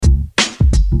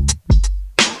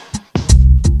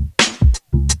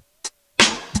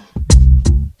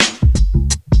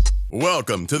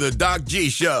welcome to the Doc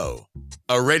G Show,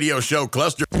 a radio show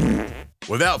cluster.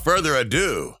 Without further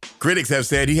ado, critics have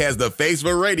said he has the face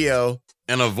for radio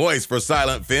and a voice for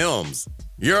silent films.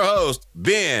 Your host,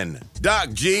 Ben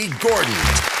Doc G Gordon.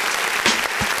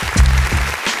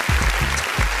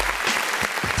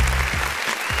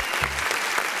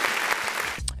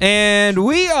 And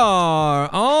we are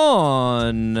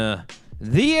on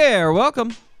the air.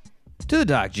 Welcome to the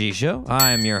Doc G Show.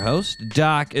 I am your host,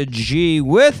 Doc G.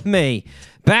 With me,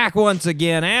 back once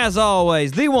again, as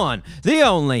always, the one, the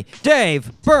only,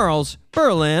 Dave Burles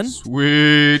Berlin.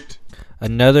 Sweet.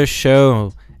 Another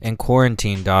show in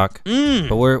quarantine, Doc.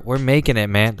 But we're making it,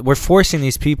 man. We're forcing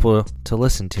these people to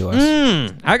listen to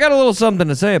us. I got a little something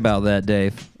to say about that,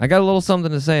 Dave. I got a little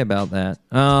something to say about that.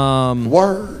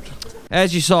 Word.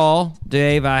 As you saw,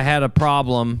 Dave, I had a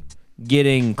problem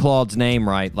getting Claude's name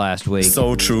right last week.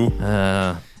 So true.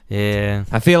 Yeah.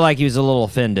 I feel like he was a little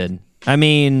offended. I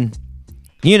mean,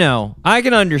 you know, I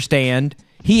can understand.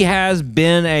 He has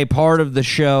been a part of the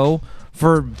show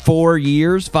for 4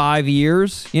 years, 5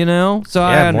 years, you know? So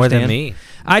I understand. More than me.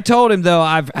 I told him, though,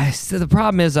 the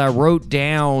problem is I wrote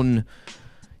down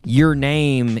your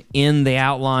name in the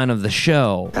outline of the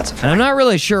show. That's a fact. And I'm not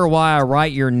really sure why I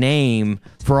write your name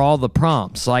for all the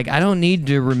prompts. Like, I don't need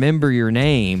to remember your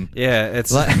name. Yeah,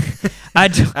 it's Like,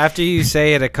 after you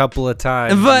say it a couple of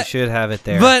times, you should have it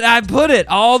there. But I put it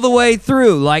all the way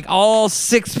through, like all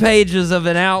 6 pages of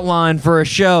an outline for a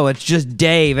show. It's just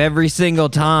Dave every single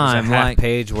time. There's a half like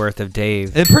page worth of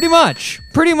Dave. Pretty much,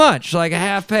 like a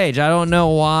half page. I don't know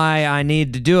why I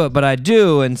need to do it, but I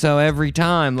do. And so every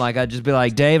time, like, I'd just be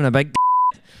like, Dave, and I'd be like,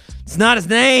 it's not his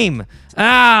name. Oh,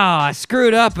 I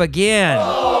screwed up again.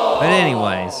 But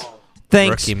anyways,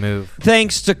 thanks. Rookie move.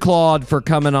 Thanks to Claude for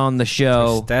coming on the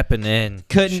show. Stepping in.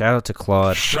 Couldn't- Shout out to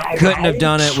Claude. Couldn't have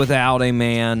done it without him,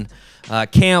 man.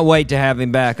 Can't wait to have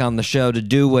him back on the show to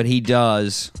do what he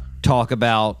does, talk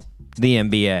about the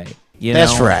NBA. You know?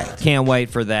 That's right. Can't wait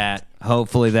for that.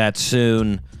 Hopefully that's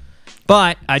soon.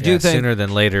 But I do think sooner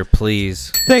than later,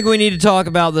 please. we need to talk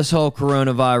about this whole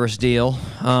coronavirus deal.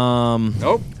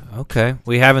 Nope. Okay.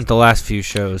 We haven't the last few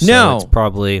shows. So No. it's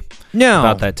probably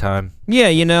about that time. Yeah,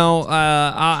 you know,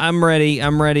 I'm ready.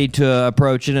 I'm ready to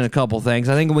approach it in a couple things.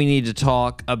 I think we need to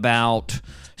talk about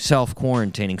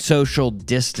self-quarantining, social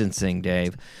distancing,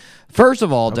 Dave. First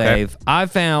of all, Okay. Dave, I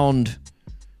found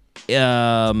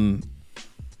I'm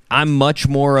much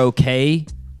more okay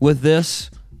with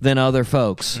this than other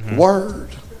folks. Word.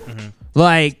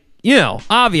 Like, you know,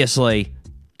 obviously,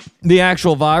 the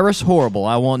actual virus, horrible.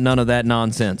 I want none of that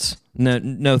nonsense.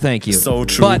 No, thank you. So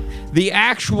true. But the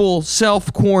actual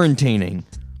self-quarantining,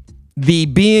 the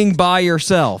being by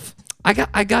yourself,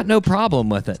 I got no problem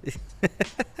with it.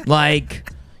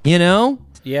 Like, you know,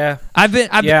 Yeah. I've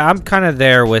I'm kind of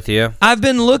there with you.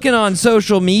 been looking on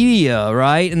social media,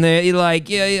 right? And they like,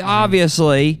 yeah,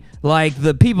 obviously, like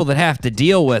the people that have to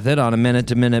deal with it on a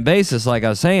minute-to-minute basis, like I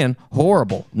was saying,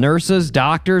 horrible. Nurses,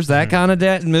 doctors, that kind of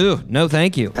debt. No,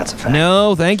 thank you. That's a fact.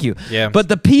 No, thank you. Yeah. But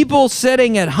the people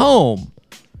sitting at home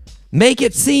make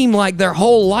it seem like their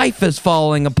whole life is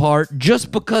falling apart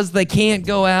just because they can't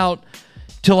go out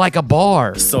to like a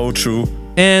bar. So true.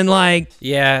 And like,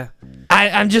 Yeah.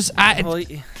 Well,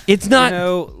 it's not. You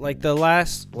know, like the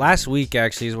last week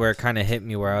actually is where it kind of hit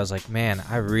me, where I was like, man,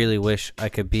 I really wish I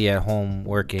could be at home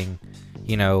working,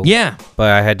 you know. Yeah.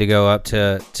 But I had to go up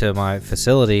to my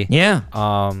facility. Yeah.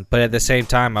 But at the same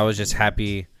time, I was just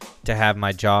happy to have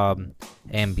my job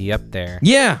and be up there.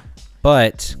 Yeah.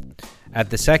 But at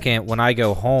the second, when I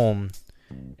go home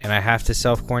and I have to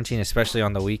self-quarantine, especially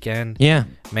on the weekend, Yeah.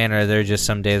 man, are there just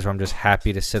some days where I'm just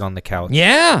happy to sit on the couch,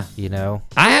 Yeah. you know,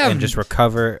 and just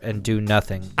recover and do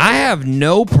nothing. I have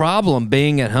no problem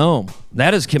being at home.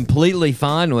 That is completely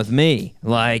fine with me.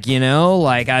 Like, you know,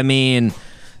 like, I mean,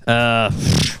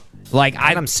 like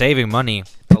And I'm saving money,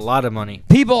 a lot of money.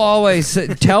 people always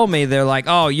tell me, they're like,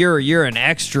 oh, you're an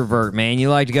extrovert, man. You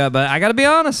like to go, but I got to be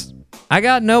honest. I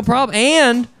got no problem.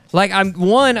 And like,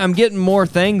 I'm getting more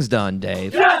things done,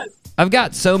 Dave. Yes! I've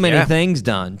got so many things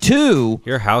done. 2,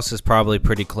 Your house is probably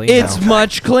pretty clean it's now.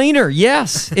 much cleaner.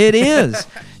 Yes, it is.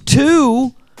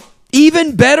 2,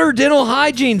 even better dental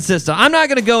hygiene system. I'm not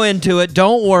going to go into it.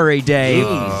 Don't worry, Dave.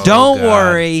 Don't God.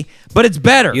 worry. But it's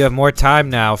better. You have more time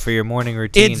now for your morning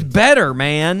routine. It's better,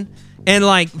 man. And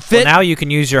like Well, now you can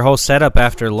use your whole setup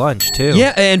after lunch too.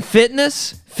 Yeah, and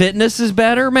fitness is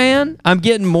better, man. I'm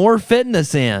getting more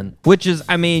fitness in, which is,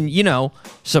 I mean, you know,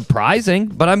 surprising,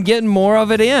 but I'm getting more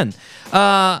of it in.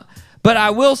 But I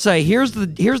will say, here's the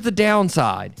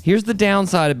downside. Here's the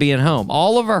downside of being home.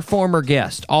 All of our former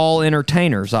guests, all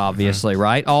entertainers, obviously,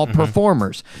 right? All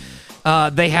performers.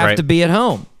 they have Right. to be at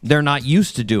home. They're not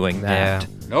used to doing that. Yeah.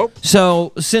 Nope.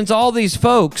 So since all these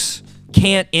folks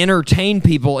can't entertain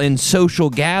people in social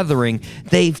gathering,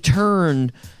 they've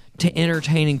turned to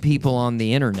entertaining people on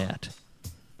the internet.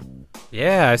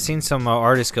 Yeah, I've seen some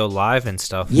artists go live and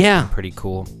stuff. It's Yeah. been pretty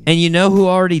cool. And you know who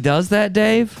already does that,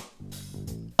 Dave?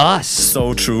 Us.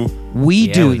 So true. We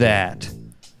Yeah, do we do. that,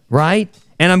 right?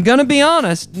 And I'm going to be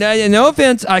honest. No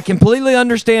offense. I completely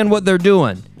understand what they're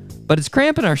doing, but it's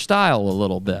cramping our style a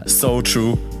little bit. So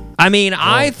true. I mean,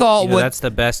 I thought You know, what that's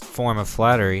the best form of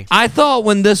flattery. I thought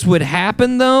when this would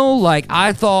happen, though, like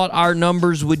I thought our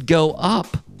numbers would go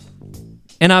up.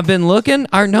 And I've been looking,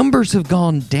 our numbers have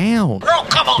gone down,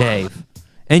 Dave.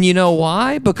 And you know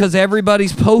why? Because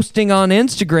everybody's posting on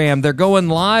Instagram. They're going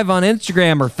live on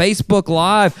Instagram or Facebook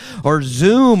Live or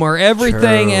Zoom or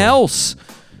everything True. else.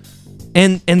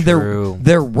 And True.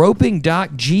 they're roping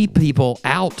Doc G people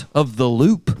out of the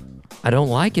loop. I don't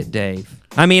like it, Dave.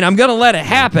 I mean, I'm gonna let it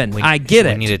happen. I get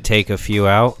We it. need to take a few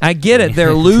out. I get it. They're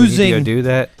We need to losing. go do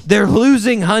that. They're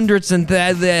losing hundreds and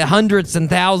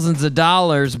thousands of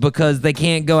dollars because they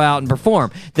can't go out and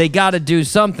perform. They got to do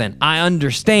something. I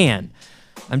understand.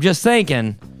 I'm just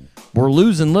thinking we're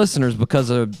losing listeners because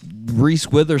of Reese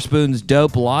Witherspoon's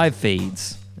dope live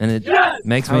feeds, and it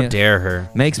makes How me dare her?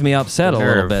 makes me upset a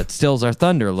little Nerve. bit. Stills our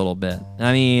thunder a little bit.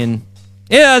 I mean,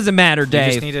 it doesn't matter, You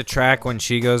just Dave. need to track when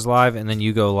she goes live, and then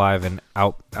you go live and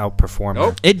outperform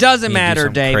her. It doesn't You need to do matter,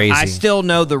 something Dave. I crazy. still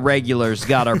know the regulars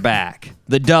got our back.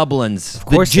 The Dublins, the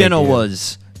course they do.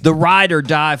 Genoas, the ride or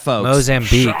die folks.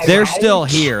 Mozambique. They're still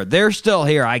here. They're still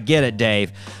here. I get it,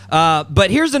 Dave. But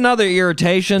here's another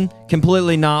irritation,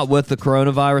 completely not with the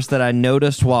coronavirus, that I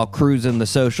noticed while cruising the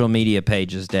social media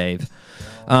pages, Dave.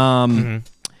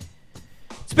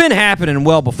 It's been happening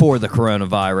well before the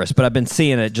coronavirus, but I've been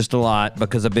seeing it just a lot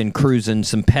because I've been cruising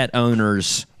some pet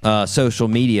owners' social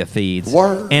media feeds.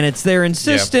 Word. And it's they're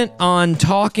insistent on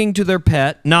talking to their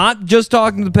pet, not just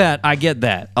talking to the pet. I get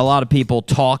that. A lot of people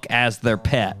talk as their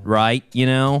pet, right? You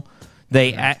know?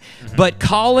 But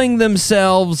calling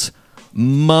themselves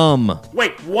mum.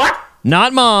 Wait, what?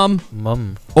 Not mom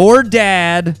Mum. or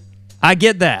dad. I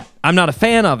get that. I'm not a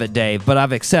fan of it, Dave, but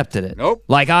I've accepted it. Nope.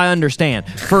 Like, I understand.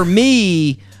 For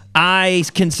me, I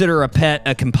consider a pet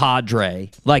a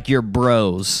compadre, like your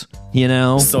bros, you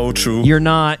know? So true. You're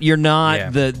not Yeah.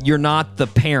 the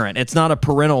parent. It's not a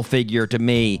parental figure to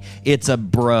me. It's a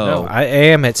bro. No, I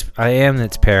am its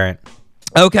parent.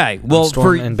 Okay. Well,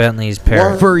 Storm and Bentley's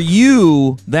parent. for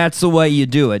you, that's the way you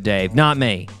do it, Dave, not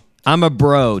me. I'm a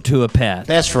bro to a pet.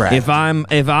 That's right. If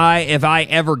I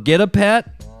ever get a pet,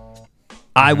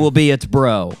 I will be its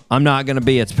bro. I'm not going to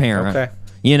be its parent. Okay.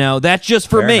 You know, that's just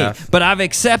for Fair me. enough. But I've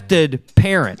accepted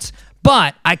parents.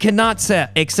 But I cannot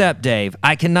accept, Dave.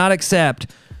 I cannot accept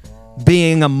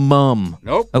being a mum.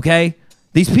 Nope. Okay?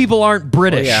 These people aren't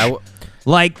British. yeah, w-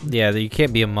 like Yeah, you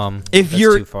can't be a mum. if That's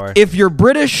you're too far. if you're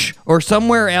British or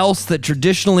somewhere else that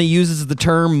traditionally uses the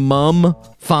term mum,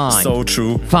 fine. So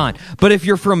true. Fine. But if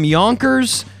you're from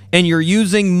Yonkers and you're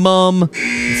using mum,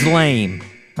 it's lame.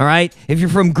 All right? If you're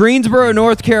from Greensboro,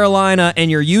 North Carolina,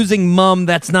 and you're using mum,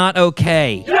 that's not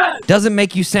okay. Doesn't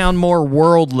make you sound more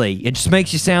worldly. It just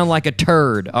makes you sound like a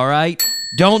turd, all right?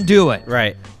 Don't do it.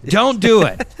 right. Don't do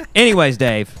it. Anyways,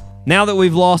 Dave, now that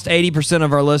we've lost 80%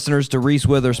 of our listeners to Reese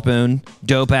Witherspoon,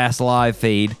 dope-ass live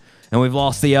feed, and we've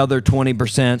lost the other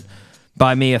 20%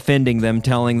 by me offending them,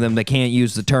 telling them they can't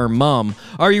use the term mum,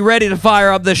 are you ready to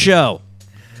fire up the show?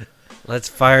 Let's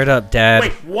fire it up, Dad.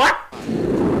 Wait, what?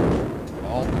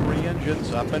 All three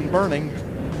engines up and burning.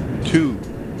 2,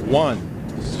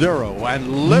 1, 0,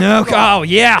 and lift No, it off. oh,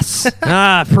 yes.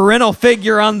 Parental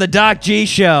figure on the Doc G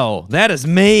show. That is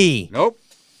me. Nope.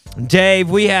 Dave,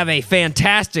 we have a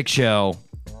fantastic show.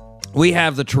 We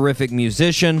have the terrific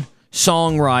musician,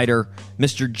 songwriter,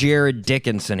 Mr. Jared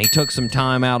Dickinson. He took some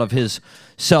time out of his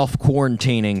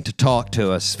self-quarantining to talk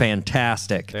to us.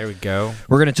 Fantastic. There we go.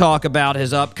 We're going to talk about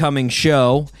his upcoming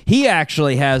show. He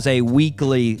actually has a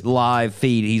weekly live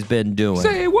feed he's been doing.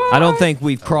 Say what? I don't think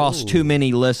we've crossed too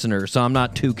many listeners, so I'm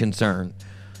not too concerned.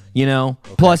 You know?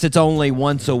 Plus, it's only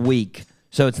once a week,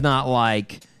 so it's not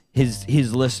like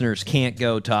his listeners can't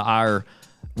go to our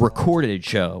recorded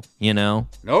show, you know?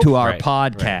 Nope. To our Right,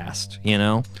 podcast, you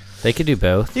know? They could do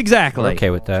both. Exactly. We're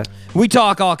okay with that. We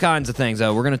talk all kinds of things,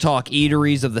 though. We're going to talk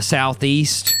eateries of the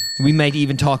Southeast. We may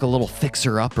even talk a little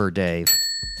fixer-upper, Dave.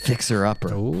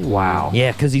 Fixer-upper. Wow.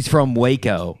 Yeah, because he's from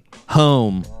Waco,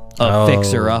 home of Oh,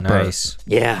 Fixer-upper. nice.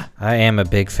 Yeah. I am a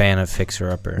big fan of Fixer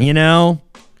Upper. You know,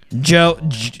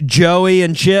 Joey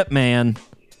and Chip, man.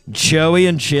 Joey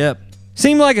and Chip.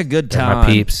 Seem like a good They're my time.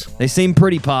 peeps. They seem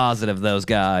pretty positive, those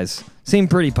guys. Seemed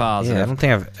pretty Yeah, I positive. don't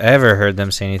think I've ever heard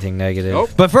them say anything negative. Nope.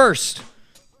 But first,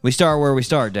 we start where we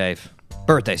start, Dave.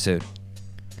 Birthday suit.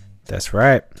 That's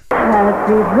right.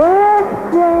 Happy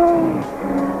birthday,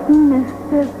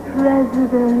 Mr.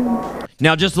 President.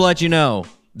 Now, just to let you know,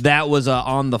 that was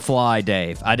on the fly,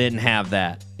 Dave. I didn't have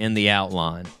that in the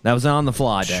outline. That was on the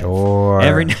fly, Dave. Sure.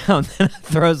 Every now and then I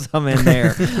throw some in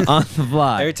there on the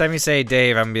fly. Every time you say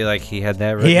Dave, I'm gonna be like, he had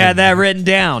that written. He had that written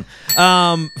down.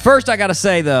 First, I got to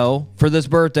say, though, for this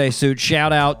birthday suit,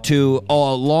 shout out to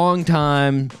a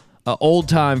long-time,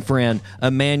 old-time friend,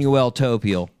 Emmanuel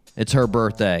Topiel. It's her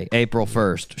birthday, April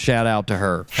 1st. Shout out to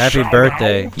her. Happy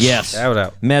birthday. Yes. Shout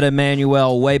out. Met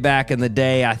Emmanuel way back in the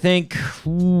day, I think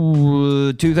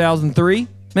 2003,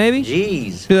 maybe?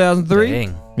 Jeez. 2003?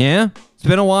 Dang. Yeah. It's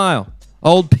been a while.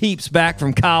 Old peeps back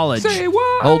from college. Say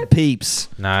what? Old peeps.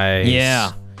 Nice.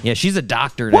 Yeah. Yeah, she's a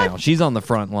doctor now. She's on the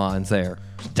front lines there.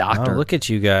 Oh, Doctor. look at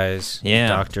you guys. Yeah.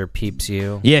 Doctor peeps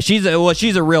you. Yeah, she's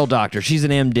a real doctor. She's an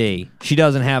MD. She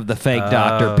doesn't have the fake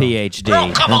doctor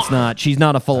PhD. She's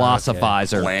not a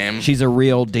philosophizer. Wham. She's a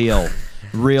real deal.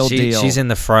 Real deal. She's in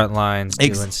the front lines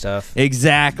doing stuff.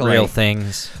 Exactly. Real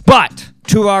things. But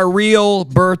to our real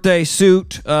birthday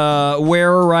suit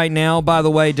wearer right now, by the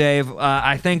way, Dave,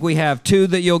 I think we have two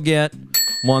that you'll get,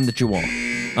 one that you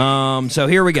won't. So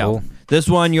here we go. Cool. This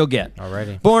one you'll get.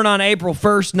 Alrighty. Born on April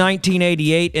 1st,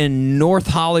 1988 in North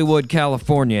Hollywood,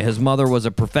 California. His mother was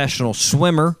a professional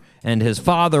swimmer, and his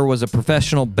father was a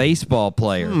professional baseball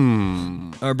player.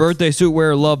 Our birthday suit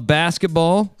wearer loved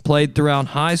basketball, played throughout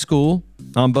high school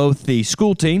on both the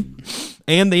school team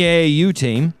and the AAU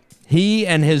team. He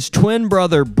and his twin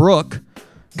brother, Brooke,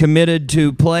 committed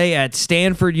to play at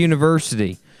Stanford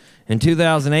University. In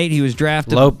 2008, he was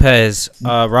drafted. Lopez.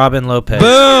 Robin Lopez.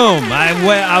 Boom!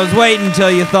 I was waiting until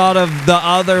you thought of the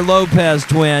other Lopez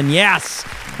twin. Yes,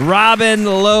 Robin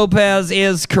Lopez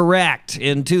is correct.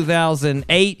 In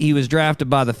 2008, he was drafted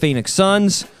by the Phoenix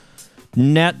Suns.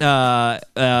 And then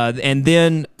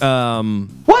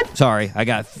what? Sorry, I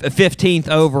got 15th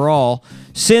overall.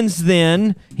 Since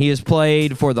then, he has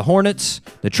played for the Hornets,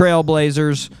 the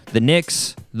Trailblazers, the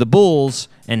Knicks, the Bulls,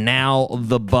 and now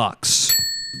the Bucks.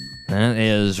 That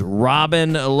is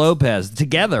Robin Lopez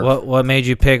together. What made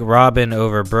you pick Robin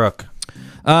over Brooke?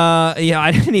 Yeah,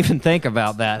 I didn't even think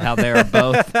about that. How they're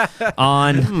both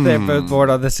on. They're both born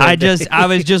on the same day. I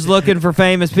was just looking for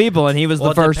famous people, and he was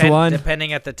the first one.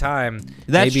 Depending at the time.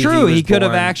 That's maybe true. was He could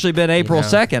have born, actually been April you know.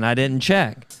 2nd. I didn't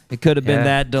check. It could have been Yeah.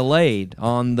 that delayed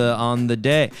on the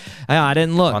day. I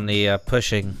didn't look. On the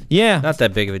pushing. Yeah, Not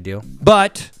that big of a deal.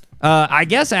 but I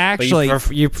guess But actually.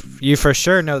 you for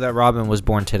sure know that Robin was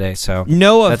born today, so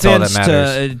No that's all that offense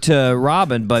matters. to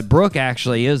Robin, but Brooke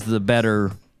actually is the better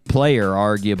player,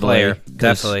 arguably. 'cause,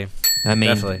 Definitely. I mean,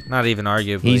 Definitely. Not even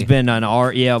arguably. he's been an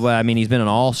he's been an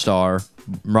all-star.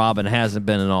 Robin hasn't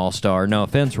been an all-star. No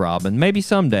offense, Robin. Maybe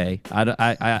someday.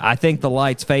 I think the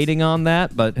light's fading on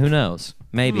that, but who knows?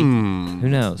 Maybe. Who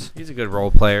knows? He's a good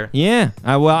role player. Yeah.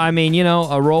 A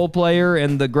role player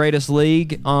in the greatest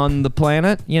league on the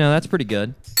planet, that's pretty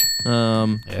good.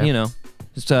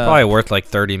 It's, Probably worth like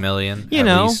 $30 million. you at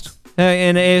know, least.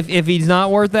 and if he's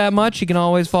not worth that much, he can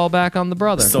always fall back on the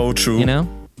brother. So true.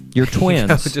 You're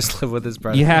twins. Just live with his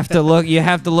brother. You have to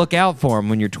look out for them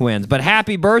when you're twins. But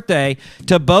happy birthday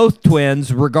to both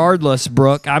twins, regardless,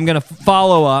 Brooke. I'm gonna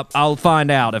follow up. I'll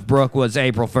find out if Brooke was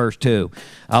April 1st too.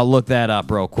 I'll look that up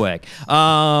real quick.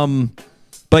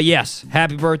 But yes,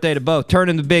 happy birthday to both.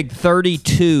 Turning the big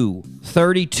 32.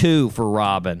 32 for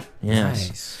Robin. Yes.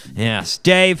 Nice. Yes.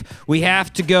 Dave, we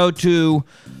have to go to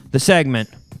the segment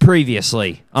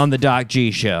previously on the Doc G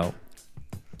Show.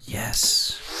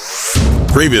 Yes.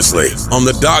 Previously on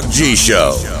the Doc G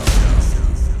Show.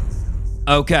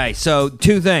 Okay, so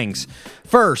two things.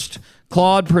 First,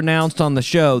 Claude pronounced on the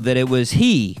show that it was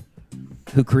he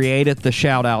who created the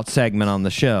shout-out segment on the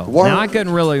show. Now, I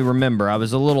couldn't really remember. I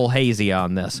was a little hazy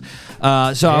on this.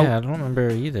 I don't remember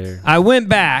either. I went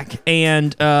back,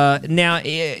 and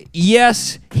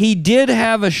yes, he did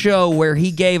have a show where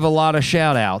he gave a lot of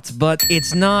shout-outs, but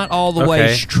it's not all the way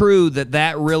Okay. true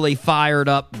that really fired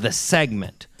up the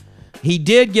segment. He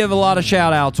did give a lot of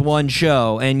shout-outs one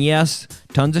show, and yes,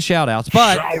 tons of shout-outs,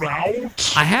 but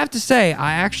I have to say,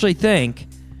 I actually think,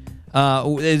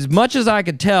 as much as I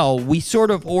could tell, we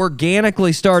sort of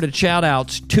organically started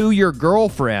shout-outs to your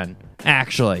girlfriend,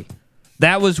 actually.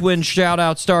 That was when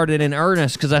shout-outs started in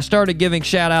earnest, because I started giving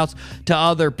shout-outs to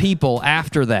other people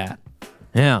after that.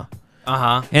 Yeah.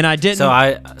 And I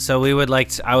didn't. So we would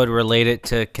I would relate it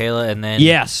to Kayla, and then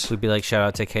Yes. we'd be like, shout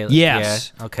out to Kayla.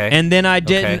 Yes. Yeah, okay. And then I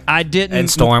didn't. Okay. I didn't. And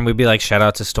Storm, we'd be like, shout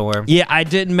out to Storm. Yeah, I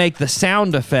didn't make the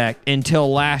sound effect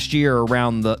until last year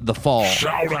around the fall.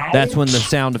 That's when the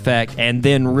sound effect, and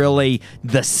then really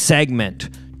the segment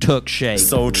took shape.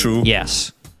 So true.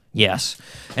 Yes.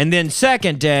 And then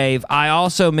second, Dave, I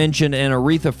also mentioned an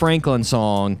Aretha Franklin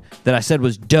song that I said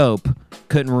was dope.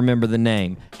 Couldn't remember the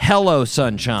name. Hello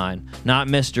Sunshine, not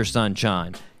Mr.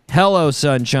 Sunshine. Hello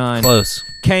Sunshine. Close.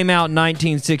 Came out in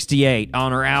 1968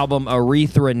 on her album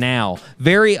Aretha Now.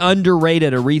 Very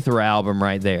underrated Aretha album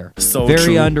right there. So Very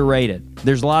true. underrated.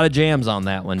 There's a lot of jams on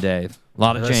that one, Dave. A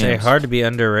lot of Let's say jams. hard to be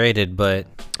underrated, but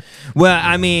Well,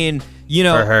 I mean, you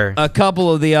know, For her. a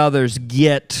couple of the others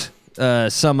get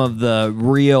some of the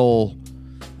real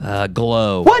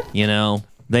glow. What? You know,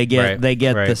 they get Right, they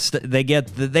get right. they get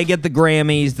the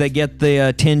Grammys, they get the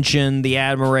attention, the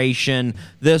admiration.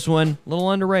 This one, a little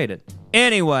underrated.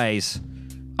 Anyways,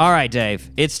 all right, Dave,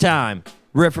 it's time.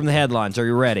 Rip from the headlines. Are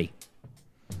you ready?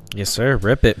 yes, sir.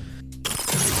 Rip it.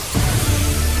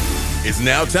 It's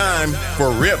now time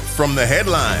for Rip from the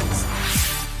Headlines.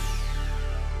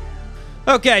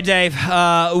 Okay, Dave.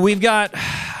 We've got,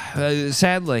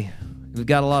 sadly, we've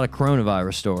got a lot of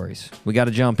coronavirus stories. We got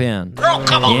to jump in.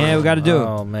 Yeah, we got to do it.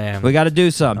 Oh, man. We got to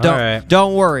do something. All right.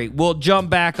 Don't worry. We'll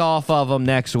jump back off of them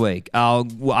next week. I'll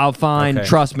find. Okay.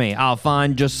 Trust me. I'll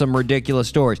find just some ridiculous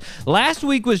stories. Last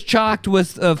week was chocked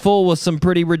with full with some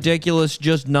pretty ridiculous,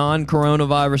 just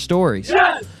non-coronavirus stories.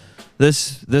 Yes!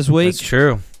 This week, That's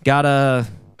true. gotta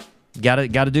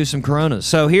do some coronas.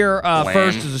 So here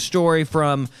first is a story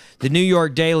from the New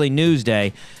York Daily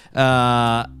Newsday,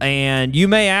 and you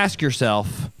may ask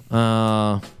yourself,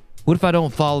 what if I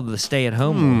don't follow the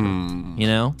stay-at-home order? You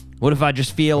know, what if I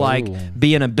just feel like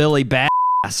being a Billy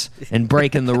Badass and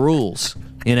breaking the rules?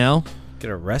 You know, Get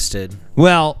arrested.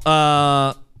 well,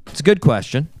 it's a good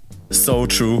question. So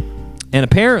true. And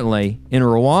apparently, in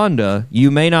Rwanda,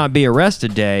 you may not be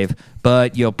arrested, Dave,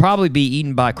 but you'll probably be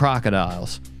eaten by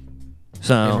crocodiles.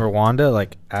 So In Rwanda,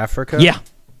 like Africa?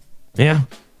 Yeah.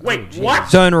 Wait, what?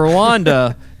 So in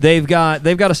Rwanda, they've got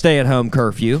a stay-at-home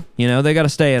curfew. You know, they got to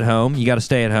stay at home. You got to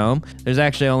stay at home. There's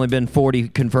actually only been 40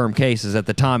 confirmed cases at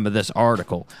the time of this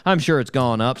article. I'm sure it's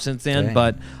gone up since then, Dang.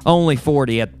 but only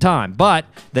 40 at the time. But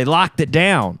they locked it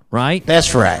down, right?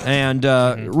 That's right. And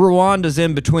Rwanda's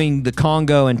in between the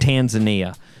Congo and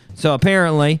Tanzania. So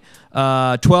apparently,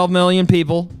 12 million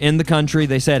people in the country,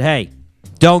 they said, hey,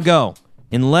 don't go.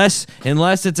 Unless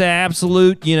it's an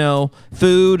absolute, you know,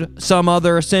 food, some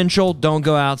other essential, don't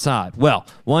go outside. Well,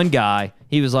 one guy,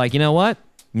 he was like, you know what?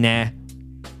 Nah.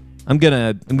 I'm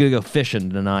gonna go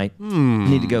fishing tonight.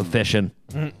 Need to go fishing.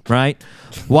 Right?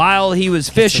 While he was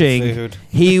fishing, food.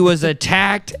 he was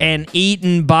attacked and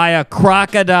eaten by a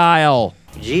crocodile.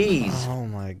 Jeez. Oh,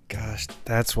 my gosh.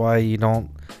 That's why you don't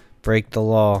break the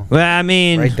law. Well, I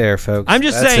mean, Right there, folks. I'm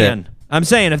just That's saying. it. I'm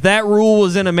saying if that rule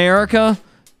was in America,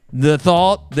 the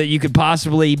thought that you could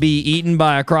possibly be eaten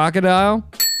by a crocodile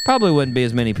probably wouldn't be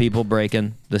as many people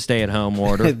breaking the stay-at-home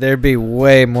order. There'd be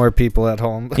way more people at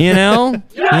home. You know?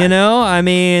 I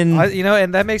mean,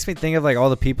 And that makes me think of like all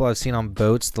the people I've seen on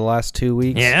boats the last 2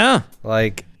 weeks. yeah.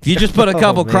 Like, If you just put a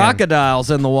couple man.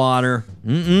 crocodiles in the water,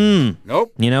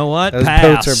 Nope. you know what? Those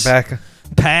Pass. boats are back.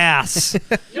 Pass.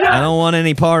 I don't want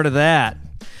any part of that.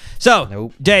 So,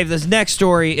 Nope. Dave, this next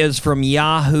story is from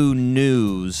Yahoo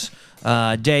News.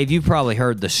 Dave, you've probably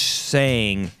heard the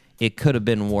saying, it could have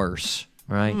been worse,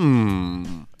 right?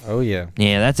 Oh, yeah.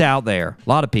 Yeah, that's out there. A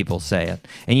lot of people say it.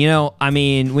 And, you know, I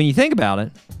mean, when you think about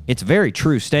it, it's a very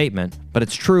true statement, but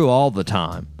it's true all the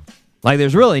time. Like,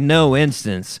 there's really no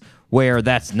instance where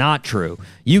that's not true.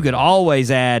 You could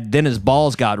always add, then his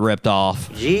balls got ripped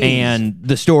off, Jeez. and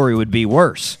the story would be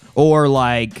worse. Or,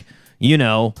 like, you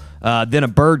know, then a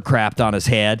bird crapped on his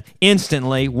head.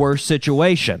 Instantly, worse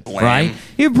situation, right?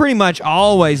 You pretty much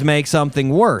always make something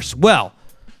worse. Well,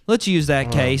 let's use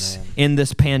that case in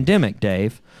this pandemic,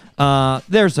 Dave.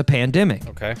 There's a pandemic.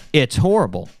 Okay. It's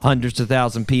horrible. Hundreds of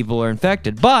thousands of people are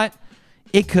infected, but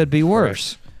it could be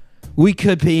worse. We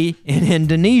could be in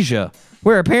Indonesia,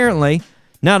 where apparently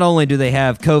not only do they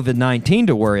have COVID-19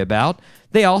 to worry about,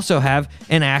 they also have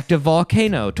an active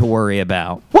volcano to worry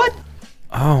about. What?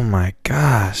 Oh, my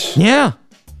gosh. Yeah.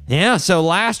 Yeah, so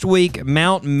last week,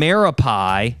 Mount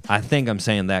Marapi, I think I'm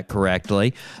saying that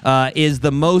correctly, is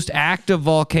the most active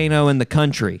volcano in the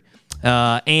country.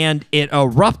 And it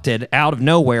erupted out of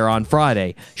nowhere on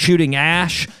Friday, shooting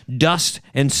ash, dust,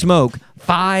 and smoke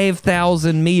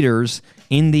 5,000 meters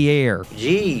in the air.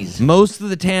 Jeez. Most of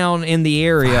the town in the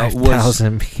area was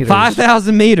 5,000 meters.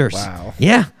 5,000 meters. Wow.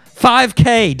 Yeah,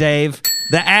 5K, Dave.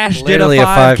 The ash Literally did a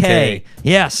a 5K.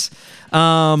 Yes.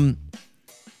 And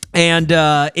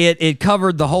it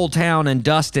covered the whole town in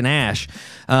dust and ash.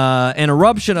 An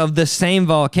eruption of this same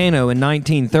volcano in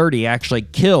 1930 actually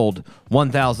killed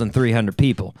 1,300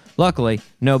 people. Luckily,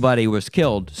 nobody was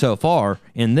killed so far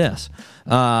in this.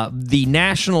 The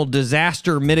National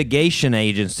Disaster Mitigation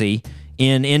Agency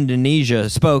in Indonesia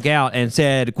spoke out and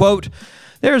said, quote,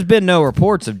 "There's been no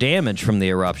reports of damage from the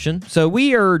eruption, so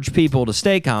we urge people to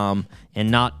stay calm and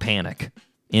not panic,"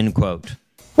 end quote.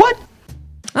 What?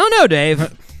 I don't know,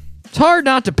 Dave. It's hard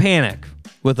not to panic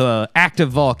with an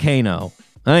active volcano.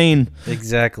 I mean,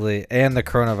 Exactly. And the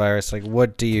coronavirus. Like,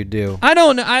 what do you do? I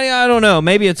don't know.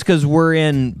 Maybe it's because we're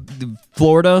in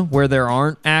Florida where there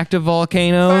aren't active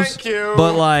volcanoes. Thank you.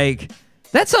 But like,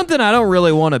 that's something I don't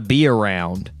really want to be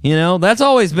around. You know, that's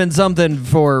always been something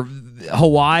for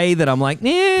Hawaii that I'm like,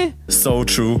 So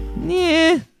true.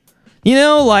 You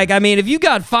know, like, I mean, if you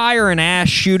got fire and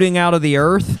ash shooting out of the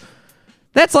earth,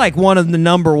 that's like one of the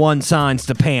number one signs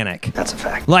to panic. That's a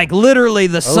fact. Like, literally,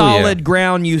 the solid yeah.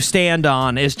 ground you stand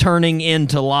on is turning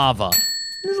into lava.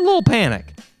 There's a little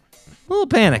panic. A little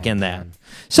panic in that.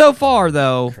 So far,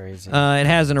 though, Crazy. it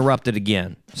hasn't erupted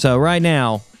again. So right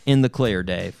now, in the clear,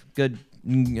 Dave. Good.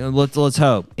 Let's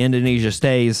hope Indonesia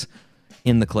stays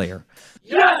in the clear.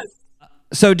 Yes!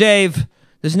 So, Dave,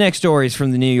 this next story is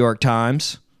from the New York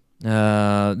Times.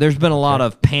 There's been a lot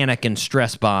of panic and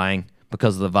stress buying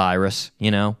because of the virus.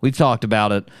 You know, we've talked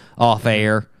about it off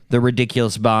air, the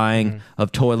ridiculous buying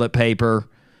of toilet paper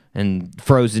and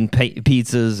frozen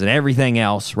pizzas and everything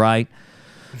else, right?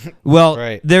 Well,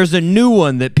 Right. there's a new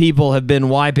one that people have been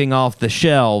wiping off the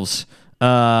shelves,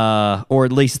 or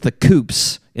at least the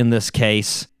coops in this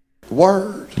case.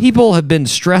 Word. People have been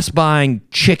stress buying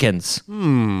chickens.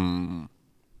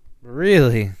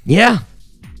 Really? Yeah,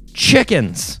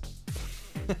 chickens.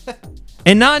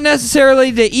 And not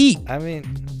necessarily to eat, I mean,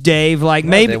 Dave. Like,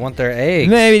 no, maybe they want their eggs.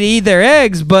 maybe to eat their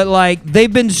eggs, but like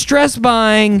they've been stress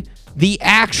buying the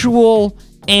actual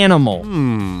animal.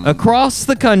 Across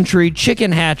the country,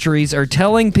 chicken hatcheries are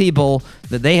telling people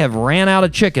that they have ran out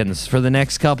of chickens for the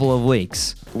next couple of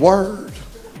weeks. Word.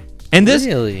 And this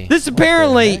Really? this What the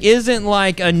apparently heck? isn't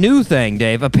like a new thing,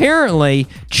 Dave. Apparently,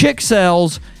 chick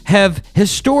sales have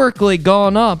historically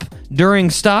gone up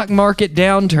during stock market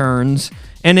downturns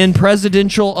and in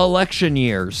presidential election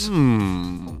years.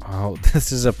 Oh,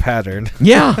 this is a pattern.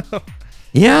 Yeah.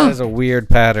 Yeah. That is a weird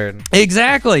pattern.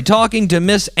 Exactly. Talking to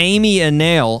Miss Amy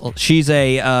Anale, she's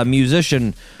a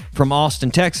musician from Austin,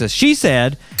 Texas. She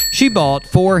said she bought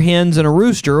 4 hens and a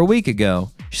rooster a week ago.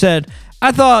 She said,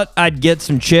 "I thought I'd get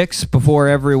some chicks before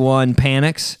everyone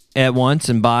panics at once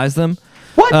and buys them.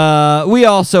 What? We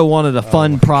also wanted a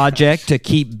fun project to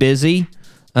keep busy."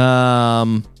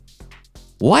 What?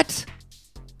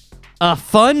 A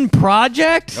fun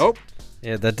project? Nope.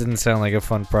 Yeah, that didn't sound like a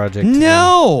fun project. to me.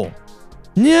 No.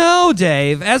 No,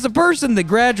 Dave. As a person that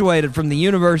graduated from the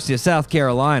University of South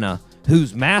Carolina,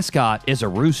 whose mascot is a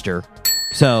rooster,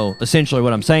 so essentially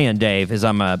what I'm saying, Dave, is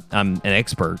I'm an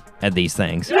expert at these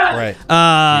things. Right. You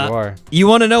are. You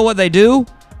want to know what they do?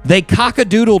 They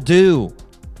cock-a-doodle-doo.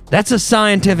 That's a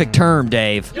scientific term,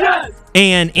 Dave. Yes!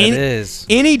 And It is.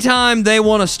 anytime they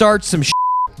want to start some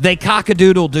they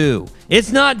cock-a-doodle-doo.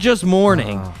 It's not just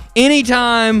morning.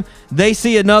 Anytime they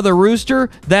see another rooster,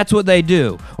 that's what they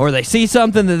do. Or they see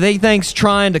something that they think's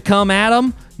trying to come at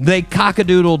them, they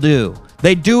cock-a-doodle-doo.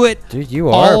 They do it Dude, you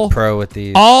are a pro with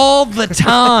these. all the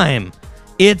time.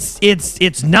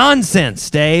 It's nonsense,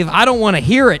 Dave. I don't want to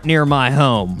hear it near my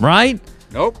home, right?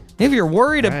 Nope. If you're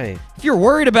worried, Right. if you're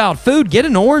worried about food, get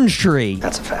an orange tree.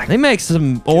 That's a fact. They make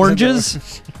some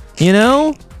oranges, you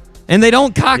know, and they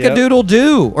don't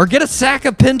cock-a-doodle-doo. Or get a sack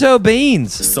of pinto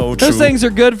beans. So Those true. things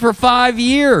are good for 5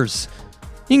 years.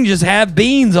 You can just have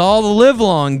beans all the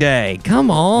livelong day. Come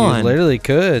You on. literally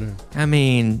could. I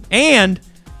mean, and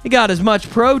it got as much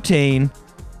protein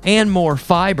and more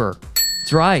fiber.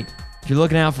 That's right. If you're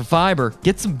looking out for fiber,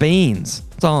 get some beans.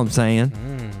 That's all I'm saying.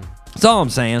 That's all I'm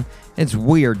saying. It's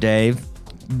weird, Dave.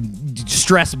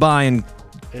 Stress buying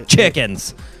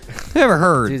chickens. Never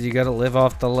heard. Dude, you gotta live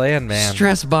off the land, man.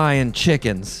 Stress buying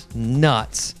chickens.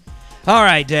 Nuts. All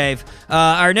right, Dave.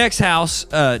 Our next house.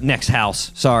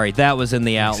 Sorry, that was in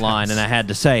the outline and I had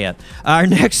to say it. Our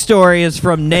next story is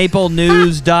from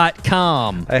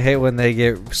NapleNews.com. I hate when they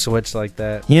get switched like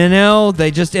that. You know,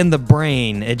 they just in the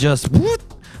brain. It just.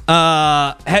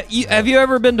 Have you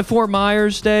ever been to Fort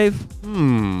Myers, Dave?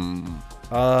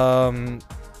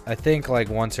 I think like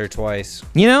once or twice.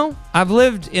 You know, I've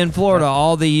lived in Florida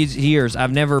all these years.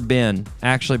 I've never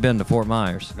actually been to Fort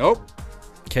Myers. Nope.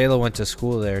 Kayla went to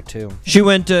school there too. She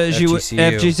went to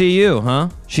FGCU. FGCU, huh?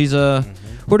 She's a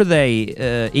what are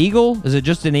they? Eagle? Is it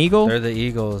just an Eagle? They're the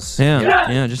Eagles.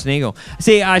 Yeah, just an Eagle.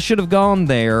 See, I should have gone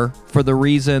there for the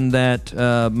reason that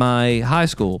my high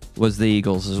school was the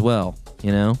Eagles as well.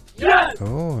 You know?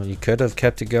 Oh, you could have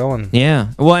kept it going. Yeah.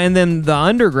 Well, and then the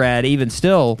undergrad, even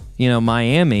still, you know,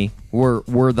 Miami were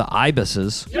the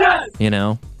Ibises. You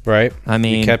know? Right. I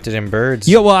mean, you kept it in Birds.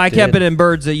 Yeah, well, I kept it in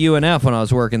Birds at UNF when I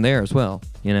was working there as well.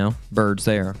 You know, Birds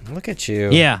there. Look at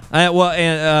you. Yeah.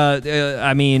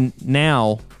 I mean,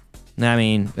 now,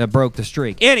 I broke the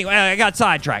streak. Anyway, I got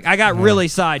sidetracked. I got really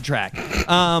sidetracked.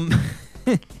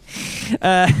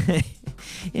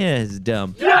 Yeah, it's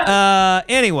dumb.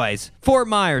 Anyways, Fort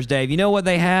Myers, Dave. You know what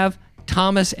they have?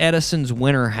 Thomas Edison's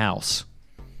winter house.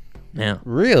 Yeah.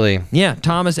 Really? Yeah,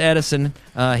 Thomas Edison.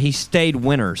 He stayed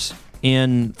winters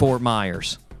in Fort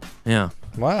Myers. Yeah.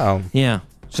 Wow. Yeah.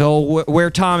 So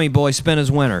where Tommy Boy spent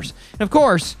his winters. And of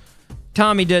course,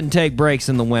 Tommy didn't take breaks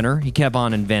in the winter. He kept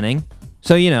on inventing.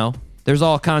 So, you know, there's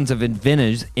all kinds of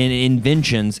inventions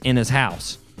in his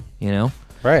house, you know?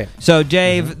 Right. So,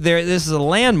 Dave, this is a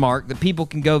landmark that people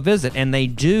can go visit, and they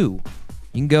do.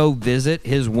 You can go visit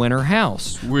his winter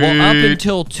house. Sweet. Well, up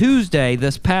until Tuesday,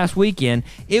 this past weekend,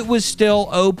 it was still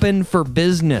open for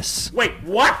business. Wait,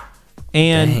 what?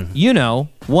 And, you know,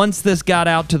 once this got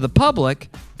out to the public,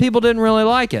 people didn't really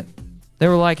like it. They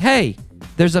were like, hey,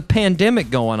 there's a pandemic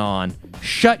going on.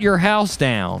 Shut your house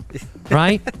down,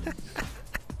 right?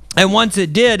 And once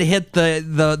it did hit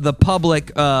the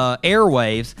public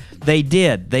airwaves, they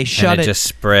did. They shut and it just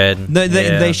spread.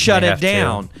 They shut they it have to.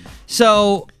 down.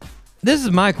 So this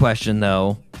is my question,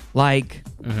 though. Like,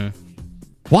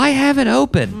 why have it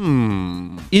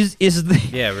open? Is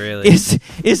Yeah, really.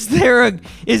 is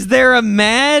there a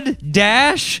mad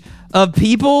dash of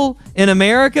people in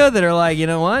America that are like, you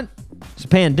know what? There's a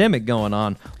pandemic going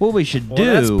on. What we should do?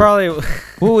 That's probably.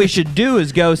 What we should do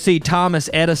is go see Thomas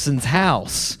Edison's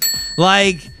house.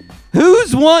 Like,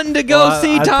 who's wanting to go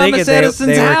see Thomas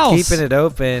Edison's house? They were keeping it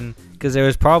open because there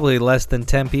was probably less than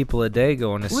 10 people a day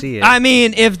going to see it. I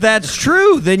mean, if that's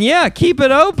true, then yeah, keep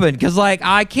it open. Because, like,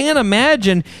 I can't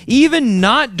imagine, even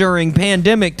not during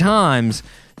pandemic times,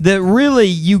 that really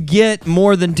you get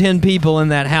more than 10 people in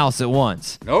that house at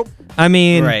once. Nope. I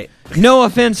mean, Right. No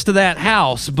offense to that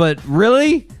house, but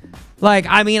really? Like,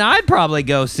 I mean, I'd probably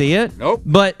go see it. Nope.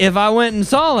 But if I went and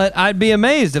saw it, I'd be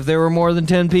amazed if there were more than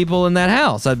 10 people in that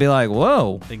house. I'd be like,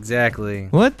 whoa. Exactly.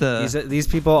 What the? These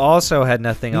people also had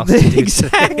nothing else to do.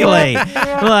 Exactly. Like,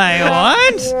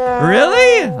 what?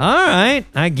 Really? All right.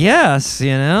 I guess,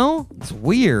 you know? It's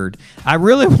weird. I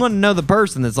really want to know the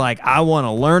person that's like, I want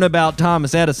to learn about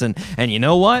Thomas Edison. And you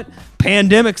know what?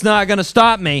 Pandemic's not going to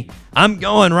stop me. I'm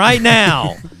going right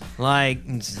now. Like,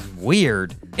 it's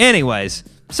weird. Anyways,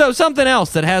 so something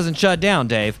else that hasn't shut down,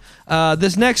 Dave.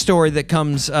 This next story that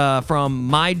comes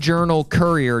from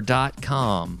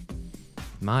myjournalcourier.com.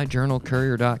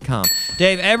 myjournalcourier.com.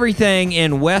 Dave, everything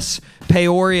in West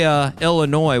Peoria,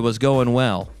 Illinois was going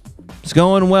well. It's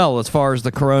going well as far as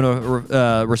the corona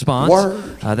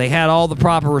response. They had all the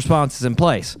proper responses in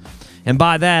place. And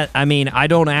by that, I mean, I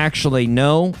don't actually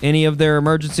know any of their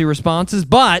emergency responses,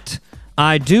 but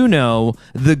I do know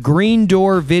the Green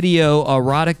Door Video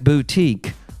Erotic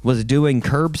Boutique was doing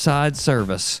curbside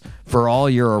service for all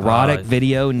your erotic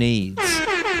video needs.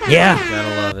 Yeah.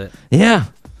 Gotta love it. Yeah.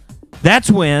 That's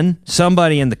when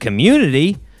somebody in the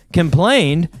community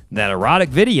complained that erotic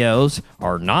videos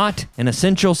are not an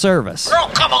essential service.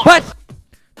 Girl, come on. What?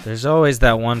 There's always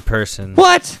that one person.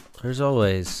 What? There's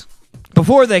always.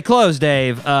 Before they closed,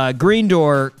 Dave, Green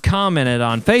Door commented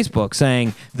on Facebook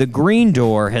saying the Green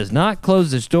Door has not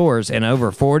closed its doors in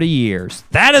over 40 years.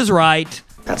 That is right.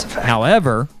 That's a fact.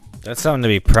 However, That's something to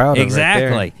be proud of.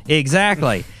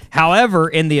 exactly. However,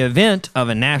 in the event of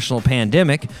a national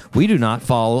pandemic, we do not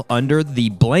fall under the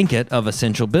blanket of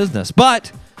essential business.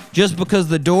 But just because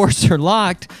the doors are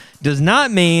locked does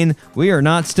not mean we are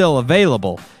not still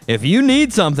available. If you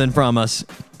need something from us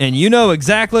and you know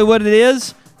exactly what it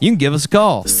is, you can give us a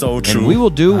call. So true. And we will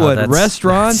do what that's-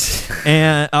 restaurants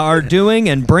are doing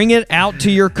and bring it out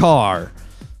to your car.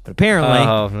 But apparently,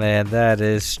 Oh man, that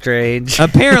is strange.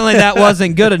 apparently that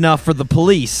wasn't good enough for the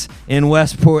police in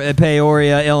West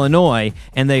Peoria, Illinois,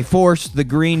 and they forced the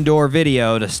Green Door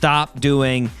Video to stop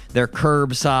doing their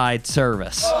curbside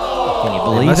service. Can you They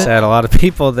believe must it? have had a lot of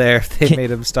people there if they made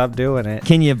them stop doing it.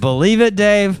 Can you believe it,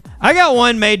 Dave? I got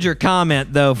one major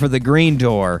comment, though, for the Green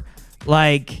Door.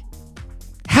 Like,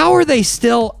 how are they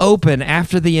still open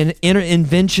after the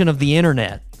invention of the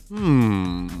internet?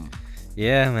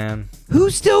 Yeah, man. Who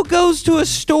still goes to a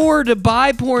store to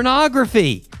buy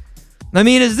pornography? I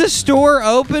mean, is this store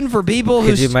open for people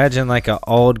who... Could you imagine like an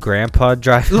old grandpa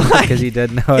driving Like, because he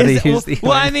doesn't know how to use the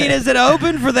Well, I mean, is it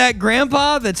open for that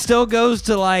grandpa that still goes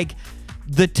to, like,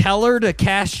 the teller to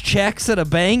cash checks at a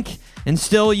bank and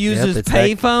still uses it's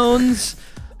that- payphones?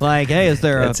 Like, hey, is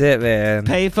there That's a it, man.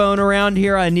 payphone around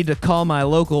here? I need to call my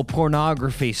local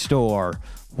pornography store.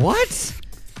 What?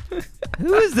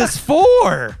 Who is this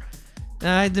for?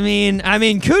 I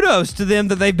mean, kudos to them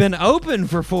that they've been open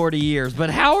for 40 years, but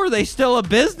how are they still a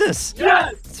business?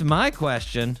 Yes! That's my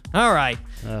question. All right.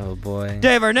 Oh, boy.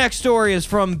 Dave, our next story is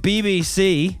from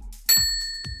BBC.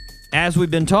 As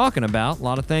we've been talking about, a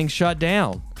lot of things shut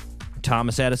down.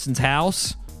 Thomas Edison's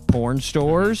house, porn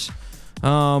stores.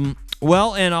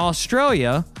 Well, in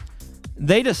Australia,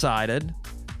 they decided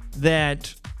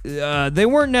that they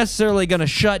weren't necessarily going to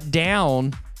shut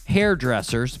down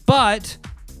hairdressers, but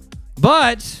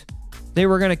they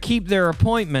were going to keep their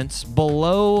appointments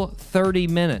below 30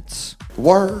 minutes.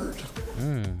 Word.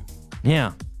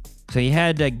 Yeah. So you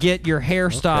had to get your hair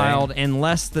styled in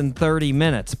less than 30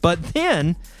 minutes. But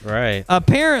then, Right.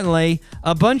 apparently,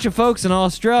 a bunch of folks in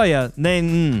Australia,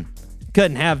 they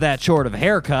couldn't have that short of a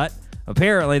haircut.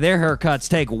 Apparently, their haircuts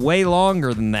take way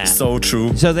longer than that. So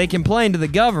true. So they complained to the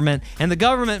government, and the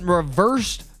government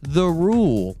reversed the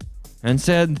rule and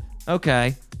said,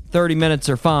 okay, 30 minutes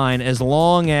are fine as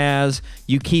long as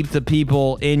you keep the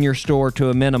people in your store to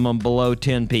a minimum below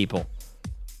 10 people.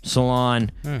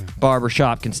 Salon,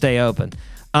 barbershop can stay open.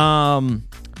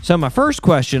 So my first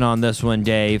question on this one,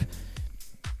 Dave,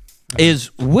 is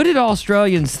what did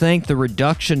Australians think the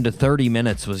reduction to 30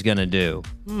 minutes was going to do?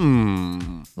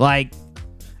 Like,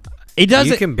 it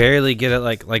doesn't... You can barely get it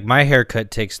like my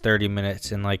haircut takes 30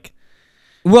 minutes and like...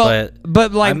 Well,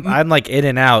 but like... I'm like in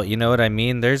and out, you know what I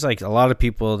mean? There's like a lot of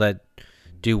people that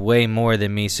do way more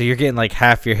than me, so you're getting like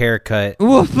half your haircut.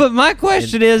 Well, but my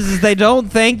question is they don't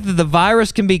think that the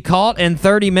virus can be caught in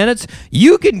 30 minutes.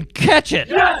 You can catch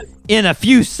it in a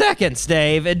few seconds,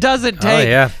 Dave. It doesn't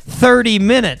take 30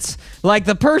 minutes. Like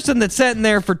the person that's sitting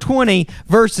there for 20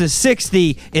 versus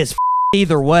 60 is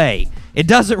either way. It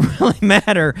doesn't really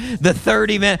matter. The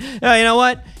 30 minutes. You know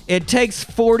what? It takes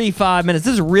 45 minutes.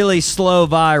 This is a really slow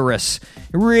virus.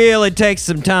 It really takes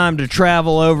some time to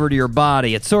travel over to your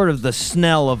body. It's sort of the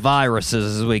Snell of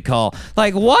viruses, as we call.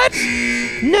 Like, what?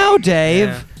 No, Dave.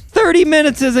 Yeah. 30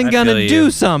 minutes isn't going to feel do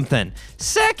you. something.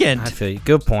 Second. I feel you.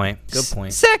 Good point. Good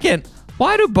point. Second,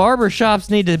 why do barbershops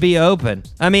need to be open?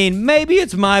 I mean, maybe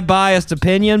it's my biased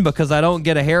opinion because I don't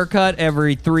get a haircut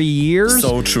every 3 years.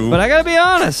 So true. But I got to be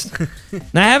honest.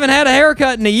 I haven't had a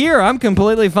haircut in a year. I'm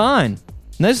completely fine.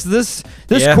 This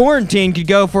Yeah. quarantine could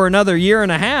go for another year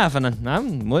and a half, and I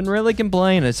wouldn't really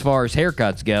complain as far as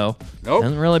haircuts go. Nope.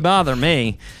 Doesn't really bother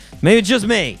me. Maybe it's just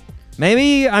me.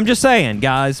 Maybe I'm just saying,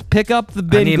 guys, pick up the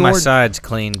Ben I need Gordon. my sides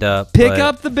cleaned up. Pick but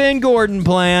up the Ben Gordon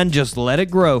plan. Just let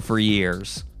it grow for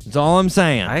years. That's all I'm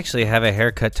saying. I actually have a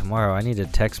haircut tomorrow. I need to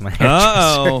text my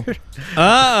Uh-oh. hairdresser.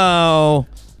 Uh-oh.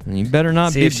 You better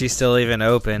not See be... if she's still even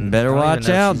open. Better I don't even watch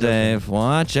know if out, she's open. Dave.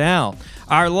 Watch out.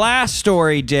 Our last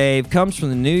story, Dave, comes from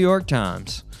the New York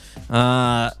Times.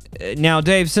 Now,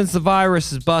 Dave, since the virus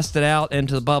has busted out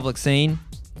into the public scene,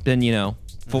 been,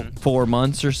 4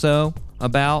 months or so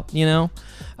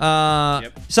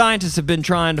scientists have been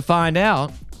trying to find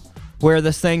out where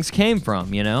this things came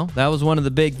from, That was one of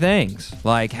the big things.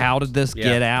 Like, how did this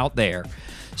get out there?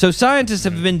 So scientists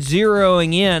have been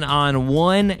zeroing in on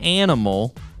one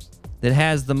animal that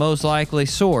has the most likely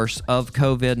source of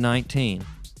COVID-19.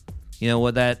 You know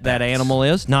what that animal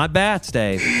is? Not bats,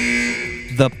 Dave.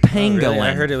 The pangolin. Really?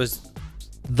 I heard it was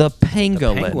the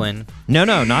pangolin. the penguin. No,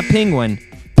 not penguin.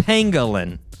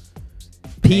 Pangolin.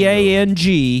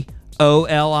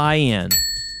 Pangolin.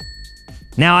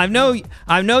 Now I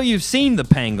know you've seen the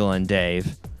pangolin,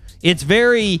 Dave. It's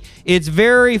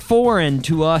very foreign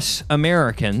to us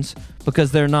Americans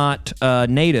because they're not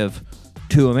native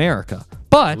to America.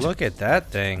 But Look at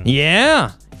that thing.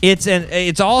 yeah,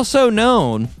 it's also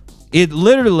known. It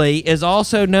literally is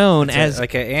also known as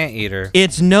like an anteater.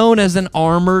 it's known as an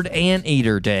armored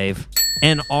anteater, Dave.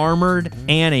 An armored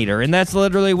anteater, and that's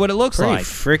literally what it looks Pretty like.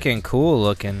 freaking cool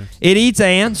looking. It eats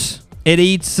ants. It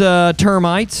eats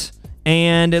termites.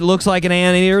 And it looks like an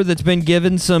anteater that's been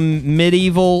given some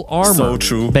medieval armor. So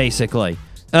true. Basically.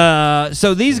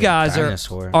 So these guys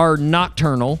dinosaur. are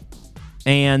nocturnal,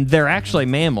 and they're actually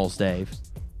mammals, Dave.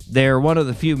 They're one of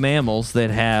the few mammals that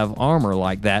have armor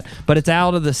like that, but it's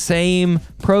out of the same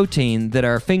protein that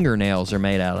our fingernails are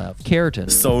made out of,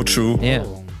 keratin. So true.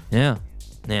 Yeah.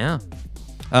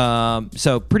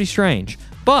 So pretty strange.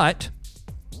 But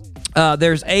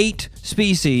there's 8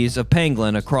 species of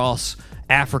pangolin across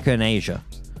Africa and Asia.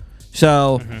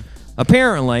 So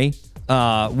apparently,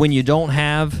 when you don't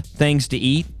have things to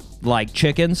eat, like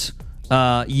chickens,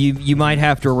 you might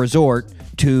have to resort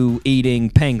to eating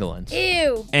pangolins.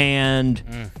 Ew. And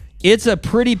it's a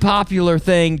pretty popular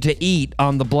thing to eat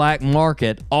on the black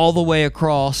market all the way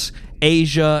across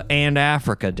Asia and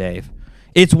Africa, Dave.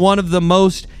 It's one of the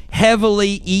most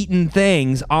heavily eaten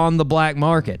things on the black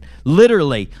market.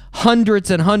 Literally,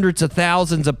 hundreds and hundreds of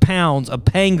thousands of pounds of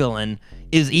pangolin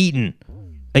is eaten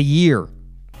a year.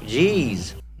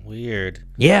 Jeez. Weird.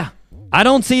 Yeah. I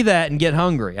don't see that and get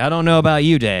hungry. I don't know about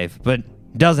you, Dave, but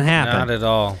it doesn't happen. Not at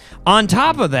all. On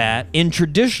top of that, in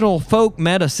traditional folk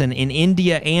medicine in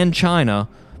India and China,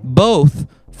 both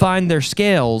find their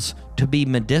scales to be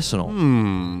medicinal.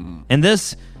 And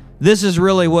this is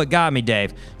really what got me,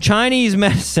 Dave. Chinese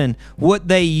medicine, what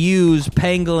they use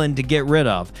pangolin to get rid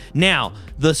of. Now,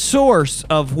 the source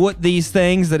of what these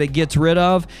things that it gets rid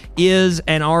of is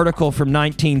an article from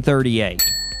 1938.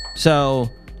 So,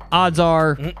 odds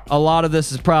are a lot of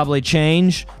this has probably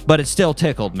changed, but it still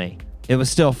tickled me. It was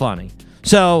still funny.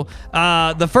 So,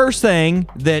 the first thing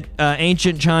that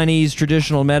ancient Chinese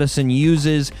traditional medicine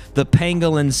uses the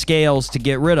pangolin scales to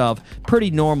get rid of, pretty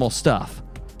normal stuff.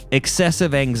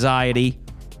 Excessive anxiety,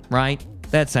 right?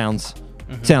 That sounds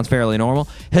fairly normal.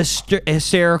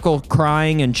 Hysterical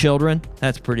crying in children,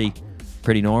 that's pretty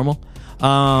normal.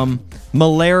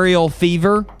 Malarial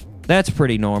fever, that's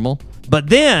pretty normal. But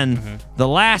then, the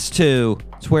last two,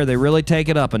 it's where they really take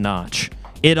it up a notch.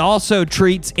 It also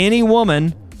treats any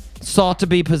woman thought to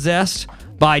be possessed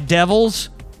by devils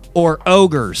or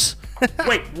ogres.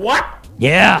 Wait, what?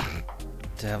 Yeah.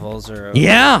 Devils or ogres.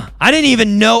 Yeah. I didn't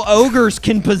even know ogres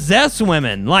can possess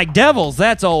women. Like devils,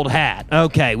 that's old hat.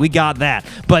 Okay, we got that.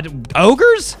 But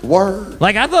ogres? Word.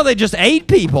 Like, I thought they just ate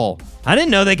people. I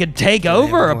didn't know they could take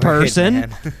over a Word, person.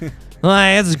 man.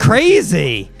 Like, it's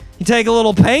crazy. You take a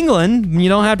little pangolin, you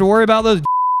don't have to worry about those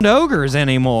ogres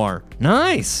anymore.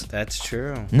 Nice. That's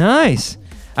true. Nice.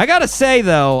 I gotta say,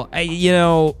 though,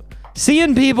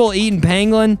 seeing people eating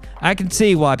pangolin, I can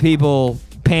see why people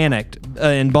panicked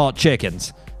and bought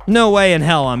chickens. No way in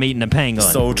hell I'm eating a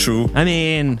pangolin. So true. I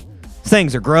mean,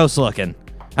 things are gross looking.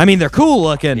 I mean, they're cool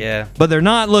looking, Yeah. but they're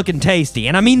not looking tasty.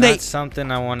 And I mean, That's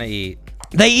something I want to eat.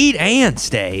 they eat ants,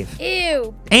 Dave.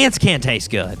 Ew. Ants can't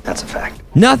taste good. That's a fact.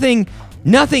 Nothing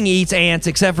eats ants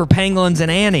except for pangolins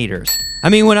and anteaters. I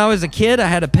mean, when I was a kid, I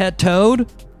had a pet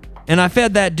toad, and I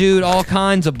fed that dude all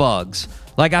kinds of bugs.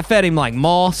 Like, I fed him, like,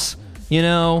 moss,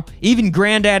 even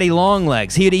Granddaddy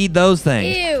Longlegs. He'd eat those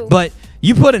things. Ew. But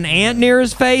you put an ant near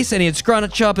his face, and he'd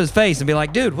scrunch up his face and be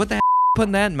like, dude, what the hell are you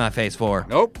putting that in my face for?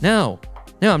 Nope. No,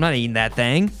 I'm not eating that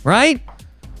thing, right?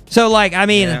 So, like, I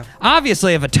mean, Yeah.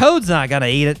 obviously, if a toad's not going to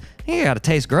eat it, it got to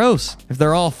taste gross. If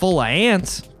they're all full of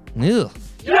ants, ugh.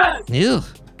 Yes! Ugh.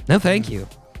 No, thank you.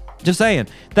 Just saying.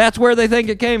 That's where they think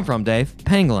it came from, Dave.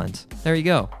 Pangolins. There you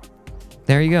go.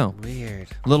 There you go. Weird.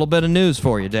 A little bit of news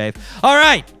for you, Dave. All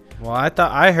right. Well,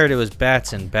 I heard it was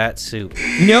bats and bat soup.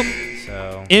 Nope.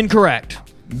 So Incorrect.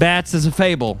 Bats is a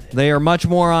fable. They are much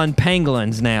more on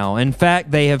pangolins now. In fact,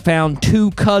 they have found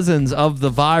two cousins of the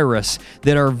virus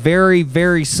that are very,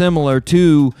 very similar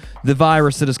to the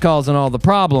virus that is causing all the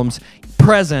problems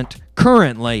present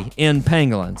currently in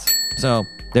pangolins. So,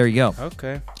 there you go.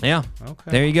 okay. Yeah.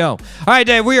 Okay. There you go. All right,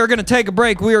 Dave, we are going to take a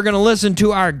break. We are going to listen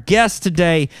to our guest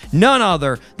today, none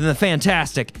other than the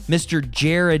fantastic Mr.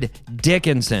 Jared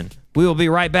Dickinson. We will be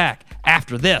right back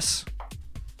after this.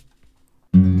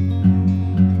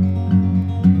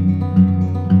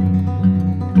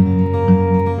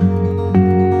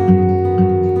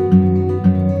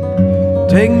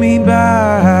 Take me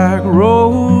back,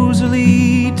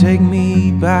 Rosalie, take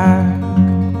me back.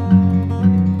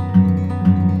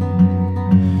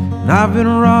 I've been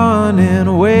running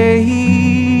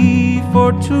away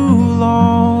for too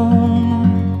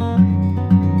long,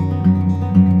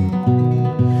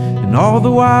 and all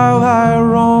the while I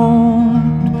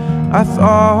roamed, I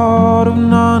thought of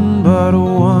none but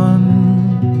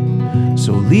one.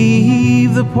 So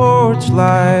leave the porch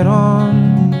light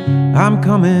on, I'm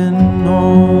coming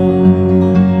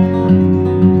home,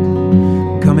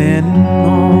 coming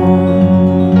home.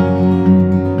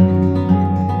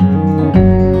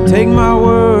 Take my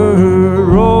word,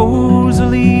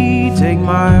 Rosalie, take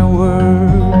my word.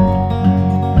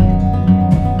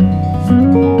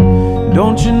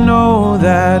 Don't you know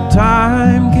that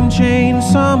time can change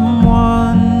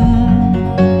someone?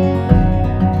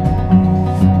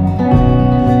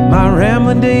 My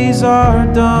rambling days are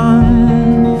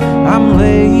done, I'm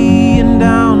laying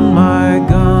down my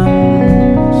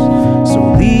guns.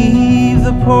 So leave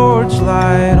the porch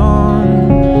light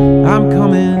on, I'm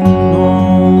coming home.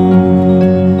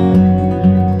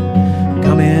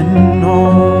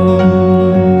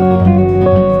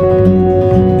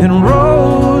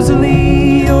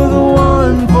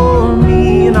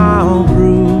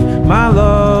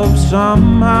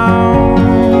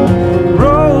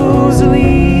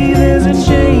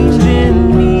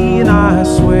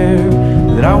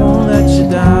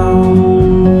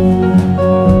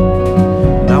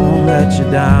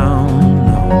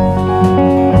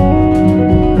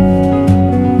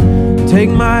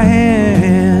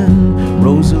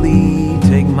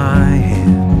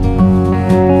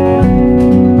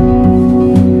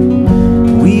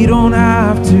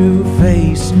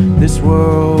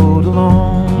 world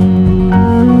alone.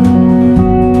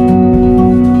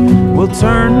 We'll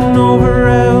turn over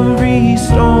every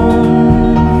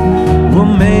stone. We'll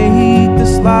make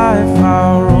this life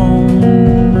our own.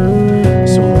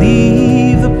 So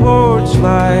leave the porch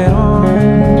light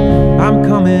on. I'm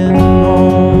coming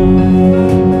home.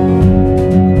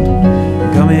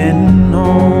 Coming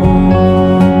home.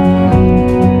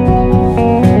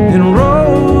 And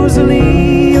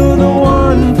Rosalie, you're the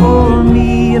one for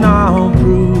me, and I'll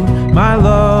prove my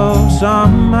love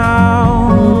somehow.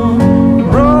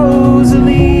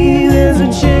 Rosalie, there's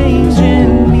a change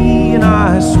in me, and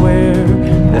I swear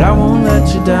that I won't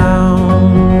let you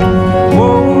down.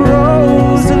 Oh,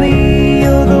 Rosalie,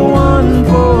 you're the one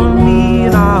for me,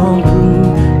 and I'll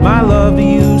prove my love to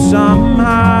you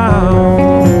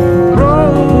somehow.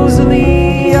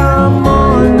 Rosalie, I'm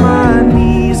on my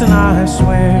knees, and I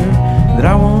swear that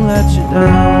I won't let you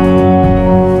down.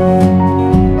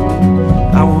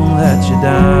 I won't let you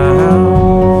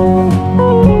down.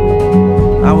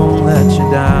 I won't let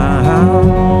you down.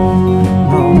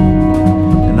 No,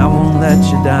 and I won't let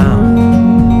you down.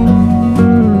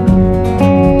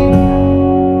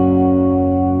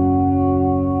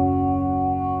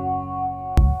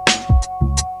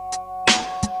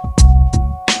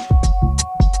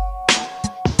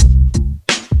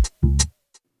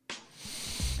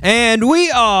 And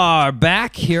we are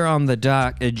back here on the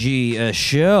Doc G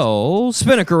Show.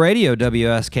 Spinnaker Radio,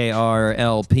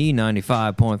 WSKR-LP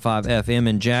 95.5 FM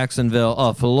in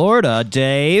Jacksonville, Florida.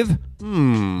 Dave?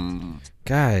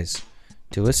 Guys,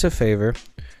 do us a favor.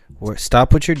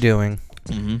 Stop what you're doing.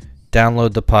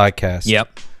 Download the podcast.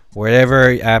 Yep.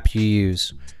 Whatever app you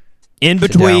use. In To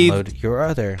between download your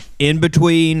other.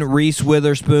 Reese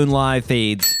Witherspoon live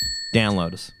feeds,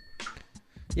 download us.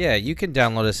 Yeah, you can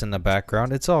download us in the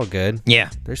background. It's all good. Yeah.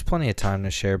 There's plenty of time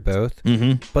to share both.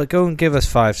 Mm-hmm. But go and give us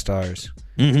 5 stars.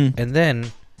 Mm-hmm. And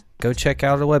then go check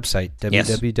out our website, Yes.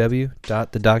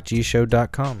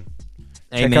 www.thedocgshow.com.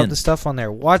 Check Amen. out the stuff on there.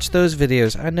 Watch those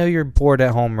videos. I know you're bored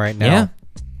at home right now. Yeah.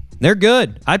 They're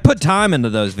good. I'd put time into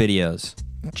those videos.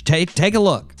 Take a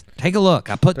look. Take a look.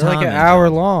 I put They're time like an into hour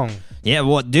them. long. Yeah,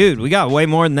 well, dude, we got way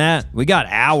more than that. We got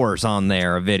hours on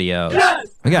there of videos.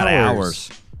 We got hours.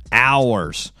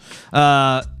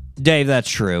 Dave, that's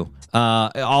true.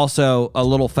 Also, a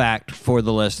little fact for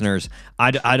the listeners: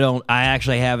 I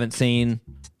actually haven't seen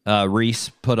Reese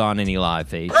put on any live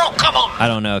feeds. Oh, come on! I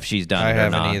don't know if she's done I it or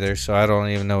haven't not. either, so I don't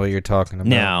even know what you're talking about.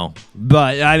 No,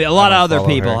 but I mean, a lot I of don't other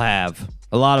follow people her. have.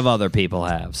 A lot of other people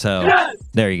have. So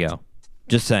there you go.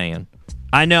 Just saying.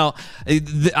 I know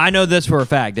this for a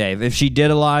fact, Dave. If she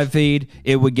did a live feed,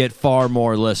 it would get far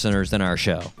more listeners than our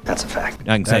show. That's a fact.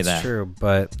 I can say that. That's true,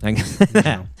 but I can say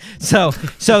that. So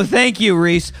thank you,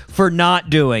 Reese, for not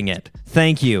doing it.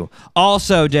 Thank you.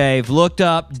 Also, Dave, looked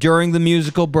up during the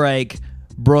musical break,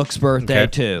 Brooke's birthday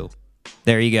Okay. too.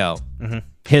 There you go.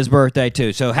 His birthday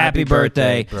too. So happy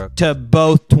birthday, Brooke. to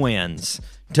both twins.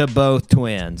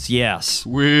 Yes.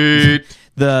 Sweet.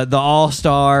 The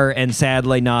All-Star and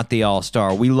sadly not the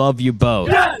All-Star. We love you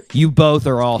both. You both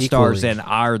are All-Stars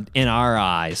Equally. in our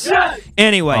eyes.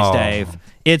 Anyways, Aw. Dave,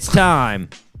 it's time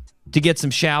to get some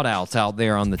shout-outs out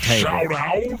there on the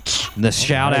table. The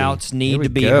shout-outs need we to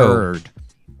be go. heard.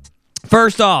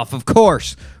 First off, of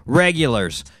course,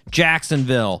 regulars,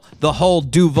 Jacksonville, the whole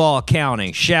Duval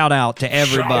County. Shout out to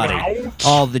everybody,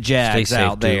 all the stay Jags safe,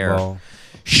 out there. Duval.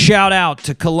 Shout out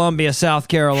to Columbia, South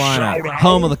Carolina,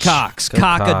 home of the Cox. Go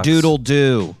Cox.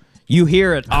 Cock-a-doodle-doo. You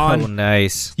hear it on Oh,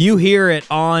 nice. you hear it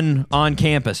on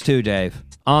campus too, Dave.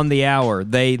 On the hour,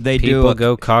 they do People a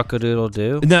go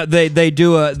cock-a-doodle-doo? no, they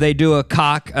do a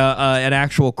cock an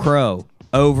actual crow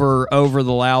over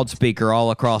the loudspeaker all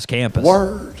across campus.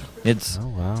 Word. It's Oh,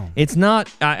 wow. it's not.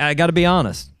 I got to be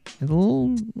honest. It's a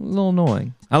little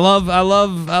annoying. I love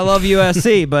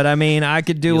USC, but I mean I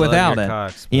could do You love without your it.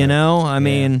 Cox, You but- know, I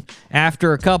mean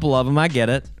after a couple of them, I get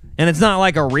it, and it's not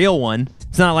like a real one.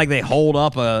 It's not like they hold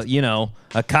up a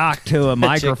cock to a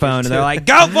microphone and they're to like,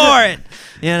 "Go for it,"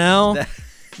 you know.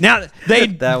 Now they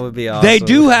That would be awesome. They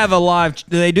do have a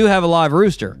live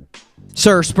rooster,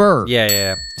 Sir Spur.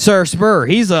 Yeah. Sir Spur,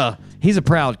 he's a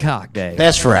proud cock, Dave.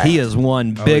 That's right. He is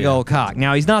one big yeah. old cock.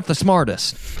 Now, he's not the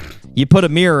smartest. You put a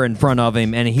mirror in front of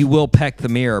him, and he will peck the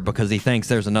mirror because he thinks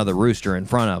there's another rooster in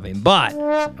front of him. But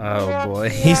Oh, boy.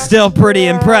 he's still pretty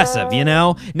impressive, you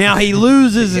know? Now, he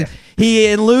loses...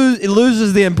 He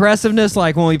loses the impressiveness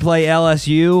like when we play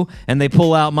LSU and they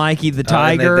pull out Mikey the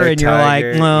Tiger they're and you're like,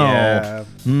 Tiger, no.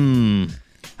 yeah.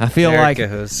 I feel There it like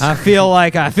goes. I feel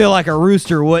like a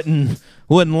rooster wouldn't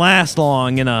last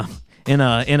long in in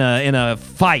a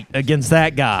fight against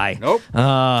that guy. Nope.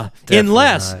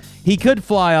 Unless not. he could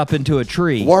fly up into a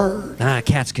tree. Word.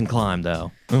 Cats can climb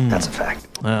though. That's a fact.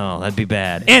 Oh, that'd be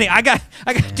bad. Anyway, I got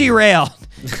derailed.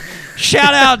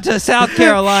 Shout out to South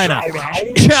Carolina.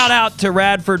 Shout out to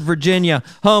Radford, Virginia,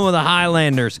 home of the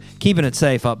Highlanders. Keeping it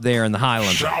safe up there in the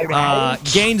Highlands.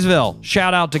 Gainesville.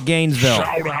 Shout out to Gainesville.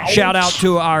 Shout out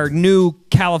to our new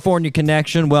California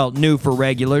connection. Well, new for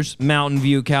regulars. Mountain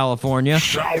View, California.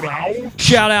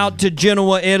 Shout out to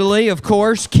Genoa, Italy, of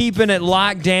course. Keeping it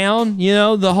locked down. You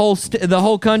know, the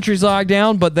whole country's locked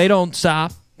down, but they don't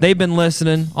stop. They've been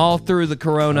listening all through the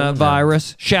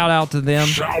coronavirus. Shout out to them.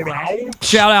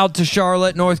 Shout out to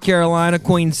Charlotte, North Carolina,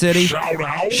 Queen City.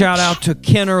 Shout out to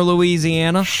Kenner,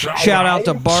 Louisiana. Shout out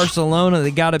to Barcelona. They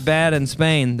got it bad in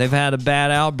Spain. They've had a bad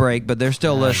outbreak, but they're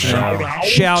still listening.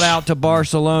 Shout out to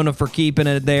Barcelona for keeping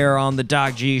it there on the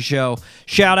Doc G Show.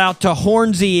 Shout out to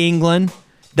Hornsey, England.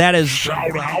 That is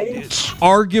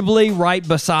arguably right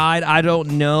beside, I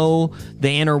don't know the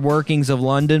inner workings of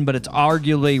London, but it's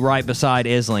arguably right beside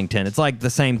Islington. It's like the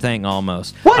same thing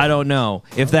almost. What? I don't know.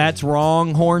 If that's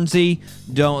wrong, Hornsey,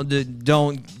 don't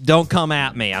come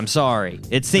at me. I'm sorry.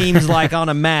 It seems like on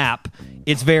a map,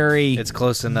 it's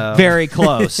close enough. Very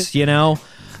close, you know?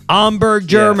 Hamburg,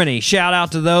 Germany. Yeah. Shout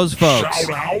out to those folks.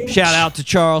 Shout out to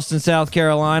Charleston, South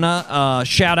Carolina.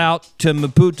 Shout out to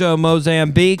Maputo,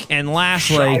 Mozambique. And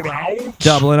lastly,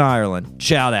 Dublin, Ireland.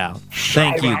 Shout out.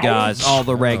 Thank you, guys, all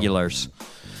the regulars.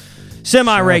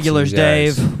 Semi-regulars,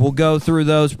 Dave. We'll go through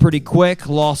those pretty quick.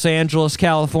 Los Angeles,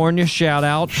 California. Shout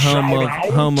out,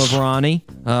 home of Ronnie,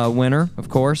 winner, of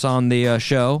course, on the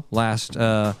show last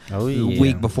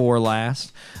week before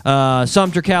last.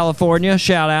 Sumter, California.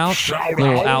 Shout out,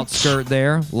 little outskirt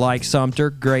there, like Sumter.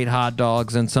 Great hot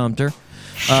dogs in Sumter.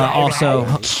 Also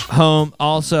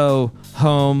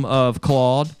home of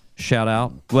Claude. Shout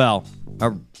out. Well,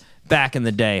 back in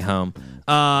the day, home.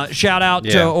 Shout out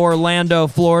to Orlando,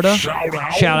 Florida.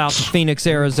 Shout out to Phoenix,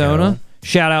 Arizona.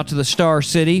 Shout out to the Star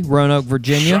City, Roanoke,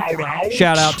 Virginia.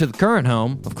 Shout out to the current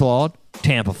home of Claude,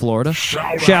 Tampa, Florida.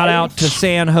 Shout out to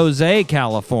San Jose,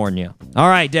 California. All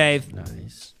right, Dave.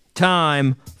 Nice.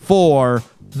 Time for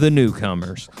the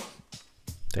newcomers.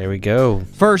 There we go.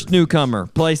 First newcomer,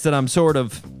 place that I'm sort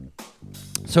of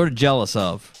jealous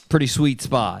of. Pretty sweet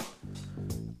spot.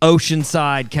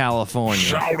 Oceanside,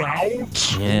 California.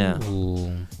 Yeah.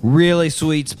 Ooh. Really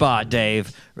sweet spot,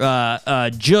 Dave.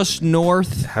 Just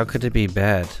north. How could it be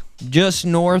bad? Just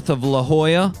north of La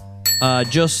Jolla.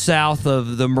 Just south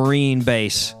of the Marine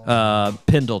base,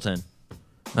 Pendleton.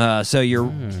 So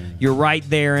you're right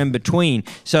there in between.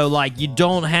 So like you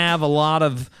don't have a lot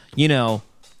of,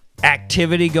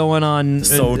 activity going on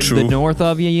the north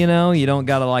of you, You don't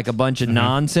got a bunch of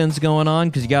nonsense going on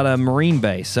because you got a Marine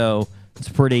base. So it's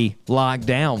pretty locked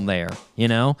down there,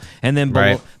 And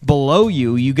then below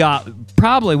you got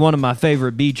probably one of my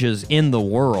favorite beaches in the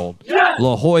world. Yeah!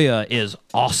 La Jolla is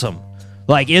awesome.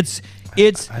 Like it's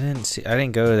I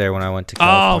didn't go there when I went to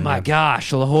California. Oh my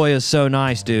gosh, La Jolla is so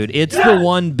nice, dude. It's the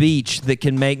one beach that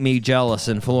can make me jealous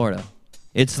in Florida.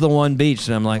 It's the one beach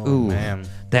that I'm like, ooh, man.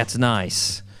 That's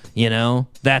nice.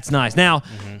 That's nice. Now,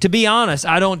 to be honest,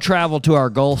 I don't travel to our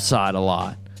Gulf side a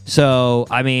lot. So,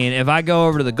 I mean, if I go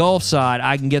over to the Gulf side,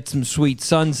 I can get some sweet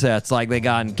sunsets like they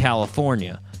got in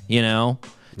California,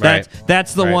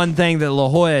 That's the one thing that La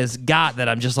Jolla has got that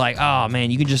I'm just like, oh,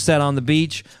 man, you can just sit on the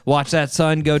beach, watch that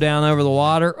sun go down over the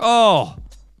water.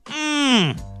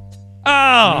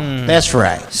 That's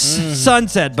right.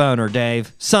 Sunset boner,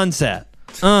 Dave. Sunset.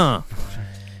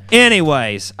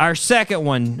 Anyways, our second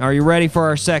one. Are you ready for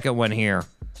our second one here?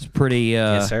 It's pretty...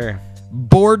 yes, sir.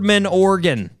 Boardman,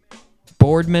 Oregon.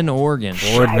 Boardman.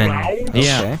 Okay.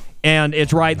 Yeah. And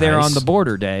it's right there on the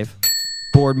border, Dave.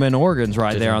 Boardman, Oregon's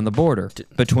right there on the border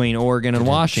between Oregon and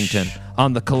Washington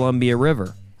on the Columbia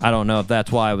River. I don't know if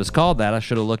that's why it was called that. I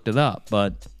should have looked it up,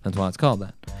 but that's why it's called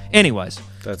that. Anyways.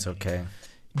 That's okay.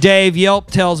 Dave,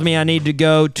 Yelp tells me I need to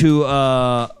go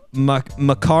to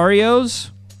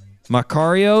Macario's,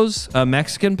 a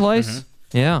Mexican place.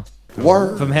 Yeah.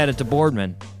 Word. If I'm headed to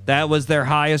Boardman. That was their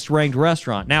highest ranked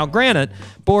restaurant. Now, granted,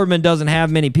 Boardman doesn't have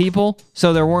many people,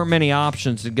 so there weren't many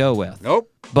options to go with. Nope.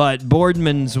 But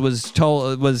Boardman's was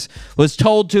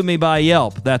told to me by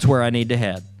Yelp. That's where I need to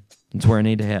head.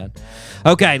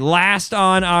 Okay, last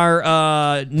on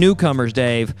our newcomers,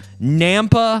 Dave.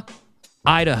 Nampa,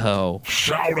 Idaho.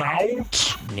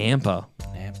 Nampa,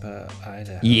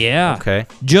 Idaho. Yeah. Okay.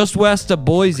 Just west of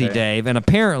Boise, Dave, and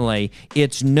apparently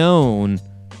it's known,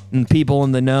 and people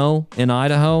in the know in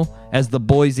Idaho, as the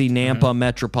Boise-Nampa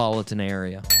metropolitan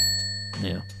area.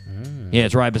 Yeah. Yeah,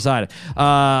 it's right beside it.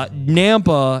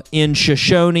 Nampa in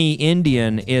Shoshone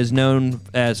Indian is known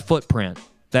as footprint.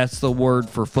 That's the word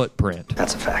for footprint.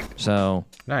 That's a fact. So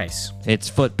Nice. it's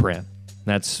footprint.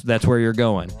 That's where you're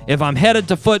going. If I'm headed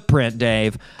to Footprint,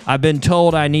 Dave, I've been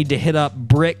told I need to hit up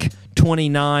Brick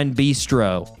 29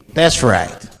 Bistro. That's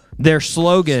right. Their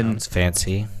slogan, Sounds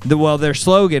fancy. their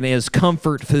slogan is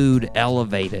comfort food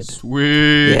elevated.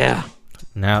 Sweet. Yeah.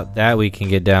 Now that we can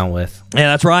get down with.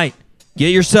 Yeah, that's right. Get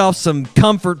yourself some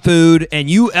comfort food and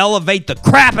you elevate the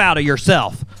crap out of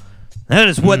yourself. That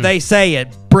is what they say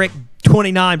at Brick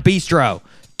 29 Bistro.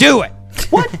 Do it.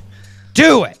 What?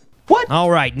 Do it. What?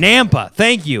 All right, Nampa.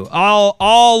 Thank you.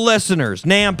 All listeners,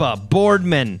 Nampa,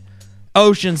 Boardman,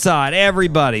 Oceanside,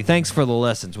 everybody. Thanks for the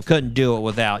listens. We couldn't do it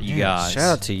without you guys.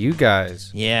 Shout out to you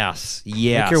guys. Yes.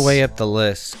 Make your way up the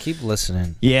list. Keep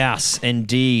listening. Yes,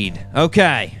 indeed.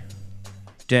 Okay.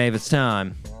 Dave, it's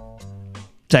time.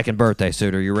 Second birthday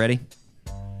suit. Are you ready?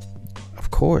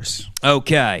 Of course.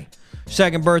 Okay.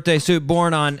 Second birthday suit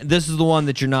born on. This is the one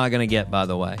that you're not going to get, by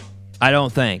the way. I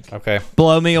don't think. Okay.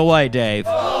 Blow me away, Dave.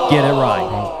 Get it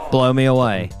right. Blow me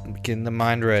away. Getting the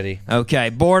mind ready. Okay.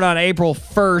 Born on April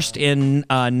 1st in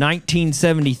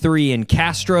 1973 in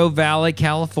Castro Valley,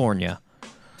 California.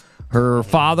 Her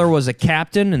father was a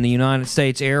captain in the United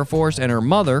States Air Force, and her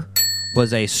mother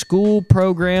was a school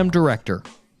program director.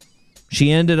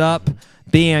 She ended up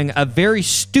being a very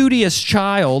studious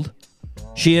child.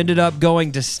 She ended up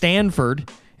going to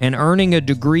Stanford and earning a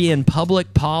degree in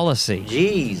public policy.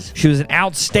 Jeez. She was an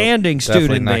outstanding Definitely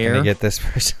student not there. gonna get this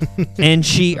person. And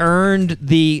she earned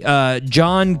the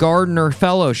John Gardner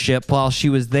Fellowship while she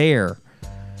was there.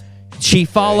 She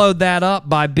followed that up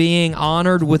by being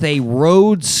honored with a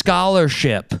Rhodes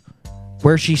Scholarship,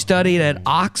 where she studied at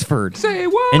Oxford. Say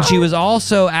what? And she was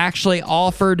also actually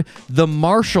offered the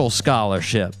Marshall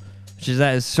Scholarship, which is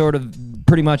that is sort of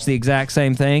pretty much the exact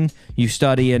same thing. You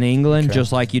study in England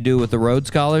just like you do with the Rhodes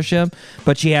Scholarship,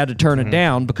 but she had to turn it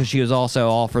down because she was also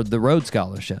offered the Rhodes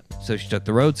Scholarship. So she took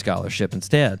the Rhodes Scholarship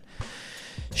instead.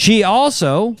 She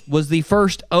also was the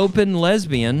first open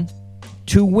lesbian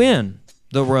to win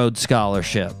the Rhodes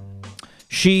Scholarship.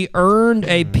 She earned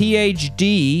a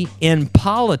PhD in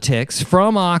politics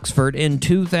from Oxford in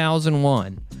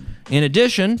 2001. In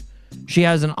addition, she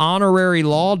has an honorary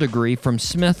law degree from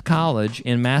Smith College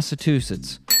in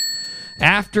Massachusetts.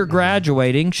 After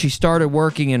graduating, she started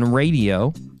working in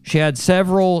radio. She had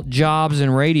several jobs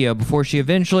in radio before she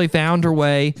eventually found her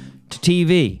way to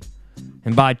TV.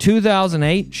 And by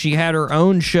 2008, she had her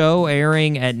own show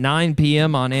airing at 9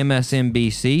 p.m. on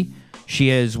MSNBC. She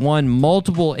has won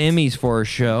multiple Emmys for her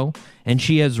show, and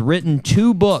she has written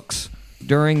 2 books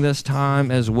during this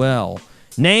time as well.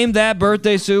 Name that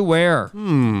birthday suit wearer.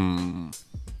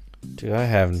 Dude, I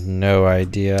have no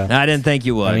idea. I didn't think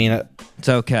you would. I mean, it's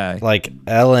okay. like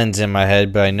Ellen's in my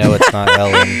head, but I know it's not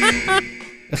Ellen.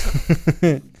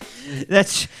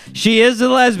 She is a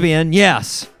lesbian,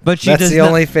 yes, but she That's does the not,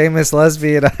 only famous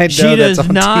lesbian I know. She that's does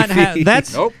on not TV. have.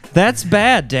 That's Nope. That's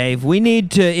bad, Dave. We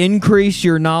need to increase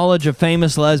your knowledge of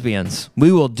famous lesbians.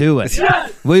 We will do it.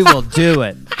 We will do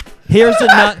it.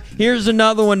 Here's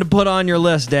another one to put on your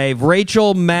list, Dave.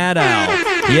 Rachel Maddow.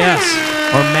 Yes,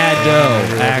 or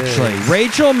Maddow, actually.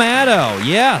 Rachel Maddow.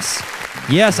 Yes.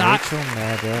 Yes, Rachel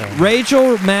Maddow.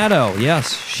 Rachel Maddow,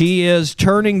 yes. She is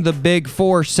turning the big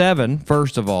 4-7,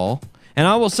 first of all. And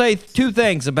I will say 2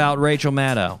 things about Rachel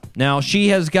Maddow. Now, she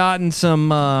has gotten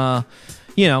some,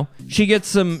 she gets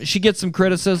some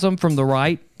criticism from the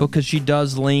right because she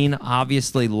does lean,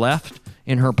 obviously, left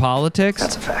in her politics.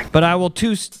 That's a fact. But I will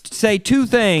say 2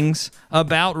 things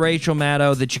about Rachel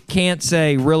Maddow that you can't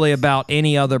say really about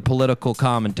any other political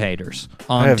commentators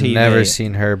on I have TV. never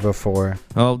seen her before.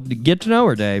 Well, get to know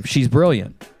her, Dave. She's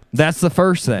brilliant. That's the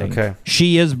first thing. Okay.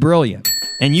 She is brilliant.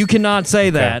 And you cannot say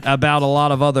that about a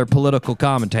lot of other political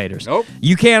commentators. Nope.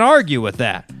 You can't argue with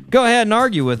that. Go ahead and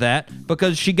argue with that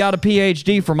because she got a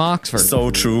PhD from Oxford.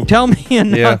 So true. Tell me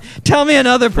another Pretty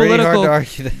hard political to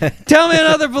argue that. Tell me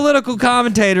another political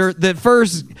commentator that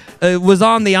first was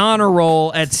on the honor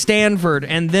roll at Stanford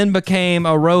and then became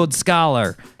a Rhodes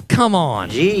Scholar. Come on.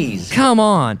 Jeez. Come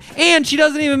on. And she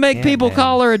doesn't even make people man.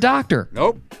 call her a doctor.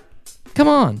 Nope. Come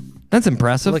on. That's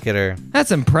impressive. Look at her.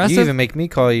 That's impressive. You even make me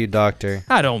call you doctor.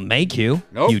 I don't make you.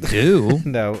 Nope. You do.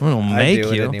 No, I don't make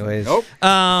do you. it anyways. Nope.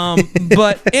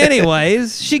 But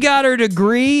anyways, she got her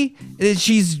degree.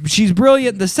 She's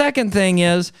brilliant. The second thing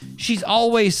is she's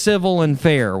always civil and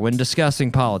fair when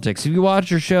discussing politics. If you watch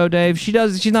her show, Dave,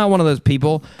 she's not one of those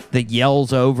people that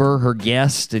yells over her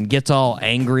guest and gets all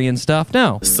angry and stuff.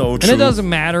 No. So And true. it doesn't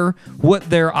matter what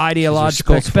their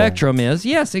ideological respectful. spectrum is.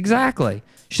 Yes, exactly.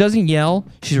 She doesn't yell.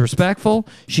 She's respectful.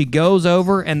 She goes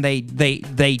over and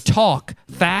they talk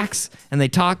facts and they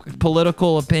talk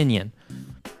political opinion.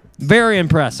 Very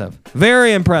impressive.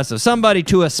 Very impressive. Somebody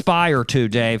to aspire to,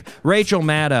 Dave. Rachel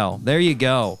Maddow. There you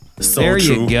go. So there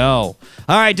true. you go.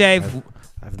 All right, Dave.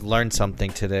 I've learned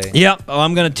something today. Yep. Oh,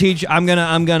 I'm gonna teach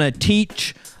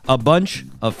a bunch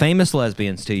of famous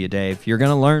lesbians to you, Dave. You're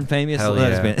gonna learn famous Hell yeah.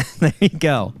 lesbians. There you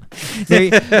go.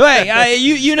 Wait,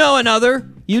 you know another.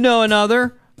 You know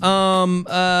another. On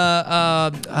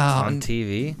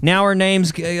TV. Now her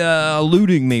name's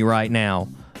eluding me right now.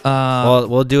 Well,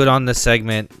 we'll do it on the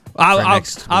segment.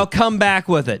 I'll come back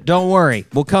with it. Don't worry.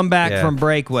 We'll come back Yeah. from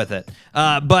break with it.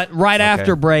 But right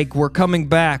after break, we're coming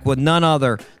back with none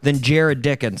other than Jared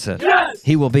Dickinson. Yes!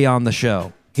 He will be on the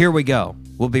show. Here we go.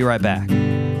 We'll be right back.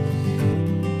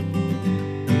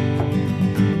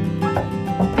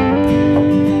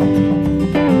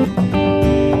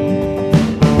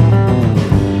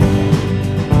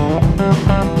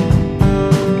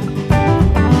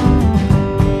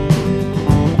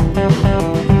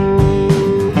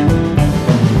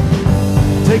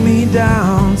 Take me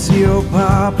down, see your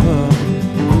papa.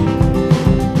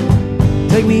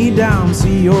 Take me down,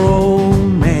 see your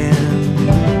old man.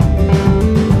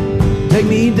 Take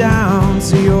me down,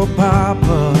 see your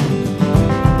papa.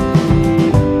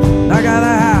 I gotta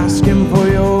ask him for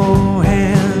your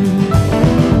hand.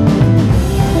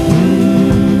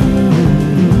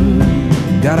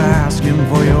 Gotta ask him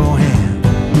for your hand.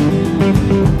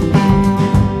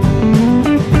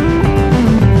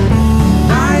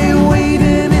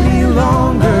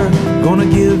 Gonna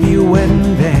give you a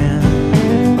wedding band.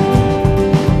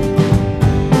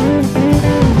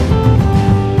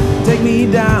 Take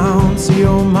me down, see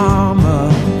your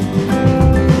mama.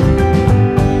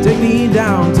 Take me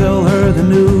down, tell her the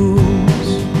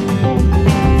news.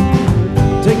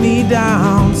 Take me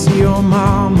down, see your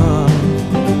mama.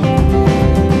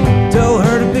 Tell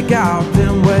her to pick out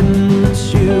them wedding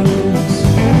shoes.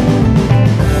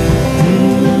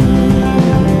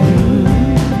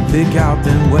 Pick out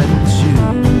them wedding shoes.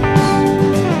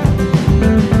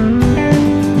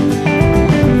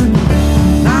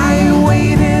 I ain't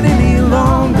waiting any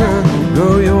longer.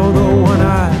 Girl, you're the one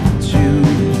I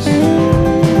choose.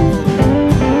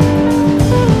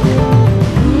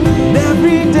 And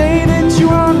every day that you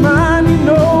are mine, you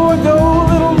know I go a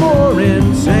little more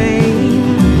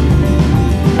insane.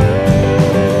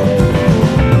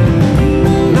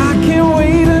 And I can't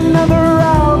wait another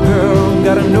hour, girl.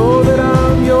 Gotta know that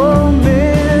I'm your man.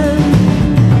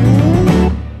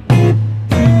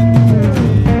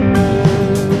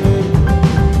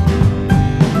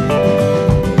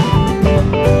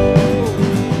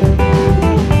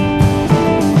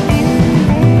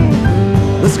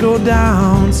 Let's go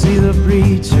down, see the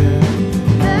preacher.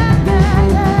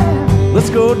 Let's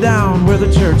go down where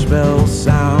the church bells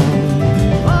sound.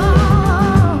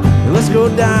 Let's go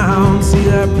down, see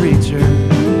that preacher.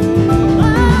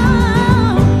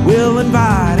 We'll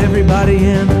invite everybody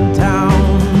in town.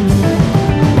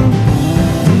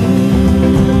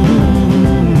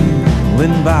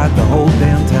 We'll invite the whole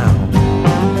damn town.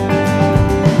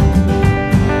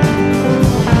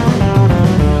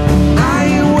 I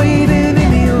ain't waiting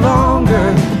any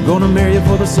longer. Gonna marry you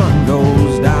before the sun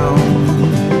goes down.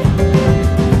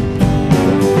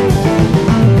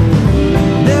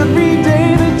 And every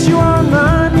day that you are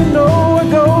mine, you know I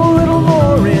go a little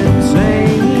more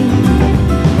insane.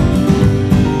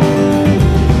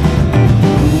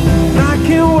 I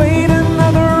can't wait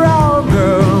another hour,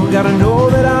 girl. Gotta know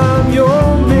that I'm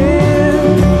your man.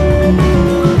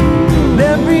 And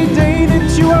every day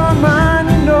that you are mine,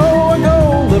 you know I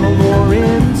go a little more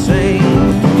insane.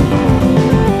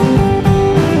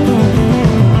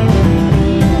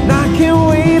 And I can't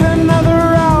wait another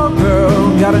hour,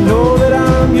 girl. Gotta know that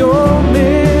I'm your man.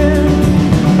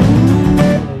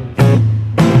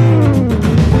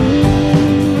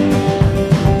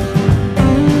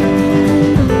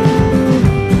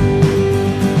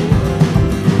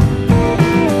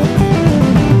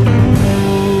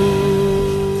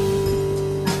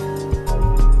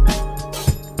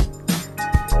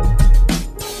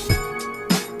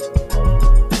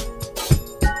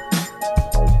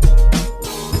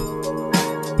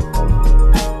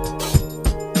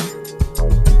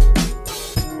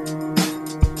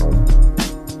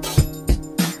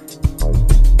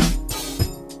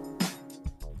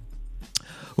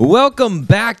 Welcome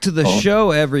back to the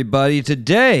show, everybody.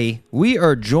 Today, we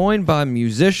are joined by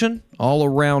musician,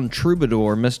 all-around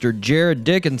troubadour, Mr. Jared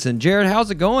Dickinson. Jared,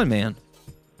 how's it going, man?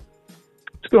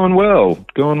 going well.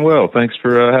 Going well. Thanks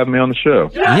for having me on the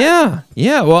show.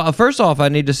 Yeah. Well, first off, I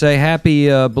need to say happy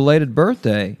belated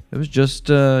birthday. It was just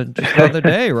the other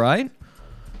day, right?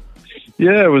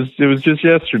 Yeah, it was just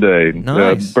yesterday.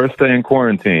 Nice. Birthday in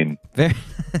quarantine.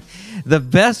 The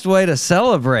best way to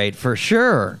celebrate, for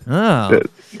sure. Oh.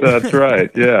 That's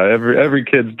right. Yeah, every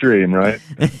kid's dream, right?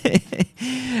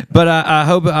 But I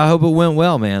hope it went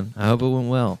well, man. I hope it went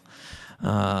well.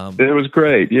 It was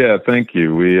great. Yeah, thank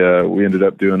you. We ended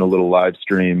up doing a little live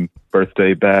stream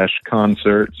birthday bash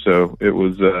concert, so it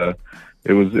was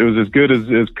as good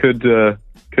as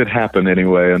could happen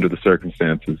anyway under the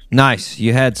circumstances. Nice.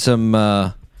 You had some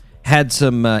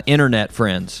internet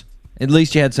friends. At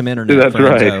least you had some internet That's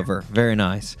friends right. over. Very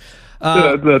nice.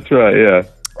 That's right. Yeah.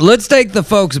 Let's take the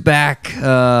folks back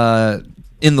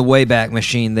in the Wayback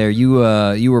Machine. There, you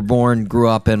were born, grew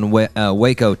up in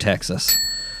Waco, Texas.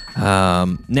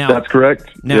 Now That's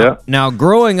correct. Now,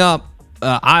 growing up,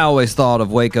 I always thought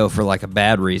of Waco for like a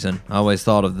bad reason. I always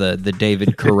thought of the David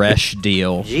Koresh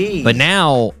deal. Jeez. But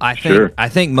now I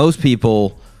think most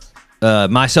people,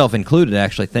 myself included,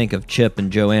 actually think of Chip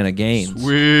and Joanna Gaines.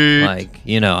 Sweet. Like,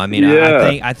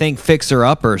 I think Fixer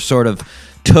Upper sort of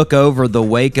took over the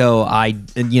Waco,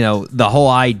 the whole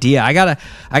idea. I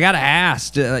gotta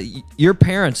ask, your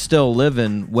parents still live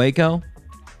in Waco?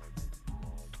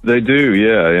 They do.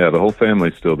 Yeah. The whole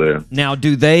family's still there. Now,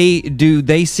 do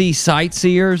they see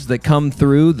sightseers that come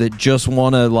through that just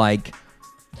want to like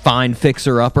find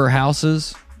Fixer Upper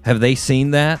houses? Have they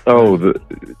seen that? Oh,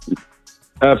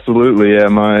 absolutely.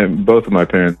 Yeah. Both of my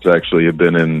parents actually have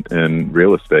been in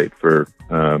real estate for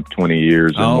 20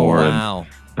 years or more. Wow.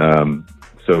 And,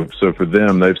 so for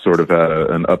them, they've sort of had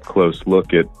an up close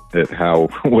look at how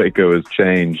Waco has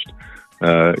changed,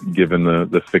 given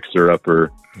the Fixer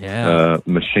Upper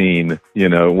machine.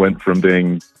 Went from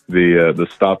being the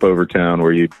stopover town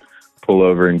where you pull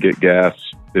over and get gas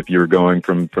if you were going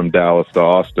from Dallas to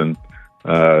Austin,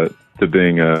 to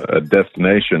being a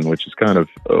destination, which is kind of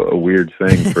a weird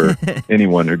thing for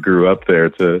anyone who grew up there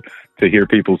to hear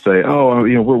people say, "Oh,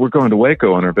 we're going to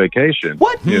Waco on our vacation."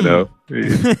 What?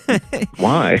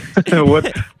 Why?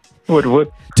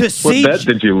 What bet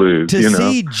did you lose?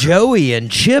 See Joey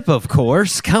and Chip, of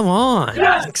course. Come on,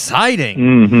 it's exciting.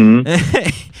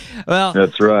 Mm-hmm. Well,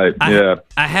 that's right. Yeah,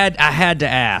 I had to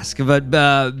ask, but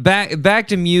back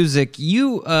to music.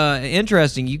 You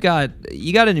interesting. You got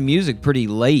into music pretty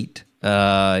late.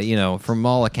 From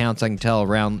all accounts, I can tell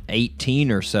around 18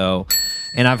 or so.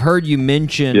 And I've heard you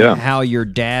mention how your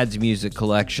dad's music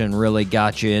collection really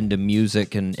got you into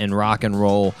music and rock and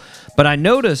roll. But I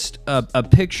noticed a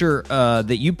picture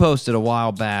that you posted a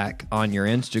while back on your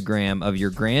Instagram of your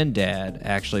granddad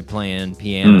actually playing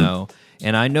piano.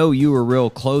 And I know you were real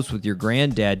close with your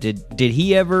granddad. Did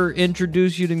he ever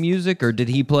introduce you to music, or did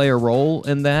he play a role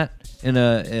in that in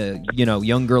a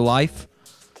younger life?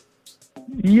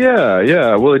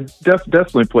 Yeah. Well, it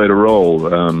definitely played a role.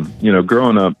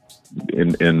 Growing up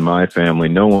in my family,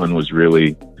 no one was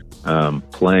really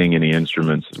playing any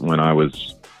instruments when I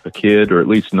was a kid, or at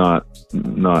least not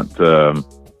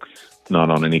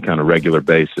on any kind of regular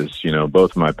basis.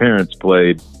 Both of my parents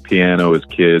played piano as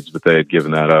kids, but they had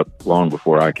given that up long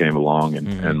before I came along.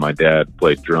 And my dad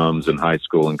played drums in high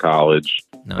school and college.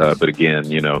 Nice. But again,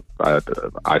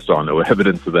 I saw no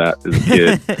evidence of that as a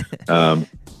kid.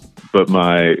 But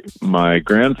my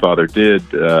grandfather did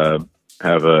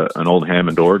have an old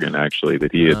Hammond organ, actually,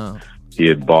 that he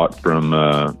had bought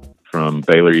from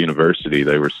Baylor University.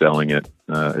 They were selling it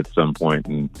at some point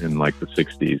in like the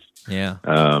 60s. Yeah.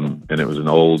 And it was an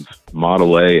old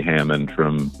Model A Hammond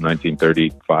from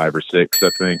 1935 or 6, I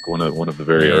think, one of the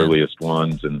very earliest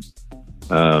ones. And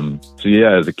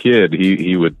as a kid,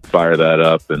 he would fire that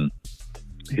up, and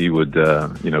he would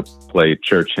play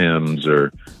church hymns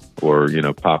or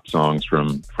pop songs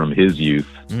from his youth.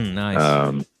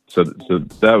 Nice. So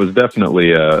that was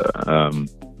definitely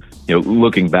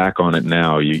looking back on it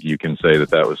now, you can say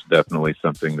that was definitely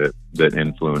something that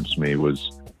influenced me,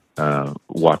 was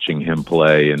watching him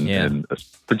play, and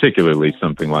particularly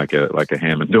something like a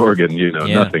Hammond organ.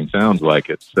 Nothing sounds like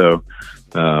it. So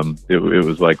it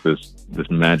was like this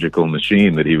magical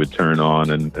machine that he would turn on,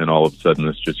 and all of a sudden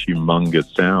this just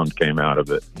humongous sound came out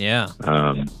of it. Yeah.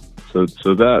 So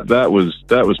that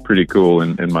was pretty cool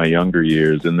in my younger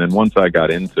years. And then once I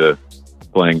got into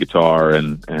playing guitar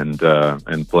and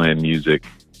playing music,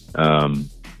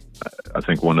 I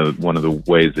think one of the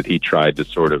ways that he tried to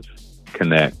sort of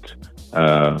connect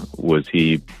was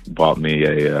he bought me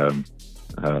a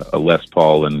Les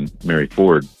Paul and Mary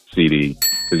Ford CD,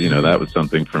 because that was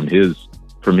something from his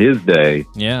from his day.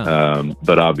 Yeah.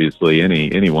 But obviously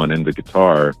anyone into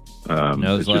guitar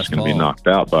is just going to be knocked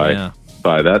out by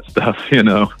that stuff, you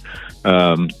know.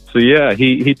 So yeah,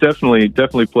 he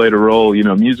definitely played a role. You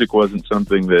know, music wasn't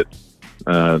something that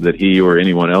he or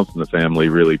anyone else in the family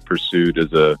really pursued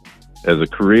as a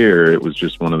career. It was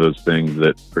just one of those things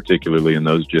that, particularly in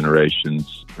those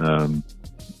generations,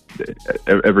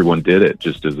 everyone did it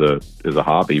just as a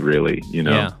hobby, really, you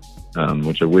know.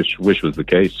 Which I wish was the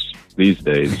case these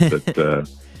days. But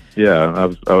yeah,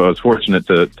 I was fortunate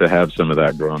to have some of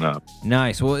that growing up.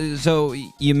 Nice. Well, so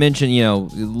you mentioned, you know,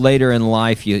 later in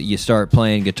life you start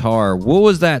playing guitar. What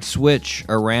was that switch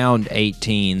around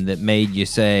 18 that made you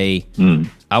say,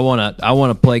 I want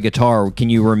to play guitar? Can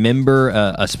you remember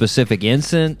a specific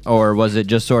instant, or was it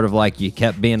just sort of like you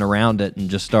kept being around it and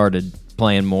just started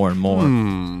playing more and more?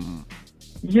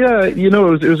 Yeah, you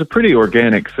know, it was a pretty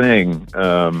organic thing.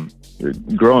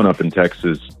 Growing up in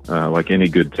Texas, like any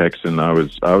good Texan, I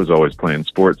was always playing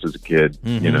sports as a kid,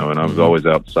 you know, and I was always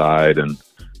outside, and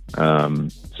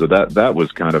so that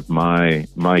was kind of my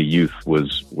youth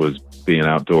was being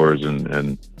outdoors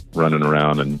and running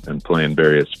around and playing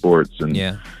various sports. And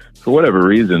for whatever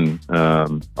reason,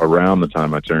 around the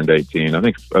time I turned 18, I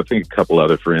think a couple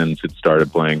other friends had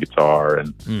started playing guitar,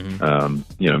 and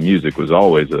you know, music was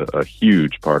always a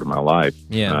huge part of my life.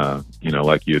 You know,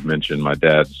 like you had mentioned, my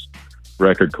dad's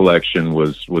record collection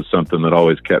was something that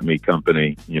always kept me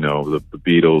company. You know, the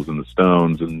Beatles and the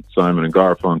Stones and Simon and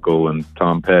Garfunkel and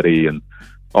Tom Petty and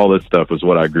all this stuff was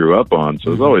what I grew up on. So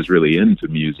I was always really into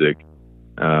music.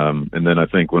 And then I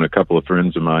think when a couple of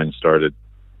friends of mine started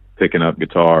picking up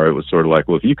guitar, it was sort of like,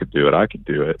 well, if you could do it, I could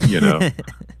do it, you know.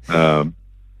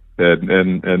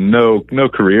 And no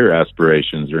career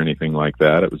aspirations or anything like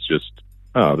that. It was just,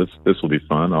 oh, this will be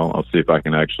fun. I'll see if I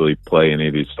can actually play any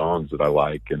of these songs that I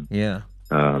like. And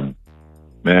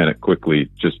man, it quickly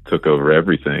just took over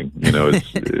everything. You know,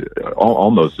 it's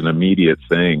almost an immediate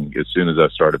thing. As soon as I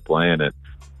started playing it,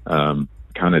 kind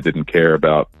of didn't care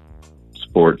about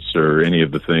sports or any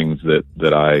of the things that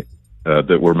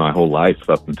were my whole life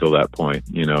up until that point.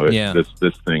 You know,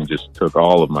 this thing just took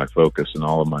all of my focus and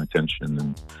all of my attention,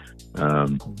 and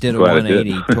did a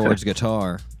 180 towards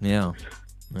guitar. Yeah,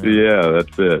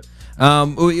 that's it.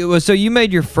 So you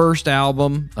made your first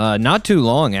album not too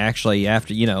long, actually,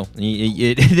 after, you know,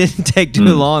 it didn't take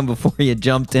too long before you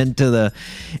jumped into the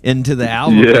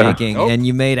album making, and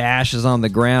you made Ashes on the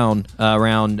Ground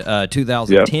around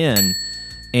 2010,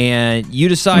 and you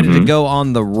decided to go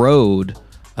on the road,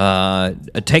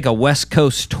 take a West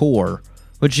Coast tour,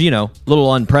 which, you know, a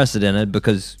little unprecedented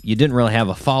because you didn't really have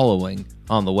a following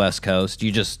on the West Coast.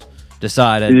 You just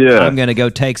decided, I'm going to go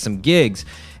take some gigs.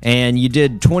 And you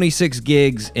did 26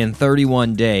 gigs in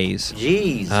 31 days.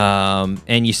 Jeez.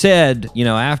 And you said, you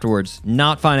know, afterwards,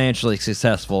 not financially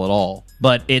successful at all.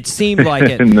 But it seemed like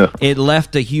it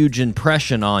left a huge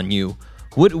impression on you.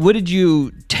 What did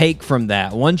you take from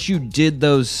that? Once you did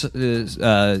those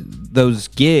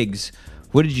gigs,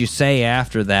 what did you say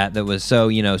after that was so,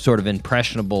 you know, sort of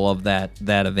impressionable of that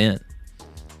event?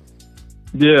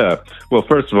 Yeah. Well,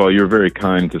 first of all, you're very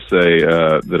kind to say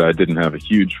that I didn't have a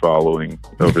huge following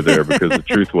over there, because the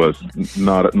truth was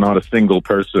not a single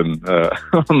person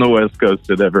on the West Coast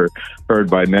had ever heard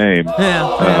my name.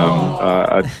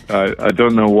 I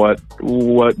don't know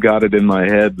what got it in my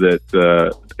head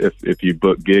that if you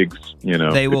book gigs, you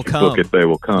know, they will come. Book it, they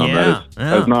will come.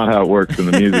 That's not how it works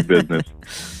in the music business.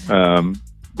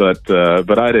 But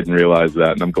I didn't realize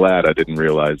that, and I'm glad I didn't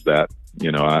realize that.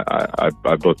 You know,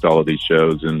 I booked all of these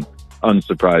shows, and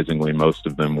unsurprisingly, most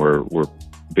of them were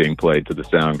being played to the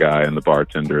sound guy and the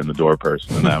bartender and the door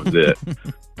person, and that was it.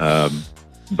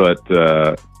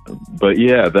 But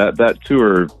yeah, that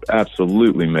tour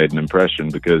absolutely made an impression,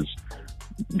 because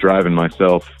driving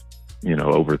myself, you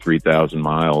know, over 3,000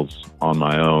 miles on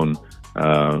my own,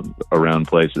 around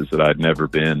places that I'd never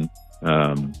been,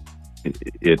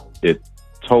 it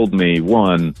told me,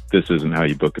 one, this isn't how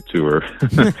you book a tour,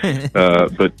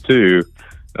 but two,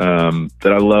 that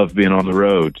I love being on the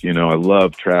road. You know, I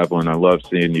love traveling. I love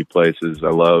seeing new places.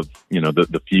 I love, you know,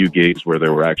 the few gigs where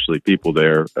there were actually people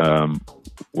there,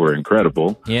 were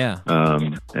incredible. Yeah.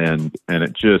 And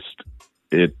it just,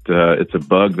 it's a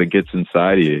bug that gets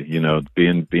inside of you, you know,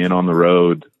 being on the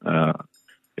road.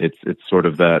 It's sort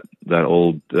of that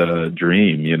old,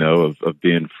 dream, you know, of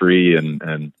being free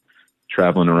and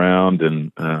traveling around,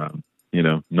 and you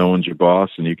know, no one's your boss,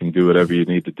 and you can do whatever you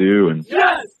need to do. And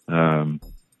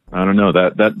I don't know,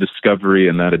 that discovery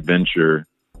and that adventure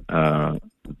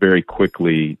very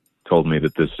quickly told me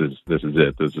that this is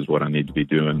it. This is what I need to be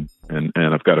doing, and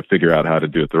I've got to figure out how to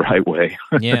do it the right way.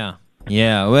 Yeah.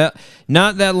 Yeah, well,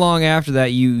 not that long after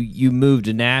that, you moved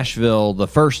to Nashville the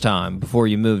first time before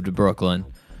you moved to Brooklyn,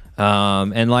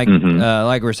 and like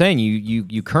we're saying,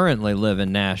 you currently live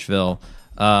in Nashville,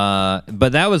 but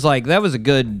that was a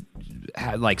good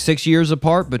 6 years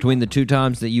apart between the two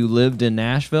times that you lived in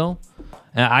Nashville.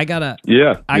 I gotta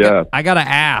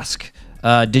ask,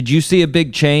 did you see a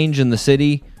big change in the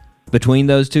city between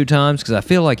those two times? Because I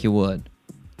feel like you would.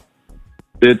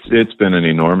 It's been an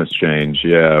enormous change.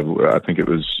 Yeah, I think it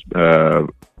was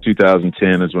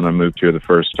 2010 is when I moved here the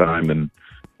first time, and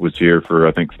was here for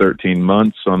I think 13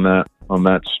 months on that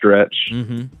stretch.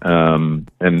 And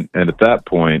at that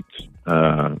point,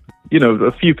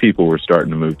 a few people were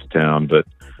starting to move to town, but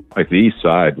like the East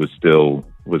Side was still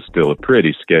a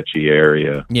pretty sketchy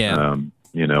area. Yeah.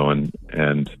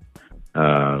 And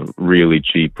really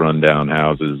cheap rundown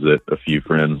houses that a few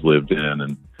friends lived in.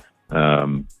 And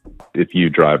if you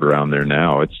drive around there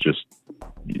now, it's just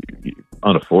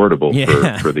unaffordable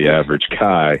for the average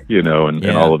guy, and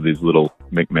all of these little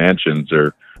McMansions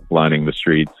are lining the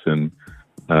streets. And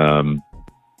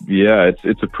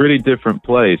it's a pretty different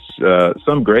place.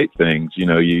 Some great things,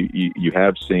 you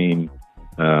have seen,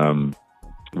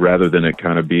 rather than it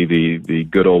kind of be the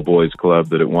good old boys club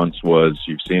that it once was,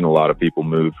 you've seen a lot of people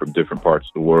move from different parts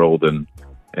of the world, and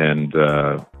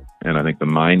I think the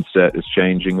mindset is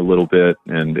changing a little bit,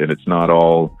 and it's not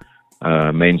all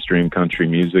mainstream country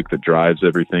music that drives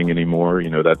everything anymore.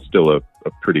 That's still a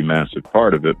pretty massive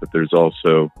part of it, but there's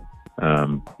also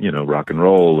rock and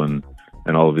roll and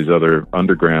all of these other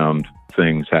underground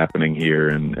things happening here,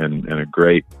 and a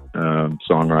great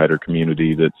songwriter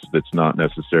community that's not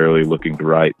necessarily looking to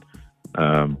write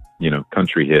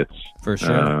country hits. For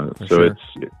sure.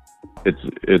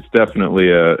 It's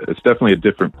definitely a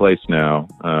different place now.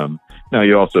 Now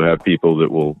you also have people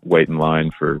that will wait in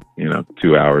line for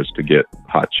 2 hours to get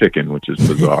hot chicken, which is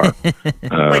bizarre.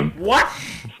 Wait, what?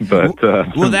 But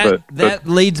that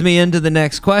leads me into the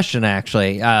next question.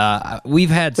 Actually, we've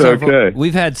had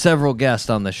several guests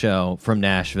on the show from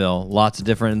Nashville. Lots of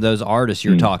different those artists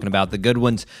you're talking about. The good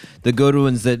ones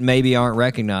that maybe aren't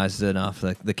recognized enough.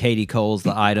 The Katie Coles,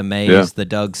 the Ida Mays, the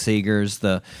Doug Seegers,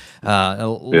 a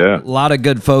lot of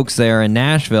good folks there in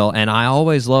Nashville. And I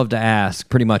always love to ask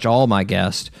pretty much all my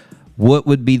guests, what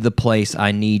would be the place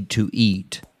I need to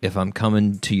eat if I'm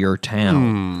coming to your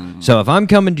town? So if I'm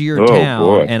coming to your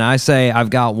town and I say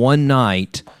I've got one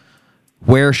night,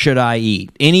 where should I eat?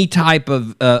 Any type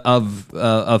of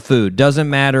food, doesn't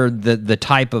matter the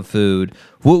type of food.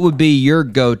 What would be your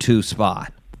go-to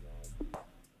spot?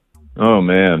 Oh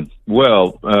man,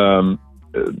 well,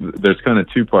 there's kind of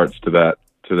two parts to that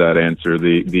answer.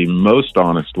 The most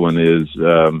honest one is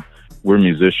we're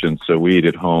musicians, so we eat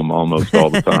at home almost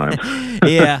all the time.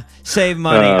 Yeah, save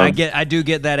money. I do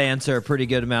get that answer a pretty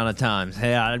good amount of times.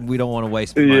 Hey, we don't want to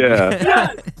waste money.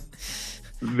 Yeah.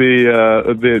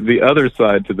 The other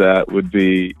side to that would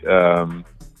be,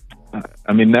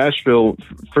 Nashville.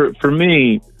 For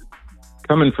me,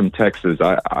 coming from Texas,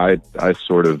 I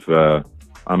sort of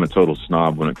I'm a total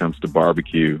snob when it comes to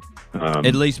barbecue.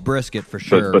 At least brisket for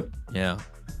sure. But yeah.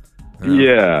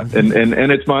 Yeah,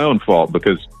 and it's my own fault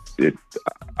because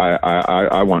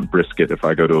I want brisket if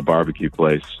I go to a barbecue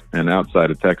place, and outside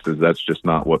of Texas, that's just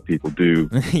not what people do.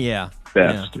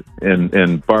 Best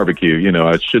in barbecue.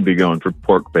 I should be going for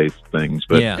pork-based things,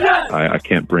 but I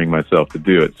can't bring myself to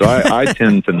do it. So I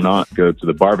tend to not go to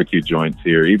the barbecue joints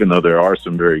here, even though there are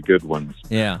some very good ones.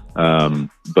 Yeah.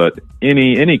 But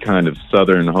any kind of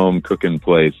southern home cooking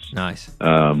place, nice,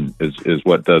 is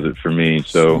what does it for me.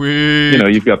 So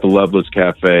Sweet. You've got the Loveless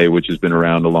Cafe, which has been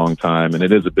around a long time, and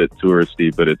it is a bit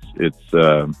touristy, but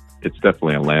it's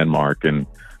definitely a landmark. And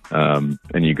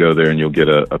you go there and you'll get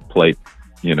a plate,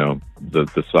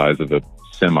 the size of a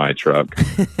semi truck,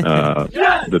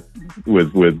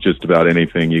 with just about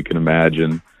anything you can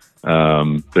imagine.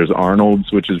 There's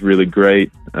Arnold's, which is really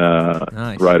great,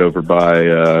 nice, right over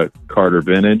by Carter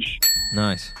Vintage.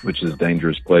 Nice. Which is a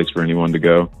dangerous place for anyone to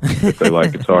go if they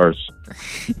like guitars.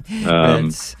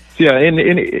 Yeah,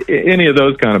 any of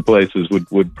those kind of places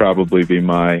would probably be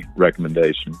my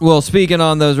recommendation. Well, speaking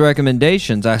on those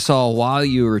recommendations, I saw while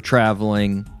you were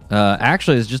traveling,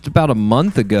 actually it's just about a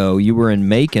month ago, you were in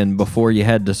Macon before you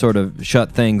had to sort of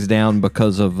shut things down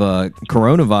because of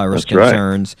coronavirus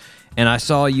concerns. Right. And I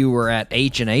saw you were at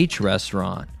H&H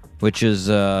Restaurant, which is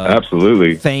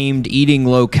absolutely famed eating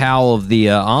locale of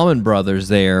the Allman Brothers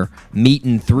there, Meat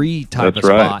and Three type of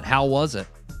spot. How was it?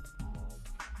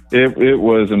 It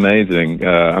was amazing.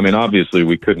 Obviously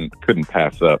we couldn't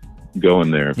pass up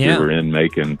going there if we were in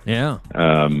Macon. Yeah.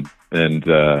 and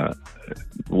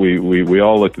we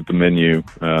all looked at the menu.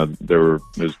 It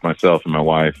was myself and my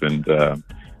wife and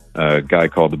a guy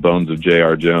called the Bones of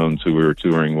J.R. Jones, who we were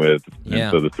touring with. Yeah.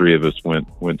 And so the three of us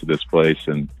went to this place,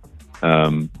 and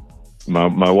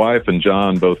my wife and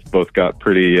John both got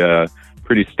pretty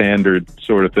standard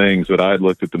sort of things, but I'd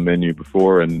looked at the menu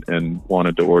before and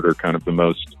wanted to order kind of the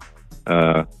most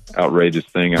outrageous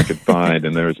thing I could find,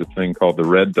 and there was a thing called the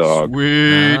Red Dog.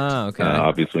 Sweet. Okay.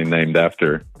 Obviously named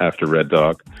after Red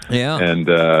Dog. Yeah. And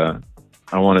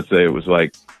I want to say it was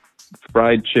like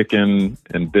fried chicken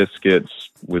and biscuits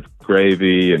with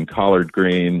gravy and collard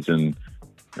greens and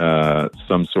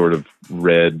some sort of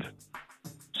red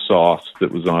sauce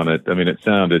that was on it. I mean, it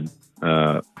sounded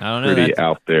I don't know, pretty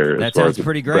out there as far as a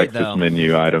pretty great, breakfast though.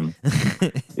 menu item.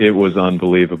 It was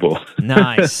unbelievable.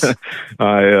 Nice.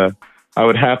 I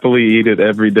would happily eat it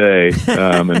every day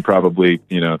and probably,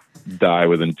 die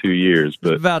within 2 years.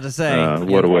 But about to say,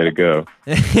 what a way to go.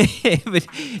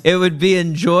 it would be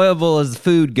enjoyable as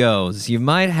food goes. You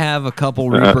might have a couple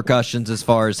repercussions as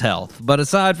far as health, but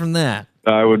aside from that,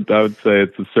 I would say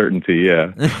it's a certainty.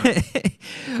 Yeah.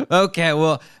 Okay.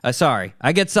 Well, sorry,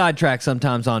 I get sidetracked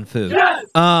sometimes on food. Yes!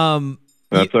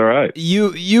 That's all right.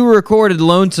 You recorded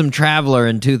Lonesome Traveler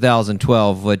in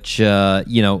 2012, which,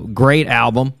 great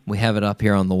album. We have it up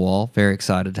here on the wall. Very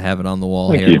excited to have it on the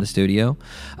wall here in the studio.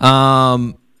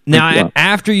 Now,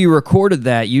 after you recorded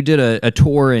that, you did a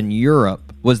tour in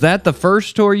Europe. Was that the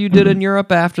first tour you did in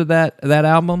Europe after that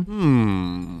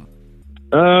album?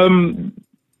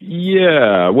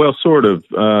 Yeah, well, sort of.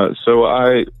 So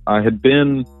I'd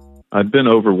been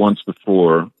over once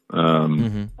before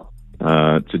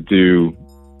to do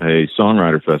a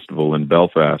songwriter festival in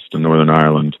Belfast in Northern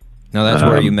Ireland. Now that's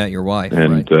where you met your wife,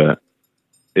 and right?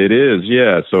 It is,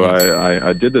 yeah. So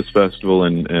I did this festival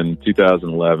in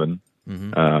 2011,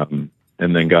 and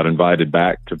then got invited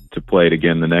back to play it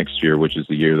again the next year, which is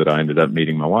the year that I ended up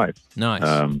meeting my wife. Nice.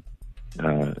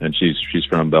 And she's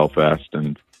from Belfast,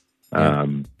 and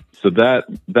so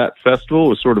that festival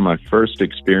was sort of my first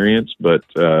experience. But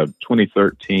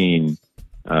 2013,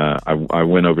 I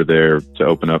went over there to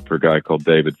open up for a guy called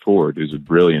David Ford, who's a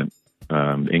brilliant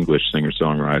English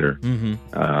singer-songwriter.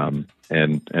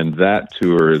 And that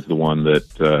tour is the one that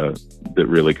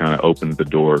really kind of opened the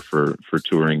door for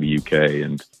touring the UK,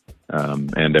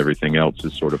 and everything else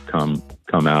has sort of come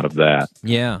out of that.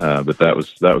 Yeah. But that was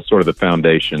sort of the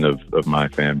foundation of my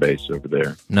fan base over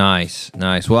there. Nice.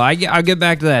 Well, I'll get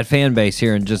back to that fan base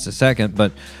here in just a second,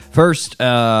 but first,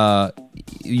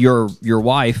 your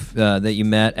wife that you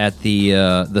met at the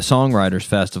Songwriters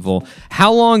Festival.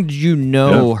 How long did you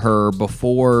know her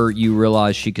before you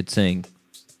realized she could sing?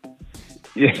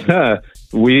 Yeah,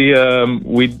 we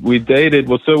dated.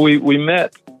 Well, so we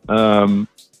met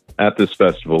at this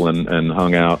festival and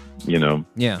hung out,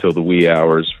 till the wee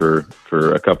hours for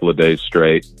a couple of days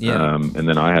straight. Yeah. And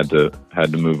then I had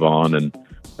to move on, and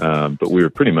but we were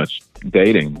pretty much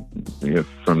dating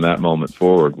from that moment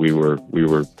forward. We were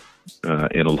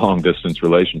in a long distance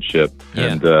relationship,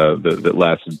 and that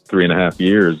lasted 3.5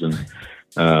 years,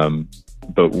 and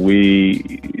but we,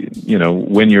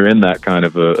 when you're in that kind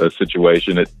of a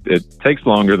situation, it takes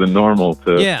longer than normal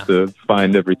to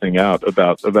find everything out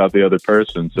about the other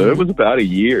person. So it was about a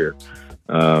year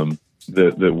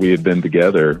that we had been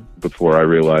together before I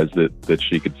realized that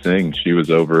she could sing. She was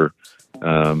over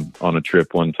on a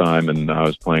trip one time, and I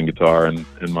was playing guitar in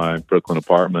my Brooklyn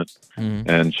apartment,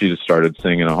 and she just started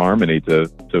singing a harmony to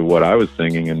what I was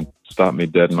singing, and stopped me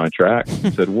dead in my tracks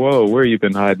and said, "Whoa, where you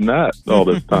been hiding that all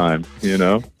this time?" She's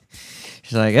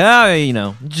like,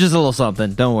 just a little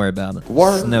something. Don't worry about it.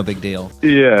 It's no big deal.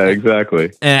 Yeah,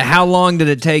 exactly. And how long did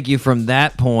it take you from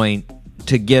that point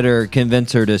to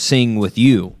convince her to sing with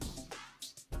you?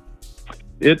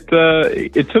 It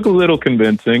took a little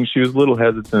convincing. She was a little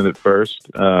hesitant at first,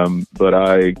 but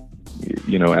I,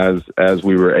 as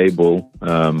we were able,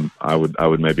 I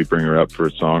would maybe bring her up for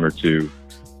a song or two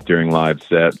during live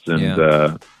sets,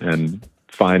 and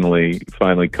finally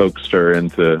coaxed her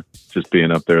into just being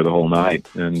up there the whole night.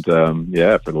 And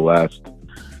for the last,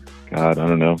 God, I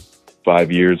don't know,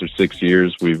 5 years or 6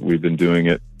 years, we've been doing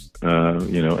it,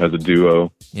 as a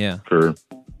duo. Yeah. For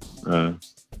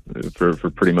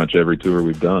pretty much every tour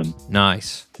we've done.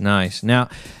 Nice. Now,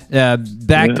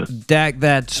 back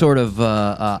that sort of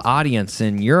audience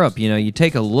in Europe, you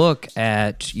take a look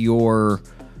at your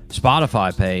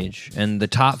Spotify page, and the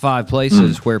top 5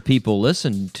 places where people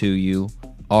listen to you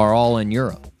are all in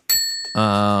Europe.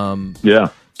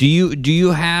 Do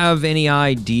you have any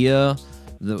idea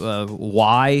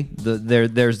why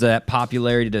there's that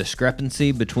popularity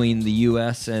discrepancy between the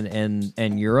U.S.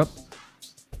 and Europe?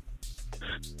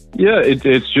 Yeah,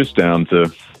 it's just down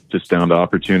to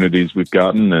opportunities we've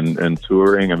gotten and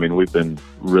touring. I mean, we've been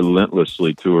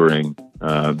relentlessly touring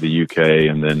the UK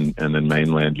and then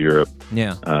mainland Europe.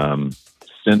 Yeah.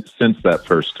 Since that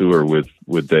first tour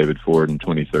with David Ford in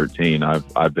 2013,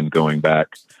 I've been going back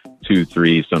 2,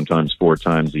 3, sometimes 4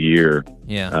 times a year.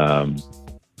 Yeah.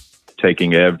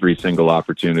 Taking every single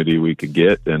opportunity we could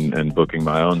get and booking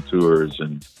my own tours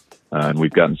and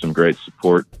we've gotten some great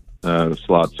support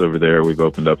slots over there. We've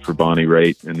opened up for Bonnie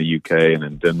Raitt in the UK and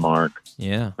in Denmark.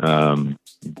 Yeah.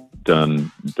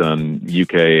 Done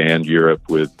UK and Europe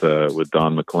with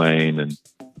Don McLean and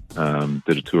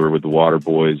did a tour with the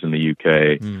Waterboys in the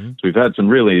UK. Mm-hmm. So we've had some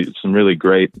really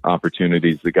great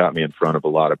opportunities that got me in front of a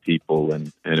lot of people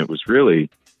and it was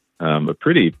really a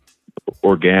pretty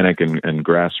organic and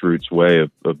grassroots way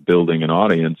of building an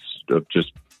audience, of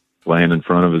just playing in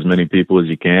front of as many people as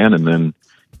you can, and then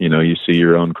you see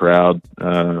your own crowd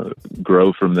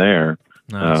grow from there.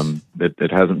 Nice.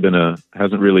 It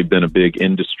hasn't really been a big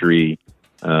industry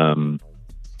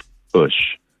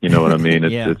push. You know what I mean?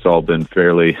 It's all been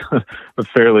a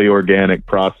fairly organic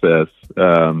process,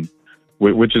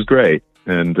 which is great.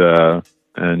 And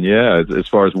yeah, as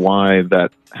far as why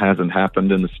that hasn't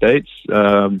happened in the States,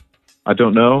 I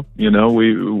don't know.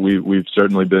 We've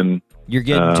certainly been. You're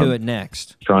getting to it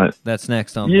next. That's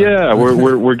next on. Yeah,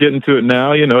 we're getting to it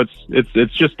now.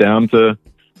 It's just down to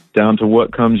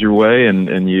what comes your way,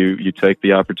 and you take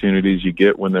the opportunities you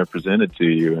get when they're presented to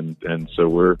you, and so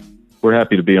we're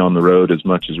happy to be on the road as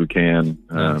much as we can,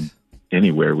 nice.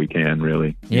 Anywhere we can,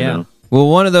 really. Yeah. Well,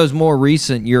 one of those more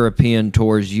recent European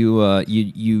tours,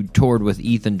 you toured with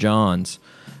Ethan Johns.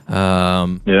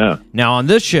 Yeah. Now on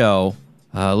this show.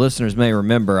 Listeners may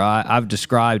remember I've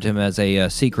described him as a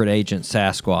secret agent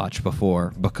Sasquatch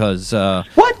before because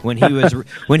when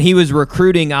he was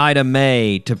recruiting Ida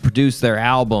Mae to produce their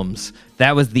albums,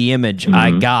 that was the image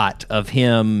I got of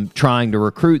him trying to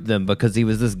recruit them, because he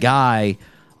was this guy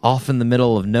off in the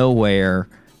middle of nowhere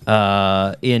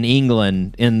in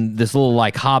England in this little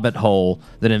like hobbit hole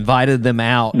that invited them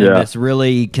out in this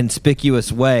really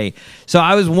conspicuous way. So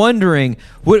I was wondering,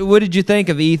 what did you think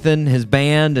of Ethan, his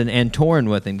band, and touring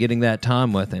with him, getting that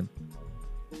time with him?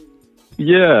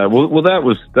 Yeah, well, that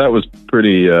was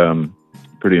pretty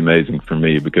amazing for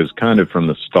me, because kind of from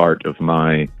the start of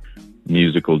my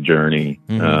musical journey,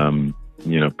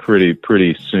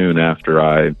 pretty soon after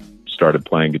I started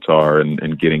playing guitar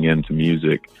and getting into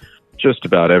music, just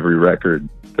about every record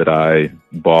that I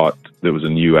bought that was a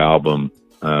new album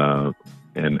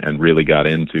and really got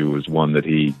into was one that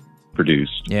he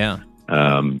produced. Yeah.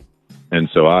 And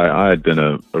so I had been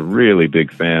a really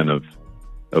big fan of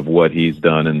what he's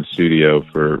done in the studio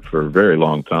for a very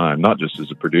long time, not just as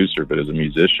a producer, but as a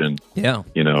musician. Yeah.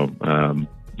 I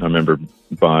remember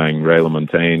buying Ray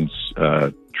LaMontagne's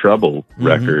Trouble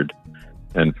record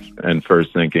and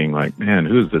first thinking like, man,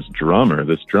 who's this drummer?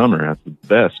 This drummer has the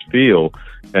best feel.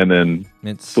 And then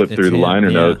flipped through the liner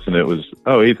notes and it was,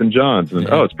 Ethan Johns. And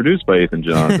it's produced by Ethan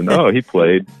Johns. And he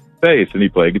played bass and he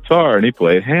played guitar and he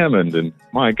played Hammond. And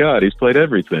my God, he's played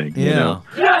everything. Yeah.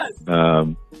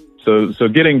 So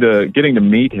getting to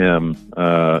meet him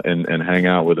and hang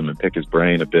out with him and pick his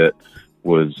brain a bit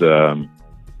was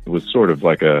sort of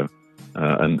like an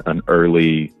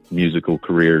early musical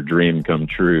career dream come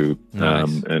true.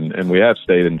 Nice. And we have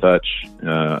stayed in touch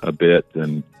a bit,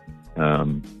 and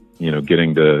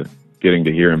getting to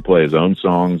hear him play his own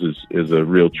songs is a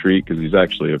real treat, because he's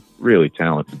actually a really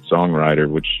talented songwriter,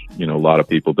 which a lot of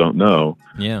people don't know.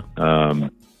 Yeah.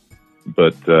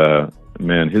 But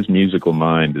man, his musical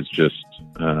mind is just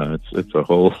it's a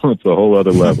whole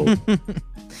other level.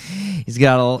 He's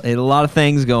got a lot of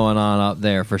things going on up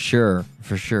there for sure.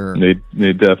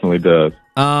 He definitely does.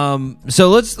 So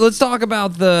let's talk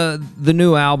about the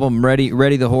new album,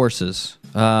 Ready the Horses.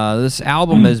 This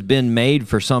album has been made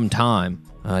for some time.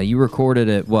 You recorded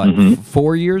it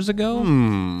 4 years ago?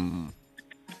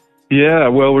 Yeah,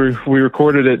 well, we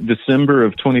recorded it December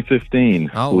of 2015.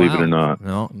 Believe it or not.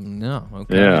 No,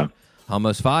 okay. Yeah.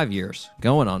 Almost 5 years,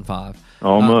 going on 5.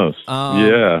 Almost,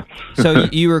 yeah. So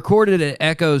you recorded at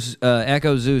Echo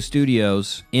Zoo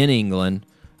Studios in England.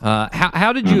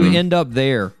 How did you end up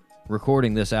there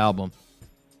recording this album?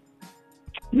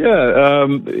 Yeah,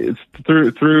 it's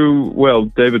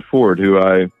through David Ford, who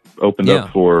I opened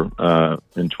up for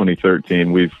in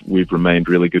 2013. We've remained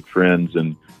really good friends,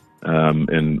 and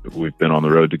we've been on the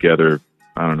road together.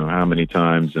 I don't know how many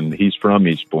times, and he's from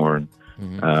Eastbourne.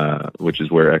 Which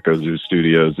is where Echo Zoo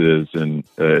Studios is, and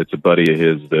it's a buddy of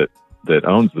his that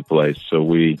owns the place. So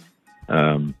we,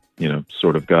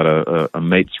 sort of got a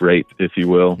mate's rate, if you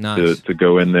will, nice. to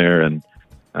go in there, and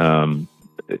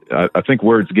I think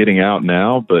word's getting out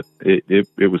now, but it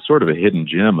was sort of a hidden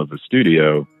gem of a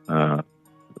studio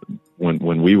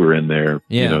when we were in there.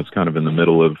 Yeah. You know, it's kind of in the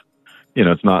middle of, you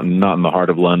know, it's not in the heart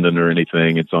of London or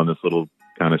anything. It's on this little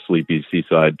kind of sleepy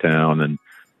seaside town, and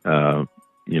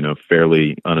you know,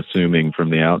 fairly unassuming from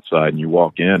the outside. And you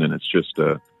walk in, and it's just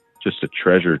a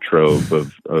treasure trove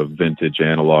of vintage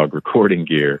analog recording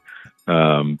gear.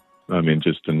 I mean,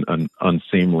 just an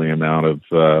unseemly amount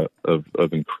of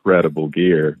incredible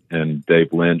gear. And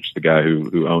Dave Lynch, the guy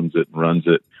who owns it and runs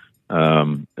it,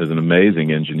 is an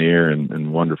amazing engineer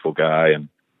and wonderful guy.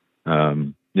 And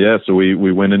so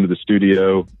we went into the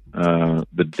studio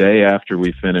the day after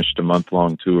we finished a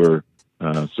month-long tour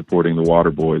supporting the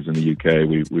Waterboys in the UK.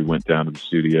 We went down to the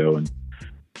studio and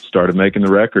started making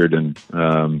the record, and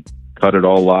cut it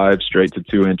all live, straight to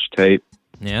 2-inch tape.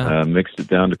 Yeah. Mixed it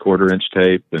down to 1/4-inch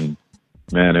tape, and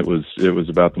man, it was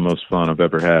about the most fun I've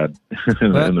ever had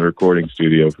in the recording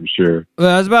studio, for sure.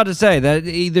 Well, I was about to say that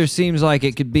either seems like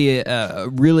it could be a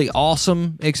really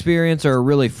awesome experience or a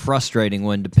really frustrating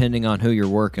one, depending on who you're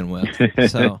working with.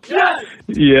 So.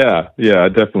 Yeah, I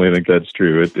definitely think that's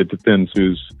true. It depends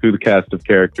who the cast of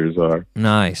characters are.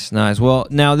 Nice. Well,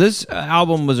 now this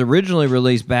album was originally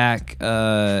released back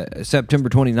September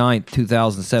 29th,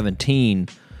 2017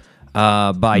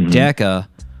 by Decca.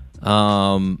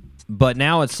 But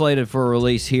now it's slated for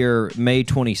release here May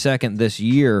 22nd this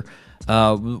year.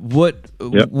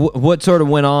 What sort of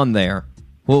went on there?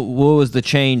 What was the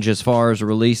change as far as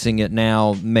releasing it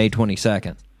now May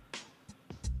 22nd?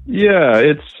 Yeah,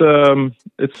 it's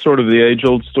sort of the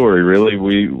age-old story, really.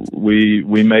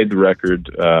 We made the record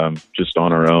just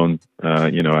on our own,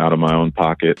 out of my own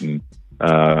pocket, and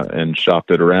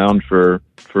shopped it around for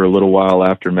a little while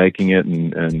after making it,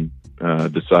 and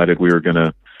decided we were going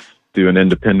to do an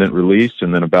independent release.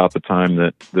 And then about the time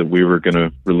that we were going to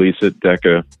release it,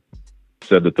 Decca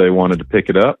said that they wanted to pick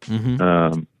it up.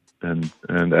 Mm-hmm.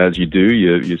 And as you do,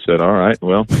 you said, all right,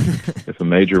 well, if a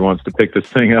major wants to pick this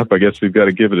thing up, I guess we've got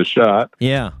to give it a shot.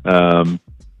 Yeah. It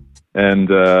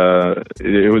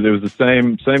was the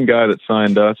same guy that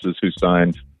signed us as who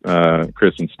signed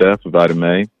Chris and Steph of Ida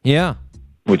May. Yeah.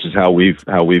 Which is how we've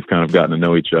kind of gotten to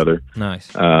know each other.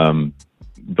 Nice.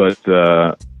 But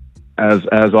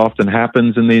as often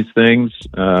happens in these things,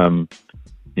 the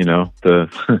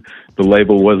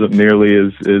label wasn't nearly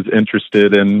as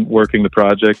interested in working the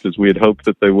project as we had hoped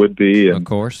that they would be. And, of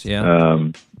course, yeah.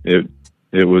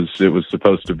 It was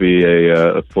supposed to be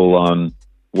a full-on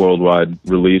worldwide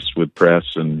release with press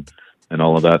and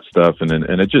all of that stuff, and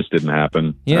it just didn't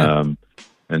happen. Yeah.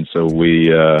 And so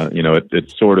we,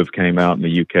 it sort of came out in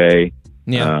the UK.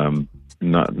 Yeah.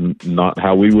 Not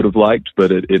how we would have liked,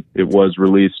 but it was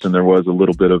released, and there was a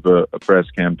little bit of a press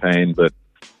campaign, but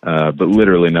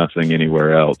literally nothing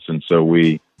anywhere else. And so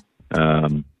we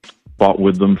fought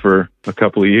with them for a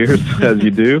couple of years, as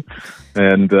you do,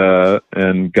 and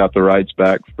got the rights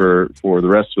back for the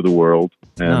rest of the world.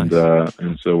 And Nice.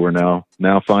 And so we're now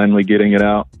finally getting it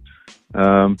out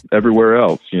everywhere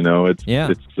else. It's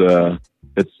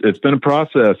been a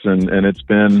process, and it's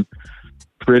been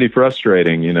pretty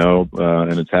frustrating,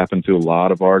 and it's happened to a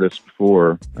lot of artists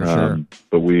before. For sure.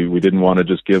 But we didn't want to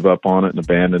just give up on it and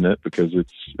abandon it, because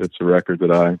it's a record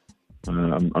that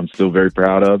I'm still very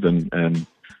proud of and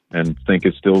think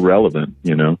is still relevant.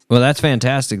 Well, that's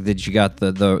fantastic that you got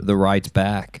the rights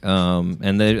back.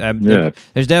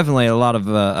 There's definitely a lot of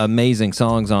amazing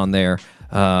songs on there.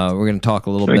 We're going to talk a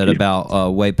little bit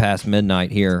about Way Past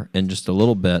Midnight here in just a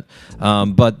little bit.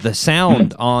 But the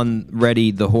sound on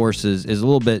Ready the Horses is a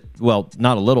little bit, well,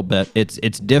 not a little bit,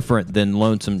 it's different than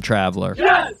Lonesome Traveler.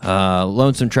 Yes!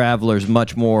 Lonesome Traveler is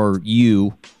much more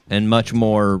you and much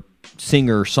more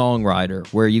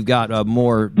singer-songwriter, where you've got a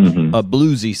more a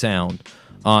bluesy sound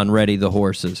on Ready the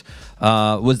Horses.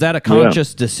 Was that a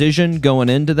conscious decision going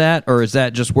into that, or is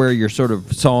that just where your sort of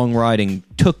songwriting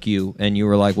took you and you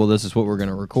were like, well, this is what we're going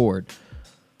to record?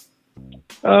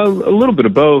 A little bit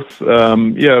of both.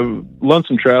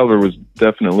 Lonesome Traveler was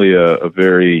definitely a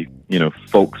very,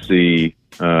 folksy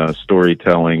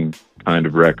storytelling kind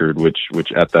of record,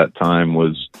 which at that time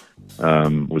was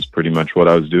pretty much what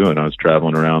I was doing. I was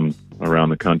traveling around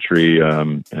the country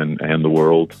and the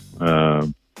world,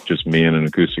 just me and an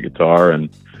acoustic guitar, and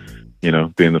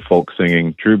being the folk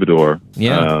singing troubadour.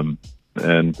 Yeah.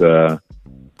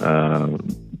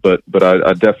 But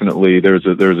I definitely there's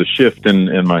a shift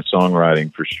in my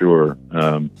songwriting for sure.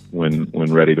 When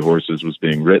Ready the Horses was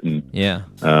being written. Yeah.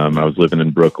 I was living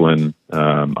in Brooklyn.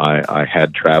 I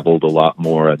had traveled a lot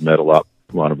more. I'd met a lot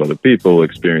of other people,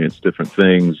 experienced different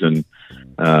things, and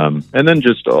And then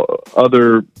just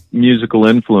other musical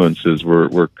influences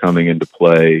were coming into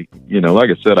play. Like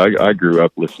I said, I grew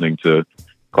up listening to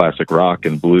classic rock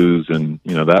and blues, and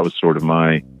that was sort of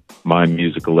my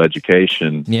musical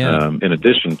education. In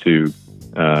addition to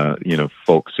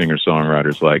folk singer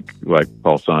songwriters like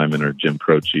Paul Simon or Jim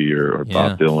Croce or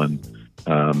Bob Dylan.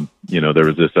 There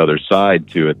was this other side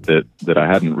to it that I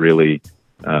hadn't really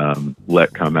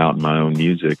let come out in my own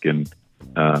music, and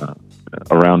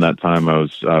around that time I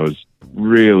was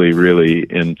really, really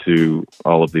into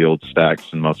all of the old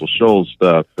Stax and Muscle Shoals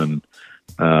stuff, and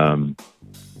so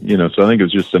I think it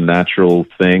was just a natural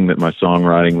thing that my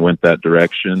songwriting went that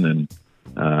direction.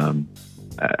 And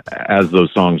as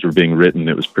those songs were being written,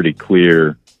 it was pretty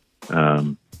clear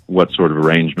what sort of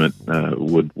arrangement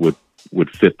would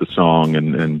fit the song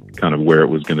and kind of where it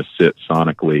was going to sit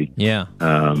sonically.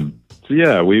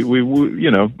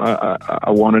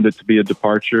 I wanted it to be a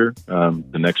departure.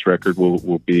 The next record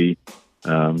will be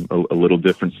a little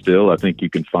different still. I think you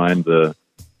can find the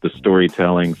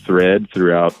storytelling thread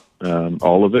throughout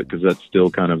all of it, because that's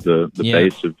still kind of the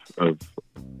base of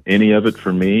any of it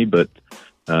for me. But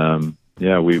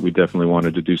we definitely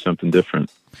wanted to do something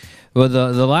different. Well,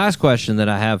 the last question that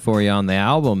I have for you on the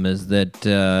album is that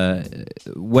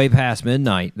Way Past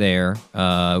Midnight there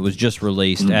was just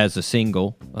released as a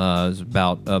single. It was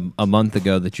about a month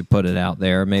ago that you put it out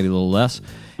there, maybe a little less.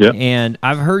 Yep. And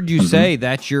I've heard you say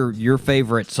that's your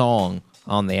favorite song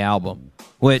on the album,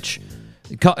 which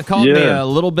caught me a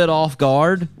little bit off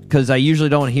guard, because I usually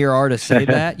don't hear artists say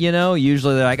that,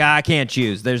 Usually they're like, I can't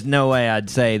choose. There's no way I'd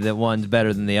say that one's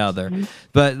better than the other.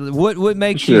 But what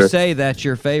makes you say that's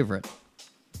your favorite?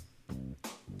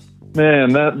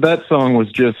 Man, that song was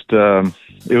just,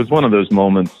 it was one of those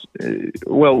moments.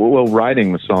 Well,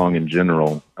 writing the song in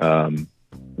general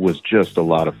was just a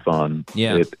lot of fun.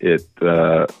 Yeah.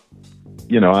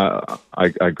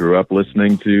 I grew up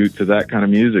listening to that kind of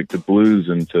music, to blues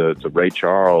and to Ray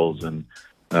Charles and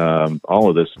all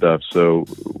of this stuff. So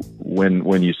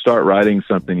when you start writing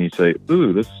something, you say,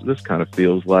 "Ooh, this kind of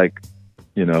feels like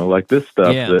this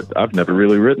stuff that I've never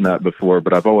really written that before,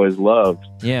 but I've always loved."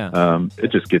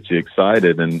 It just gets you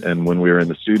excited. And when we were in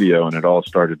the studio and it all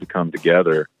started to come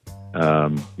together,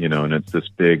 and it's this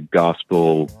big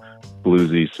gospel,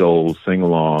 bluesy soul sing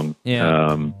along.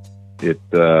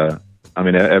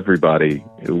 Everybody,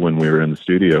 when we were in the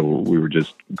studio, we were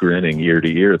just grinning ear to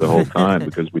ear the whole time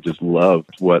because we just loved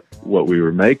what we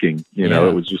were making.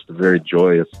 It was just a very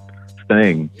joyous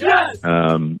thing. Yes!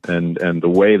 And the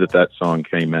way that song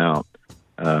came out,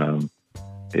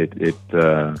 it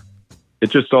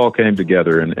just all came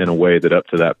together in a way that up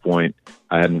to that point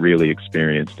I hadn't really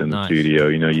experienced in the studio.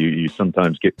 You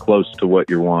sometimes get close to what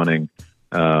you're wanting,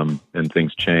 and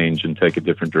things change and take a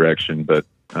different direction, but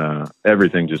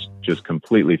everything just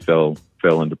completely fell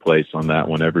into place on that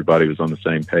one. Everybody was on the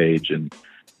same page, and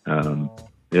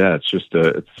it's just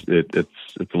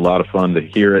it's a lot of fun to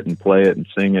hear it and play it and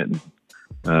sing it,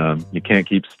 and you can't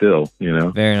keep still.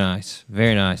 Very nice,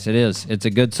 very nice. It is. It's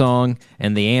a good song,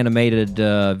 and the animated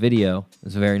video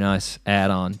is a very nice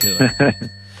add-on to it.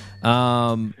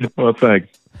 Well, thanks.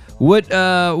 What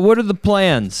are the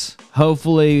plans?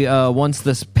 Hopefully, once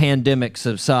this pandemic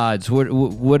subsides,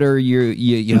 what are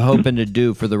you hoping to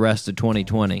do for the rest of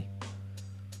 2020?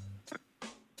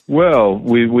 Well,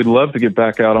 we'd love to get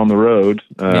back out on the road.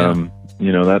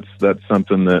 That's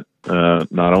something that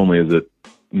not only is it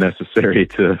necessary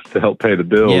to help pay the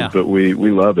bills, but we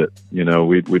love it.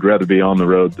 We'd rather be on the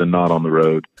road than not on the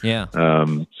road.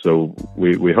 So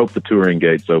we hope the touring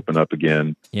gates open up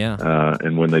again.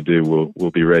 And when they do,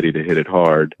 we'll be ready to hit it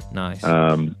hard. Nice.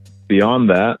 Beyond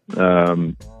that,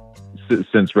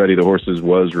 since Ready the Horses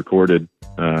was recorded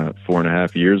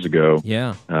 4.5 years ago,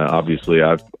 obviously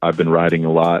I've been writing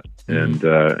a lot, and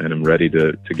I'm ready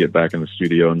to get back in the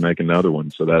studio and make another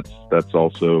one. So that's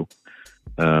also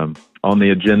on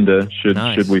the agenda.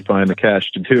 Should we find the cash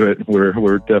to do it,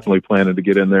 we're definitely planning to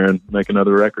get in there and make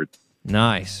another record.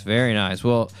 Nice, very nice.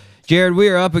 Well, Jared, we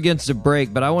are up against a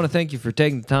break, but I want to thank you for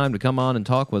taking the time to come on and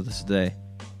talk with us today.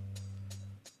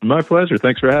 My pleasure.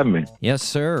 Thanks for having me. Yes,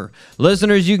 sir.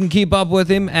 Listeners, you can keep up with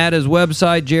him at his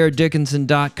website,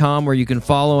 JaredDickinson.com, where you can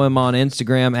follow him on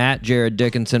Instagram at Jared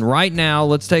Dickinson. Right now,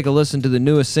 let's take a listen to the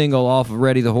newest single off of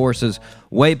Ready the Horses,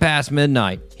 Way Past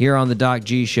Midnight, here on the Doc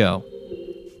G Show.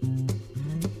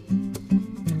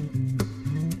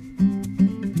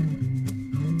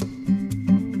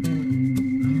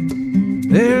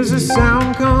 There's a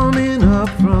sound coming up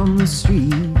from the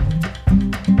street,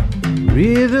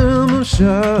 rhythm of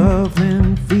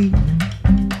shuffling feet,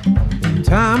 in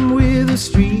time with the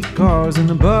streetcars and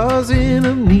the buzzing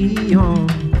of neon.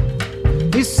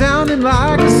 He's sounding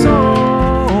like a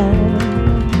song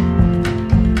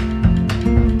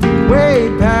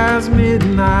way past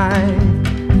midnight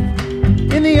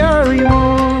in the early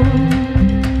morning.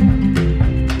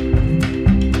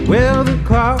 Well, the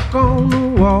clock on the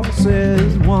wall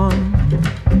says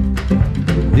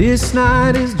 1. This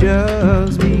night has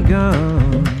just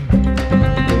begun.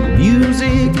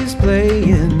 Music is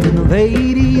playing and the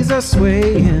ladies are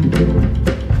swaying.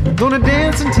 Gonna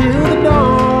dance until the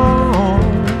dawn,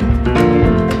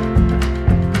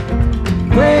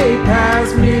 way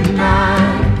past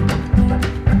midnight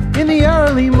in the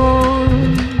early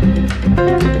morning.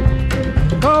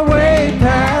 Oh, way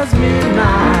past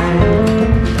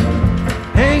midnight,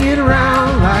 hanging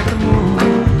around like the moon.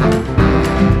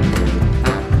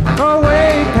 Oh,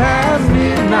 way past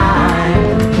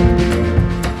midnight,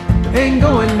 ain't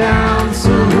going down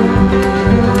soon.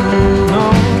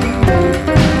 No.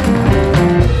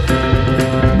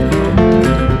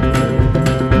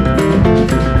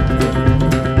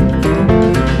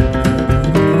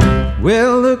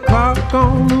 Well, the clock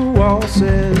on the wall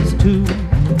says 2.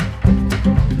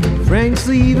 Frank's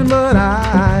leaving, but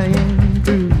I ain't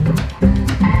through.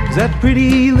 'Cause that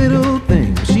pretty little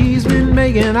thing, she's been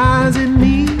making eyes at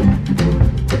me.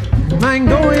 I ain't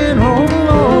going home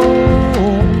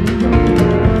alone,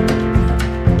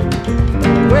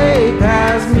 way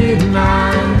past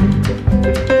midnight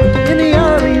in the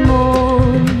early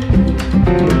morning.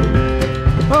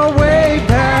 Oh, way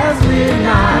past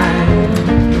midnight,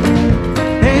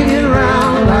 hanging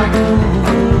around like a moon.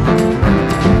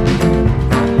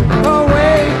 Oh,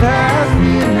 way past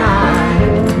midnight,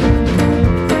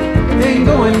 ain't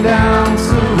going down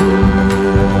soon.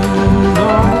 No,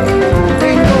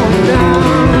 ain't going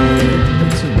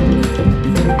down soon.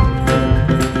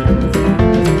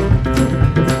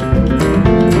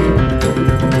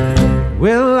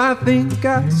 Well, I think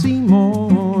I see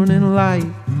morning light.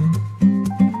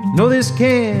 No, this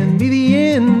can't be the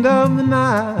end of the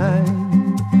night.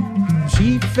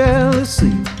 She fell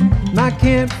asleep and I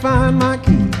can't find my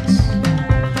keys.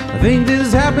 I think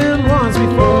this happened once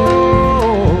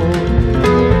before,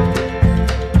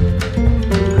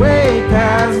 way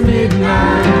past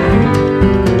midnight.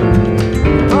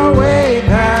 Oh, way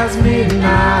past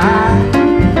midnight.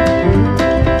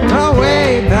 Oh,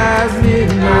 way past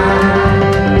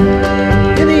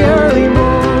midnight in the early morning.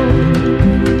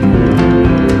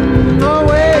 Oh,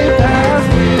 way past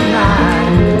midnight,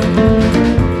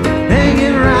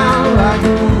 hanging around like a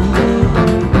moon.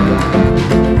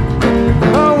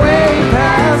 Oh, way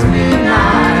past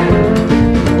midnight,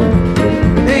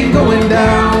 ain't going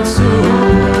down soon.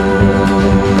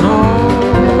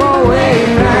 Oh, way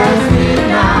past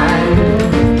midnight,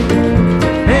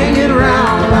 hanging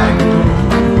around like a moon.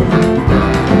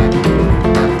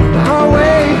 Oh,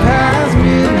 way past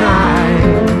midnight,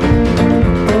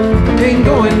 ain't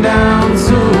going down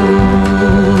soon.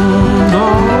 No,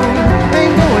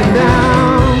 ain't going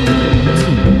down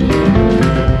soon.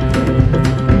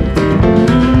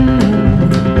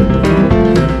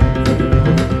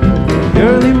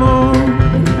 Early morning,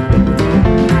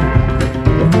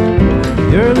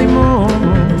 early morning.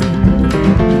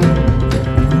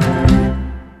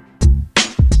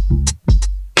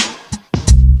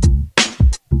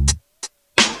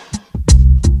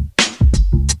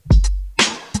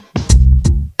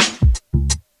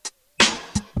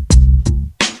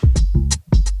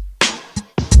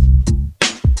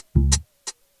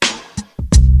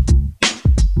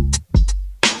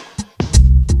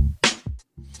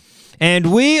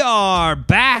 And we are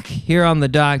back here on the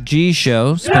Doc G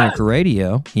Show, Spinnaker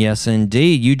Radio. Yes,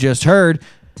 indeed. You just heard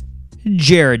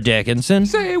Jared Dickinson.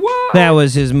 Say what? That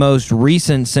was his most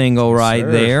recent single right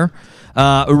there.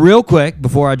 Real quick,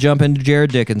 before I jump into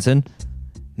Jared Dickinson,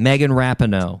 Megan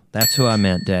Rapinoe. That's who I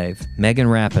meant, Dave. Megan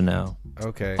Rapinoe.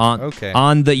 Okay. Okay.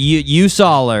 On the you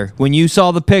saw her. When you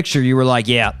saw the picture, you were like,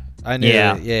 yeah. I knew.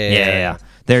 Yeah.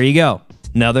 There you go.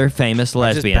 Another famous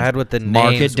lesbian. I'm just bad with the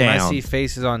Mark names. it down. When I see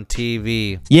faces on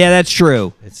TV. Yeah, that's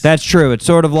true. That's true. It's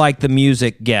sort of like the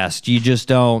music guest. You just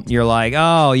don't. You're like,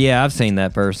 oh yeah, I've seen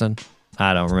that person.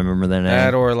 I don't remember their name.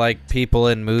 That or like people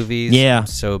in movies. Yeah. I'm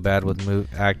so bad with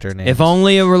actor names. If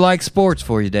only it were like sports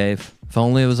for you, Dave. If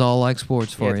only it was all like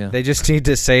sports for you. They just need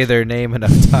to say their name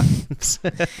enough times.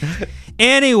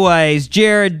 Anyways,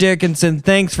 Jared Dickinson,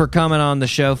 thanks for coming on the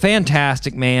show.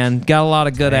 Fantastic, man. Got a lot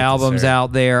of good albums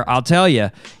out there. I'll tell you,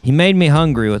 he made me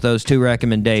hungry with those 2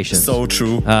 recommendations. So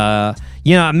true.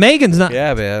 You know, Macon's not.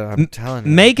 Yeah, man. I'm telling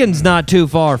you. Macon's not too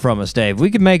far from us, Dave. We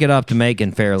could make it up to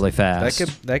Macon fairly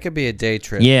fast. That could be a day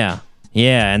trip. Yeah,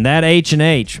 and that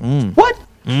H&H. What?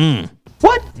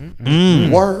 What?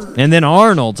 Word. And then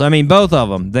Arnold's. I mean, both of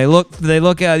them. They look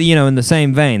in the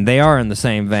same vein. They are in the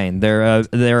same vein. They're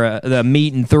a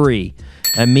meat and three.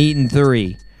 A meat and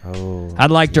three. Oh,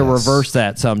 I'd like to reverse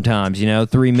that sometimes,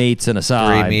 3 meats and a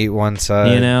side. 3 meat, 1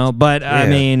 side. But I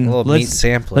mean, a little meat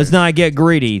sampler. Let's not get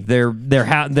greedy. They're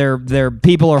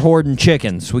people are hoarding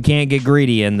chickens. We can't get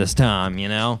greedy in this time,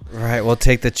 Right, we'll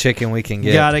take the chicken we can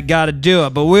get. Gotta do it.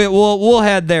 But we'll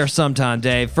head there sometime,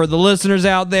 Dave. For the listeners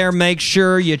out there, make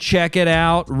sure you check it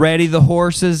out. Ready the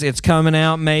Horses. It's coming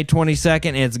out May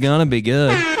 22nd. It's gonna be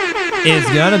good.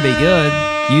 It's gonna be good.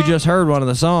 You just heard one of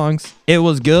the songs. It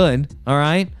was good. All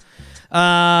right.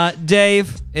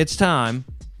 Dave, it's time.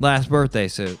 Last birthday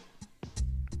suit.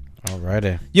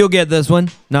 Alrighty. You'll get this one.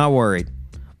 Not worried.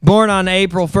 Born on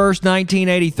April 1st,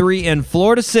 1983 in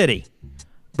Florida City.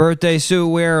 Birthday suit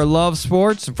wearer loves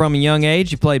sports. From a young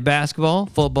age, he played basketball,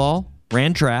 football,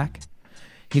 ran track.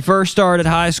 He first started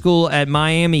high school at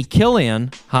Miami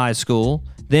Killian High School,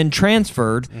 then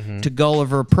transferred to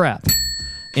Gulliver Prep.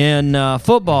 In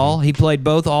football, he played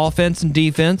both offense and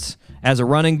defense as a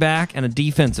running back and a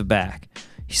defensive back.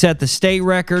 He set the state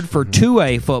record for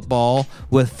 2A football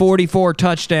with 44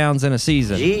 touchdowns in a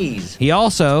season. Jeez. He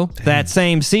also, that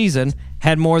same season,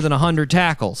 had more than 100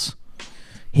 tackles.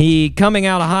 Coming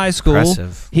out of high school,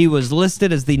 Impressive. he was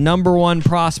listed as the #1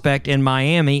 prospect in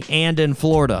Miami and in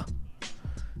Florida.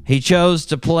 He chose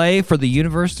to play for the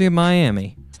University of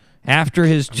Miami. After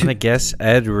his I'm going to guess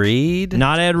Ed Reed?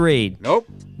 Not Ed Reed. Nope.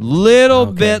 Little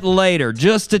bit later,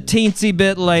 just a teensy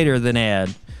bit later than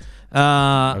Ed.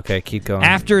 Okay, keep going.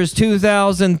 After his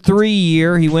 2003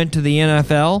 year, he went to the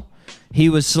NFL. He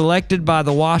was selected by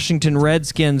the Washington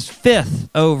Redskins 5th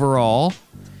overall.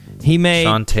 He made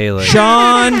Sean Taylor.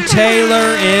 Sean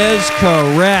Taylor is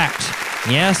correct.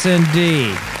 Yes,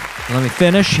 indeed. Let me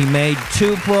finish. He made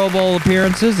 2 Pro Bowl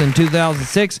appearances in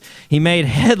 2006. He made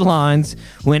headlines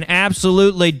when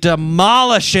absolutely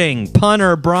demolishing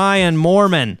punter Brian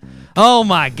Moorman. Oh,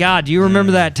 my God. Do you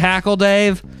remember that tackle,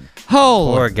 Dave?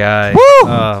 Holy. Poor guy. Woo!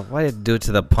 Why did you do it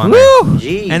to the punter? Woo!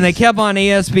 Jeez. And they kept on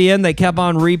ESPN. They kept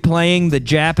on replaying the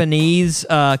Japanese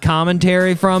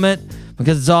commentary from it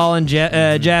because it's all in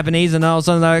Japanese, and all of a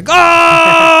sudden they're like,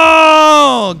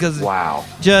 "Oh!" Wow.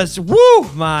 Just woo!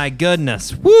 My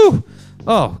goodness, woo!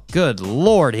 Oh, good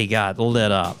Lord, he got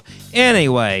lit up.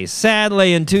 Anyway,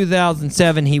 sadly, in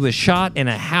 2007, he was shot in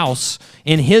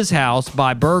his house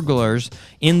by burglars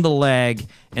in the leg,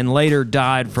 and later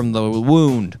died from the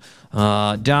wound.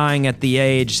 Dying at the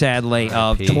age, sadly,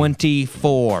 of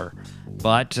 24.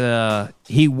 But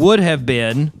he would have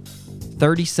been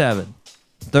 37.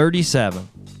 37.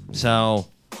 So,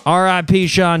 R.I.P.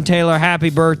 Sean Taylor. Happy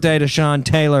birthday to Sean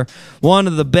Taylor. One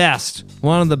of the best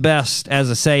as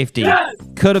a safety. Yes!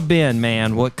 Could have been,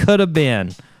 man. What could have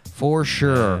been, for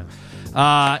sure.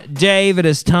 Dave, it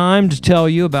is time to tell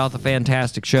you about the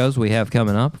fantastic shows we have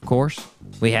coming up, of course.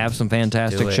 We have some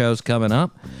fantastic shows coming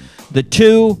up. The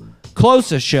 2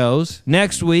 closest shows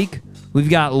next week, we've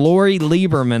got Lori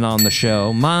Lieberman on the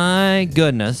show. My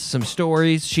goodness, some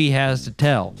stories she has to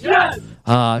tell. Yes!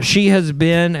 She has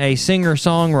been a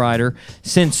singer-songwriter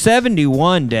since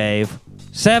 71, Dave.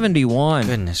 71.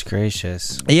 Goodness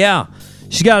gracious. Yeah.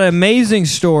 She's got an amazing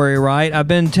story, right? I've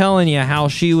been telling you how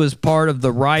she was part of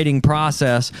the writing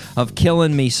process of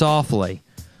Killing Me Softly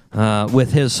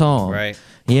with his song. Right.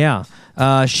 Yeah.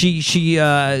 She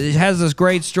has this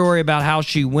great story about how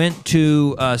she went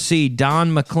to see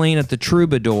Don McLean at the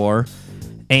Troubadour,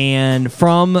 and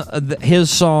from his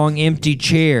song "Empty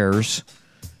Chairs,"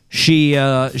 she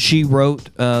wrote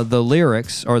the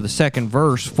lyrics or the second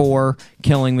verse for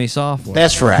 "Killing Me Softly."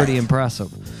 That's right. Pretty impressive.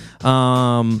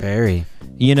 Very.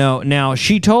 Now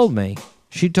she told me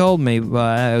as we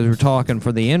were talking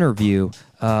for the interview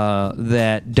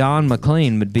that Don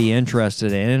McLean would be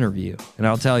interested in an interview, and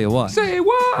I'll tell you what. Say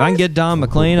what? If I can get Don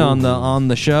McLean on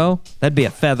the show, that'd be a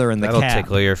feather in the That'll cap.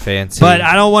 tickle your fancy. But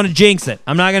I don't want to jinx it.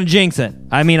 I'm not going to jinx it.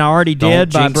 I mean, I already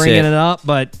did by bringing it up,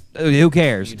 but who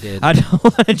cares? You did. I don't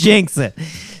want to jinx it.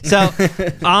 So,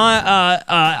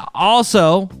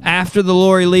 also, after the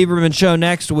Lori Lieberman show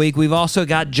next week, we've also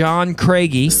got John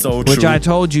Craigie, which true. I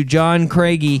told you John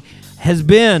Craigie has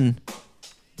been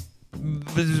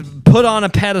put on a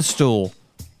pedestal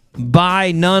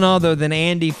by none other than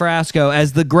Andy Frasco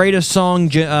as the greatest song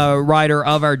writer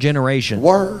of our generation.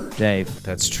 Word. Dave.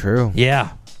 That's true.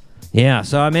 Yeah. Yeah,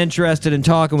 so I'm interested in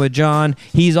talking with John.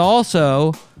 He's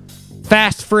also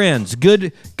fast friends,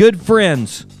 good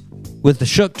friends with the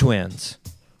Shook Twins.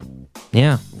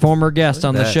 Yeah, former guest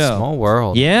on the show. Small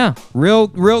world. Yeah, real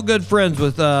good friends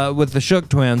with the Shook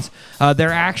Twins.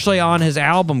 They're actually on his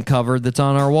album cover that's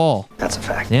on our wall. That's a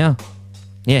fact. Yeah.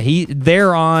 Yeah,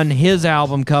 they're on his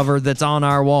album cover that's on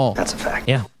our wall. That's a fact.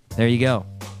 Yeah, there you go.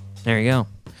 There you go.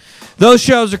 Those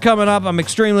shows are coming up. I'm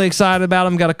extremely excited about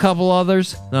them. Got a couple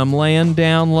others that I'm laying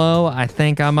down low. I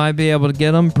think I might be able to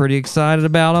get them. Pretty excited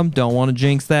about them. Don't want to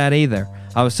jinx that either.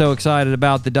 I was so excited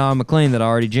about the Don McLean that I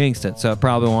already jinxed it, so it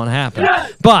probably won't happen.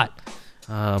 But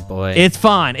oh boy, it's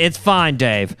fine. It's fine,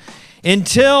 Dave.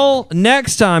 Until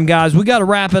next time, guys, we got to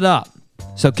wrap it up.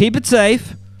 So keep it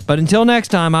safe. But until next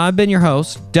time, I've been your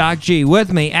host, Doc G.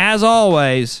 With me, as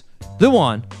always, the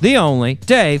one, the only,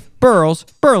 Dave Burles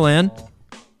Berlin.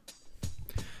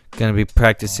 Gonna be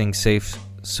practicing safe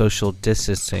social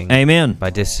distancing. Amen.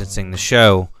 By distancing the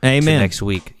show. Amen. To next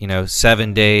week.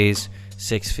 7 days,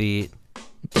 6 feet.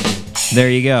 There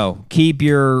you go. Keep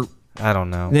your... I don't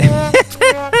know.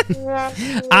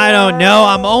 I don't know.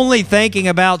 I'm only thinking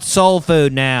about soul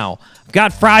food now. I've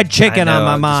got fried chicken on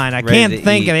my mind. I can't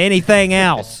think of anything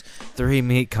else. 3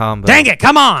 meat combo. Dang it,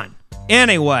 come on.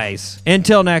 Anyways,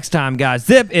 until next time, guys,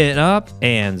 zip it up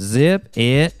and zip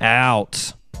it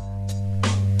out.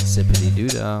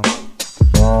 Zippity-doo-dah.